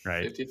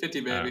 right?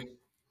 50-50, baby.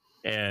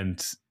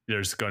 And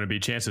there's going to be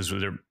chances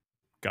where,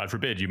 God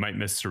forbid, you might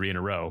miss 3 in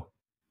a row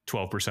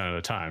 12% of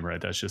the time,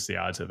 right? That's just the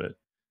odds of it.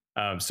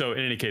 So in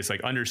any case,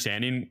 like,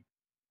 understanding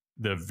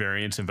the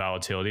variance and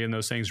volatility in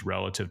those things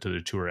relative to the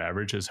tour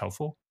average is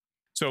helpful.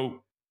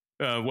 So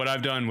what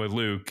I've done with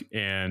Luke,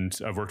 and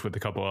I've worked with a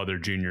couple other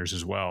juniors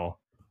as well,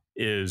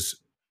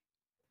 is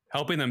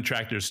helping them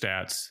track their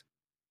stats,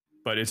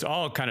 but it's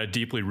all kind of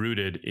deeply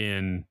rooted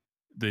in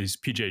these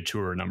PGA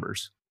Tour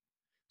numbers.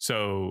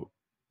 So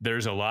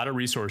there's a lot of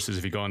resources.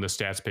 If you go on the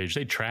stats page,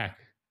 they track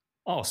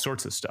all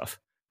sorts of stuff,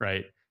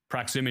 right?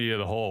 Proximity to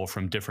the hole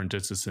from different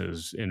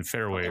distances in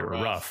fairway or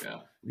rough,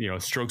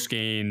 strokes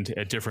gained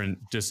at different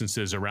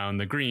distances around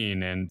the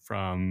green and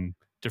from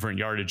different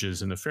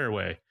yardages in the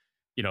fairway,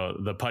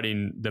 the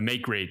putting, the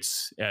make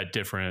rates at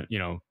different,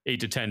 8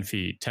 to 10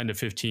 feet, 10 to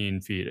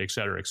 15 feet, et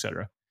cetera, et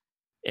cetera.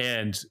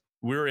 And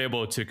we were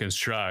able to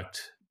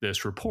construct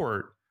this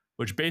report,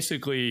 which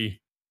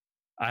basically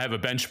I have a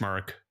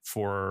benchmark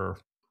for,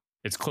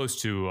 it's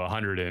close to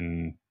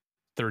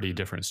 130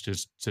 different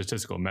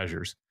statistical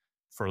measures.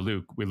 For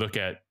Luke, we look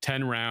at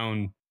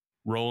 10-round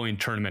rolling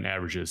tournament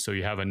averages. So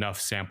you have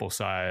enough sample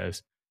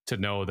size to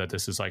know that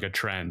this is like a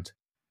trend,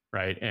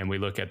 right? And we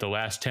look at the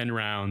last 10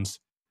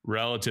 rounds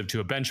relative to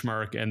a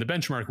benchmark. And the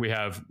benchmark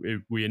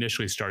we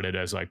initially started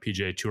as like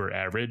PGA Tour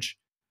average,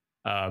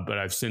 but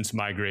I've since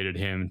migrated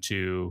him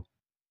to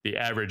the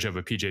average of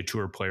a PGA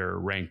Tour player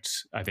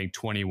ranked, I think,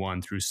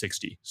 21 through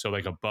 60. So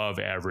like above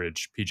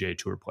average PGA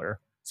Tour player.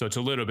 So it's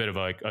a little bit of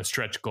like a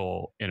stretch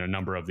goal in a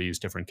number of these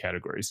different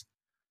categories.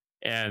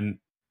 And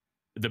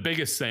the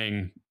biggest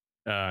thing,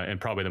 and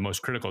probably the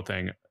most critical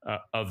thing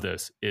of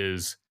this,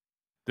 is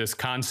this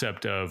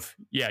concept of,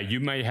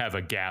 you may have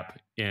a gap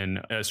in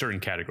a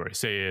certain category.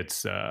 Say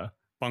it's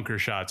bunker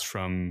shots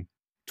from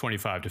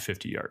 25 to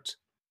 50 yards.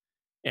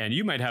 And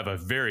you might have a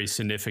very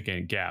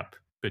significant gap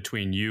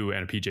between you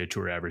and a PGA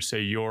Tour average.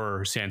 Say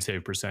your sand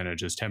save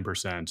percentage is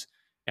 10%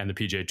 and the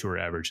PGA Tour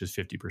average is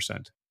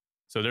 50%.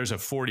 So there's a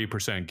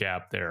 40%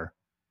 gap there.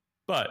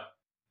 But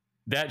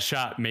that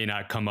shot may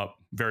not come up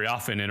very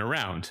often in a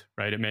round,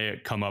 right? It may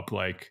come up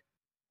like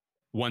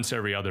once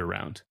every other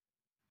round.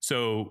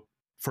 So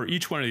for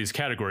each one of these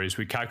categories,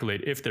 we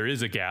calculate if there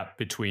is a gap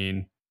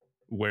between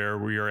where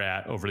we are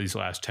at over these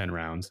last 10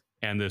 rounds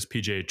and this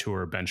PGA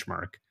Tour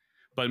benchmark.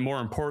 But more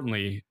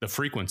importantly, the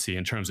frequency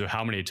in terms of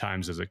how many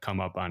times does it come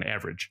up on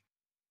average.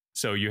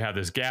 So you have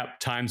this gap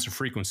times the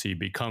frequency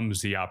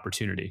becomes the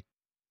opportunity.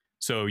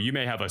 So you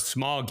may have a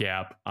small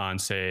gap on,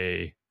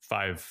 say,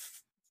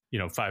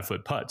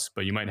 5-foot putts,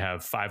 but you might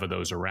have 5 of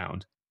those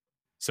around.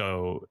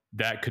 So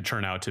that could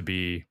turn out to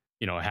be,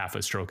 a half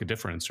a stroke of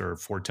difference or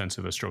 0.4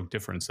 of a stroke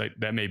difference.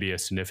 That may be a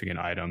significant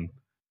item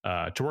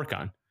to work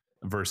on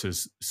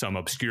versus some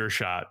obscure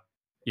shot,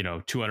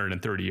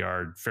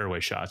 230-yard fairway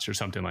shots or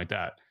something like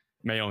that.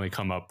 May only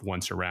come up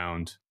once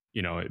around.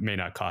 It may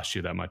not cost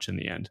you that much in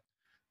the end.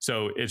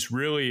 So it's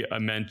really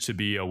meant to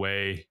be a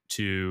way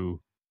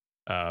to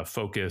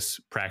focus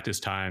practice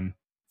time,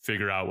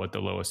 figure out what the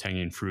lowest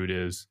hanging fruit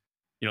is.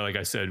 Like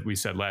I said, we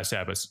said last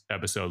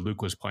episode,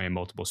 Luke was playing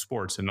multiple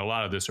sports, and a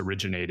lot of this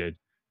originated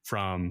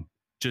from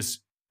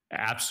just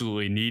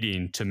absolutely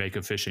needing to make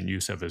efficient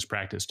use of his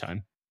practice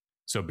time.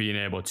 So being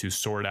able to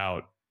sort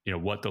out,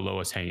 what the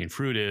lowest hanging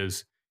fruit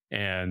is,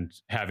 and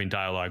having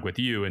dialogue with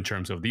you in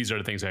terms of, these are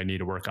the things I need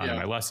to work on in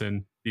my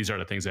lesson. These are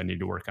the things I need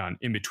to work on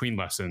in between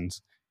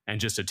lessons, and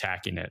just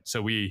attacking it.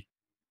 So we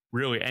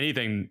really,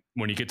 anything,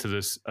 when you get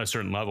to a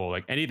certain level,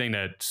 like anything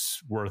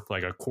that's worth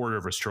like a quarter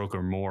of a stroke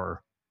or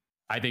more,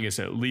 I think it's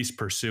at least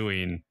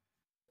pursuing,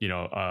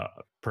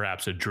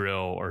 perhaps a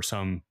drill or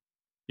some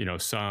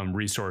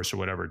resource or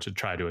whatever to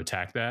try to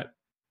attack that.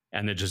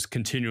 And then just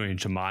continuing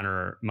to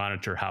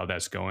monitor how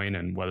that's going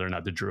and whether or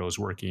not the drill is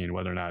working and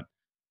whether or not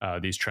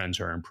these trends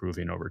are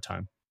improving over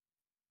time.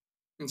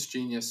 It's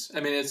genius. I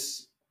mean, it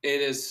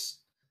is,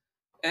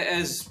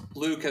 as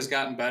Luke has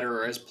gotten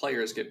better or as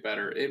players get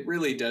better, it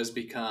really does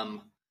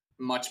become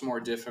much more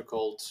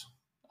difficult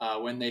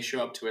when they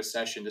show up to a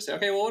session to say,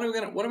 okay, well, what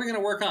are we gonna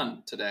work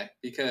on today?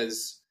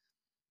 Because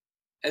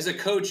as a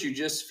coach, you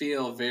just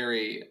feel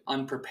very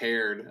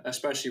unprepared,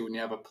 especially when you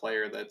have a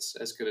player that's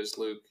as good as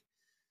Luke,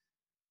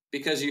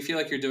 because you feel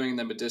like you're doing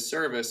them a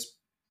disservice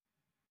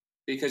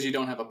because you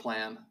don't have a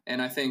plan.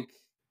 And I think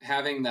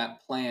having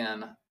that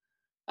plan,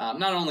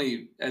 not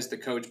only as the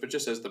coach, but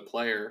just as the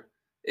player,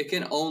 it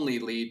can only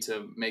lead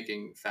to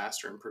making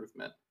faster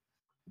improvement.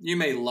 You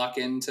may luck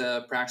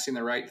into practicing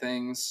the right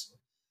things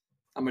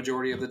a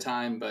majority of the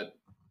time, but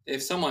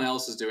if someone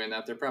else is doing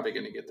that, they're probably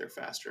going to get there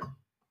faster.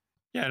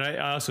 Yeah, and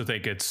I also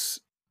think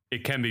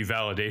it can be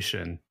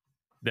validation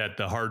that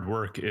the hard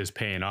work is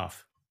paying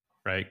off,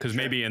 right? Because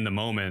maybe in the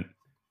moment,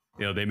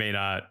 they may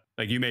not,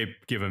 like, you may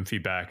give them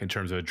feedback in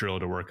terms of a drill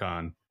to work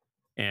on,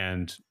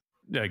 and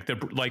like they're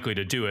likely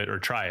to do it or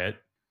try it,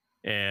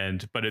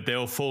 but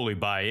they'll fully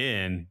buy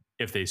in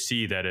if they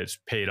see that it's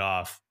paid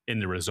off in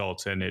the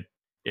results, and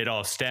it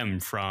all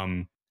stemmed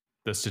from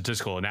the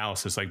statistical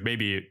analysis. Like,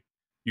 maybe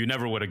you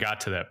never would have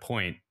got to that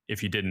point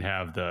if you didn't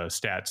have the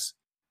stats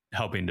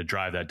helping to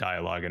drive that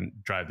dialogue and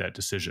drive that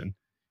decision.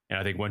 And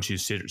I think once you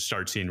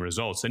start seeing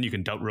results, then you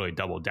can really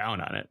double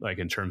down on it, like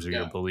in terms of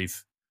your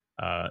belief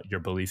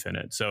in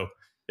it. So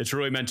it's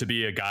really meant to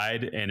be a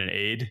guide and an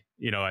aid.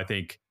 I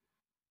think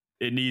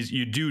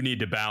you do need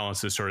to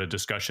balance this sort of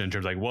discussion in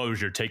terms of like, what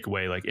was your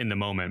takeaway, like in the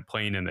moment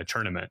playing in the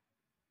tournament?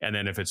 And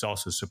then if it's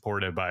also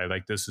supported by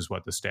like, this is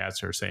what the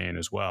stats are saying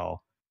as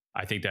well,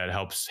 I think that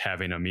helps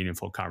having a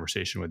meaningful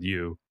conversation with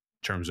you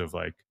in terms of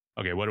like,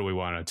 okay, what do we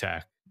want to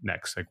attack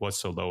next? Like,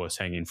 what's the lowest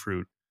hanging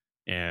fruit?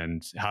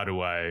 And how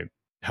do I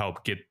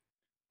help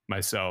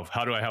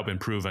how do I help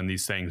improve on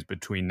these things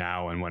between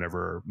now and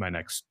whenever my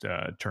next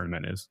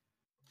tournament is?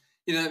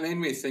 It made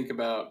me think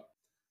about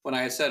when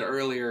I had said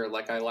earlier,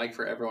 like, I like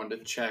for everyone to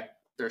check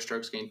their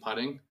strokes gained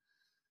putting.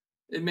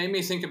 It made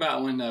me think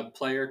about when a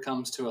player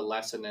comes to a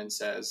lesson and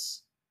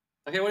says,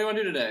 okay, what do you want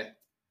to do today?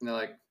 And they're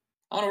like,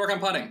 I want to work on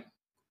putting.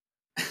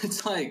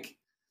 It's like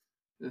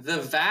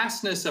the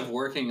vastness of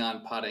working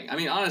on putting. I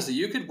mean, honestly,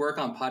 you could work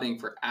on putting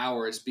for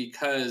hours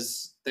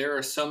because there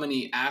are so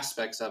many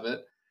aspects of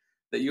it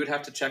that you would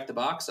have to check the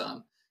box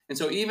on. And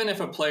so even if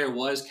a player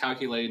was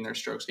calculating their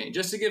strokes gained,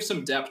 just to give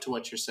some depth to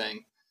what you're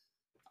saying,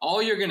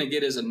 all you're going to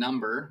get is a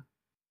number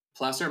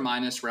plus or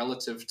minus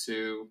relative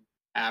to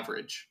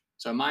average.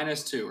 So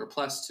 -2 or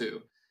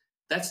 +2.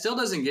 That still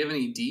doesn't give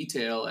any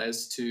detail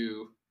as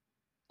to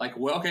like,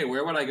 well, okay,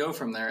 where would I go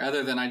from there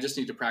other than I just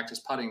need to practice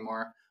putting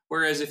more?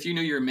 Whereas if you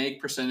knew your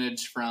make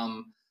percentage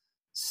from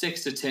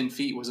 6 to 10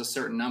 feet was a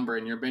certain number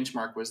and your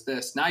benchmark was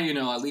this, now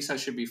at least I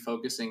should be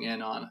focusing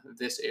in on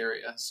this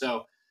area.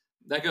 So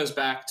that goes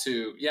back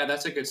to,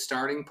 that's a good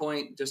starting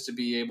point just to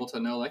be able to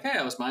know like, hey,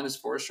 I was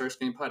 -4 strokes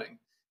gained putting.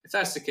 If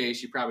that's the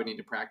case, you probably need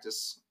to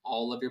practice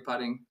all of your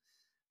putting.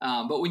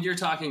 But when you're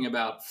talking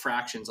about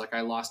fractions, like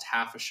I lost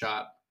half a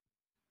shot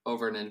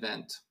over an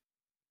event,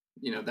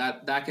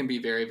 that can be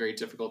very, very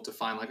difficult to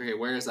find. Like, okay,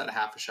 where is that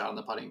half a shot on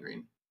the putting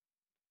green?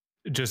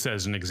 Just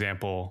as an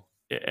example,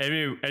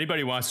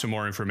 anybody wants some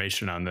more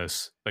information on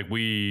this, like,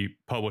 we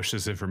publish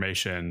this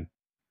information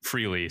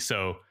freely.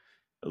 So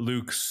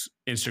Luke's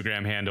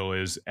Instagram handle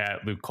is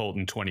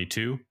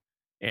 @LukeColton22.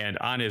 And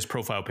on his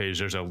profile page,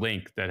 there's a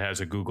link that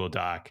has a Google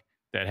Doc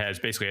that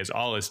basically has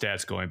all his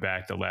stats going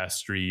back the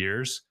last 3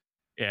 years.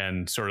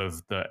 And sort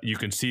of you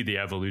can see the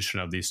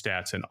evolution of these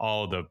stats and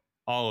all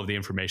of the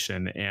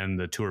information and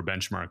the tour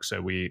benchmarks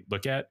that we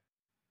look at.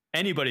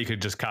 Anybody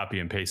could just copy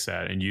and paste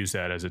that and use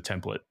that as a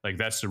template. Like,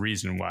 that's the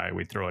reason why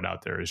we throw it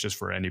out there, is just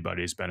for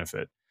anybody's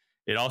benefit.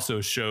 It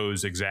also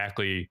shows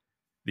exactly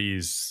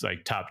these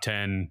like top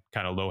 10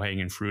 kind of low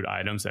hanging fruit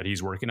items that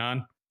he's working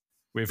on.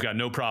 We've got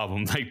no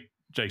problem like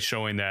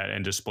showing that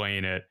and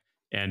displaying it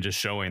and just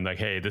showing like,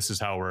 hey, this is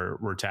how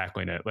we're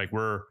tackling it. Like,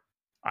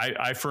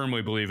 I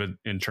firmly believe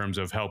in terms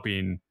of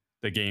helping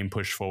the game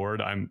push forward.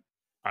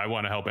 I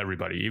want to help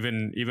everybody,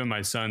 even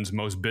my son's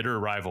most bitter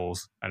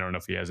rivals. I don't know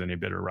if he has any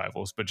bitter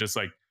rivals, but just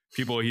like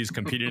people he's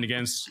competing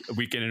against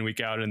week in and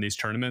week out in these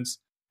tournaments.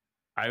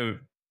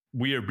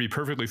 We would be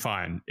perfectly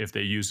fine if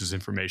they use this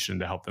information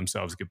to help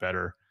themselves get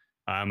better.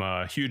 I'm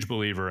a huge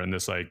believer in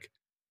this, like,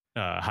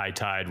 high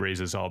tide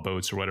raises all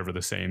boats, or whatever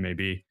the saying may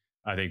be.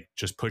 I think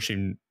just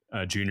pushing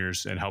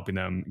juniors and helping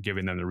them,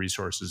 giving them the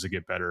resources to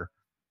get better,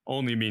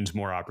 only means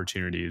more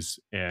opportunities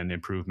and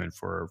improvement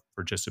for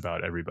just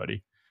about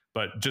everybody.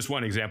 But just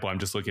one example, I'm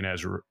just looking at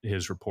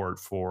his report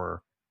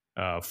for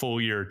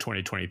full year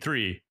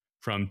 2023,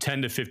 from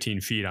 10 to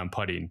 15 feet on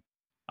putting.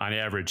 On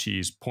average,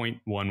 he's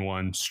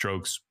 0.11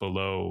 strokes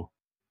below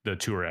the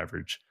tour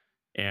average.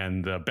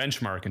 And the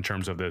benchmark in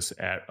terms of this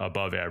at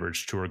above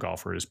average tour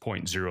golfer is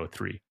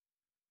 0.03.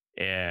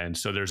 And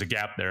so there's a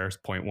gap there, it's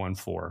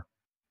 0.14.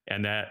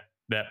 And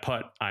that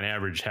putt on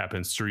average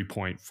happens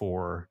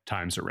 3.4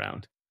 times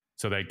around.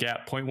 So that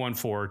gap,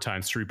 0.14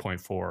 times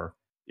 3.4,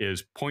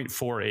 is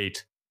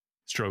 0.48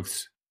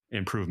 strokes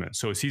improvement.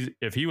 So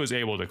if he was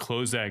able to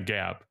close that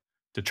gap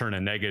to turn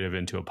a negative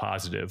into a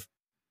positive,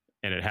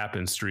 and it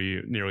happens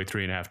nearly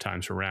 3.5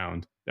 times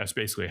around, that's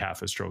basically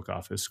half a stroke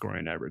off his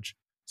scoring average.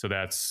 So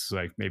that's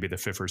like maybe the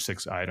 5th or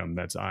 6th item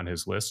that's on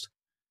his list.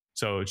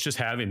 So it's just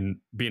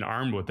being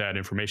armed with that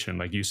information,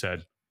 like you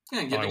said.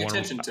 Yeah, giving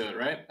attention to it,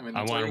 right? I mean,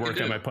 I want to work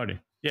on my putting.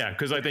 Yeah,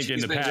 because I think in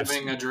the past,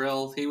 doing a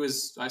drill.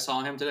 I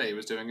saw him today. He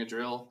was doing a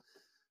drill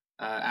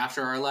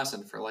after our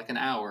lesson for like an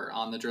hour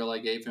on the drill I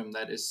gave him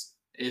that is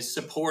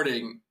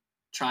supporting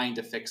trying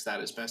to fix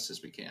that as best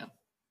as we can.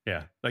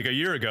 Yeah, like a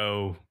year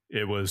ago,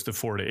 it was the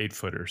 4 to 8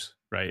 footers,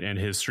 right? And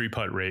his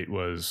 3-putt rate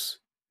was,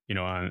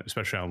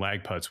 especially on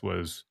lag putts,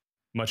 was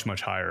much,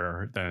 much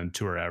higher than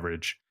tour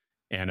average.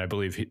 And I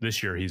believe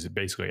this year he's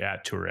basically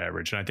at tour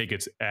average. And I think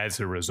it's as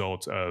a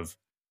result of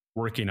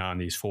working on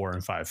these 4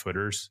 and 5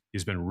 footers.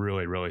 He's been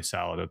really, really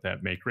solid at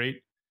that make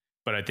rate.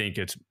 But I think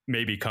it's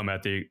maybe come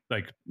at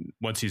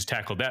once he's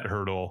tackled that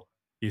hurdle,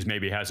 he's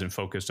maybe hasn't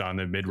focused on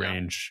the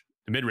mid-range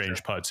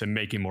putts and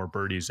making more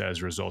birdies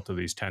as a result of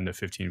these 10 to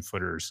 15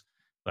 footers.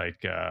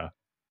 Like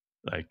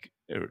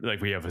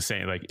we have a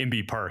saying, like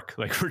Inbee Park,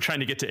 like we're trying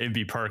to get to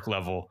Inbee Park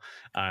level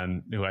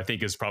on who I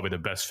think is probably the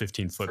best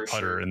 15-foot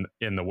putter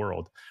in the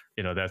world.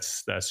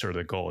 That's sort of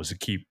the goal, is to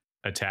keep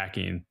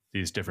attacking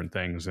these different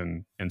things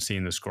and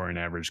seeing the scoring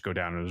average go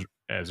down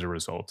as a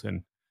result.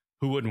 And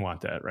who wouldn't want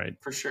that, right?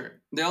 For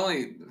sure. The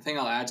only thing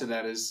I'll add to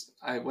that is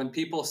when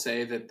people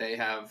say that they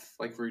have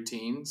like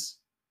routines,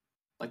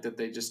 like that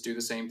they just do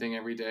the same thing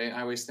every day,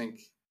 I always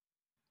think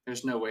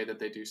there's no way that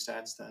they do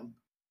stats then.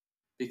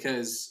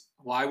 Because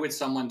why would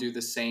someone do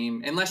the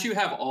same, unless you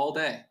have all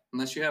day,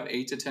 unless you have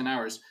 8 to 10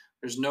 hours,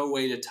 there's no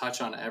way to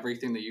touch on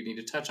everything that you need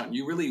to touch on.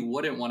 You really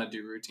wouldn't want to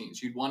do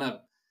routines. You'd want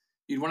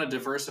to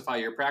diversify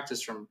your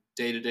practice from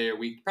day to day or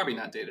week, probably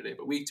not day to day,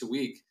 but week to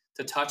week,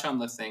 to touch on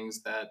the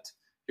things that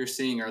you're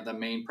seeing are the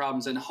main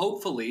problems. And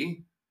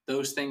hopefully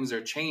those things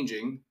are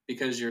changing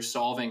because you're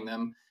solving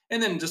them.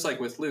 And then just like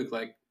with Luke,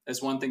 like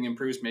as one thing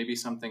improves, maybe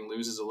something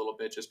loses a little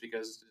bit just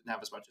because it didn't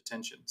have as much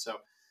attention. So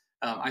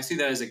I see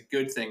that as a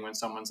good thing when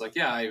someone's like,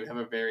 yeah, I have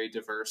a very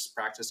diverse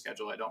practice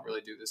schedule. I don't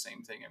really do the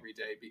same thing every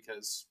day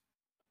because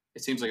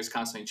it seems like it's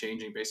constantly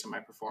changing based on my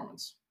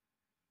performance.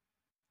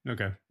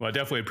 Okay. Well, I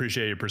definitely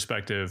appreciate your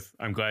perspective.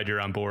 I'm glad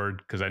you're on board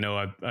because I know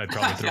I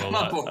probably threw a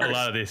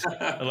lot of these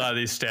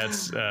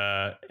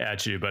stats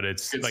at you, but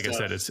it's good like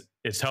stuff. I said,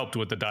 it's helped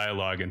with the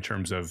dialogue in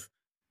terms of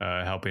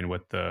helping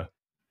with the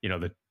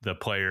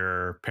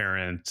player,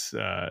 parent,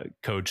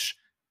 coach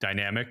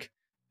dynamic.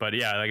 But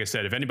yeah, like I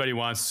said, if anybody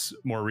wants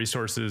more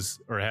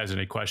resources or has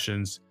any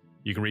questions,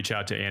 you can reach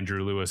out to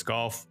Andrew Lewis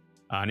Golf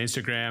on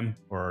Instagram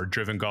or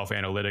Driven Golf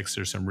Analytics.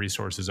 There's some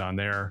resources on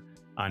there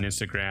on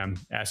Instagram.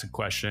 Ask a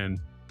question.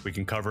 We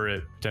can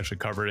potentially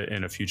cover it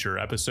in a future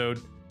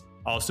episode.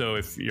 Also,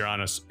 if you're on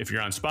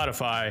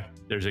Spotify,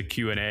 there's a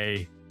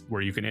Q&A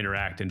where you can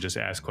interact and just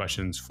ask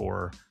questions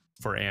for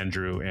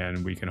Andrew,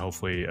 and we can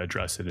hopefully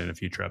address it in a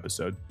future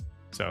episode.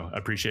 So I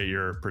appreciate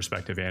your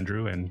perspective,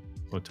 Andrew, and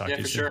we'll talk to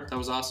you soon. Yeah, for sure. That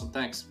was awesome.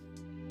 Thanks.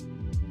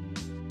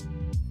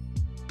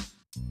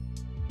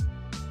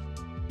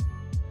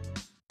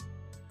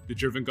 The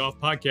Driven Golf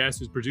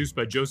Podcast is produced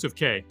by Joseph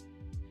K.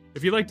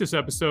 If you like this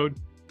episode,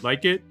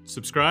 like it,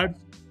 subscribe,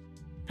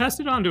 pass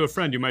it on to a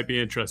friend who might be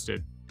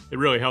interested. It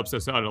really helps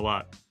us out a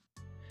lot.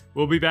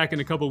 We'll be back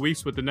in a couple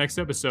weeks with the next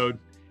episode.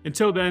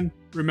 Until then,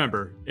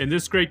 remember, in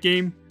this great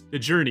game, the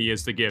journey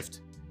is the gift.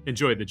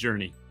 Enjoy the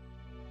journey.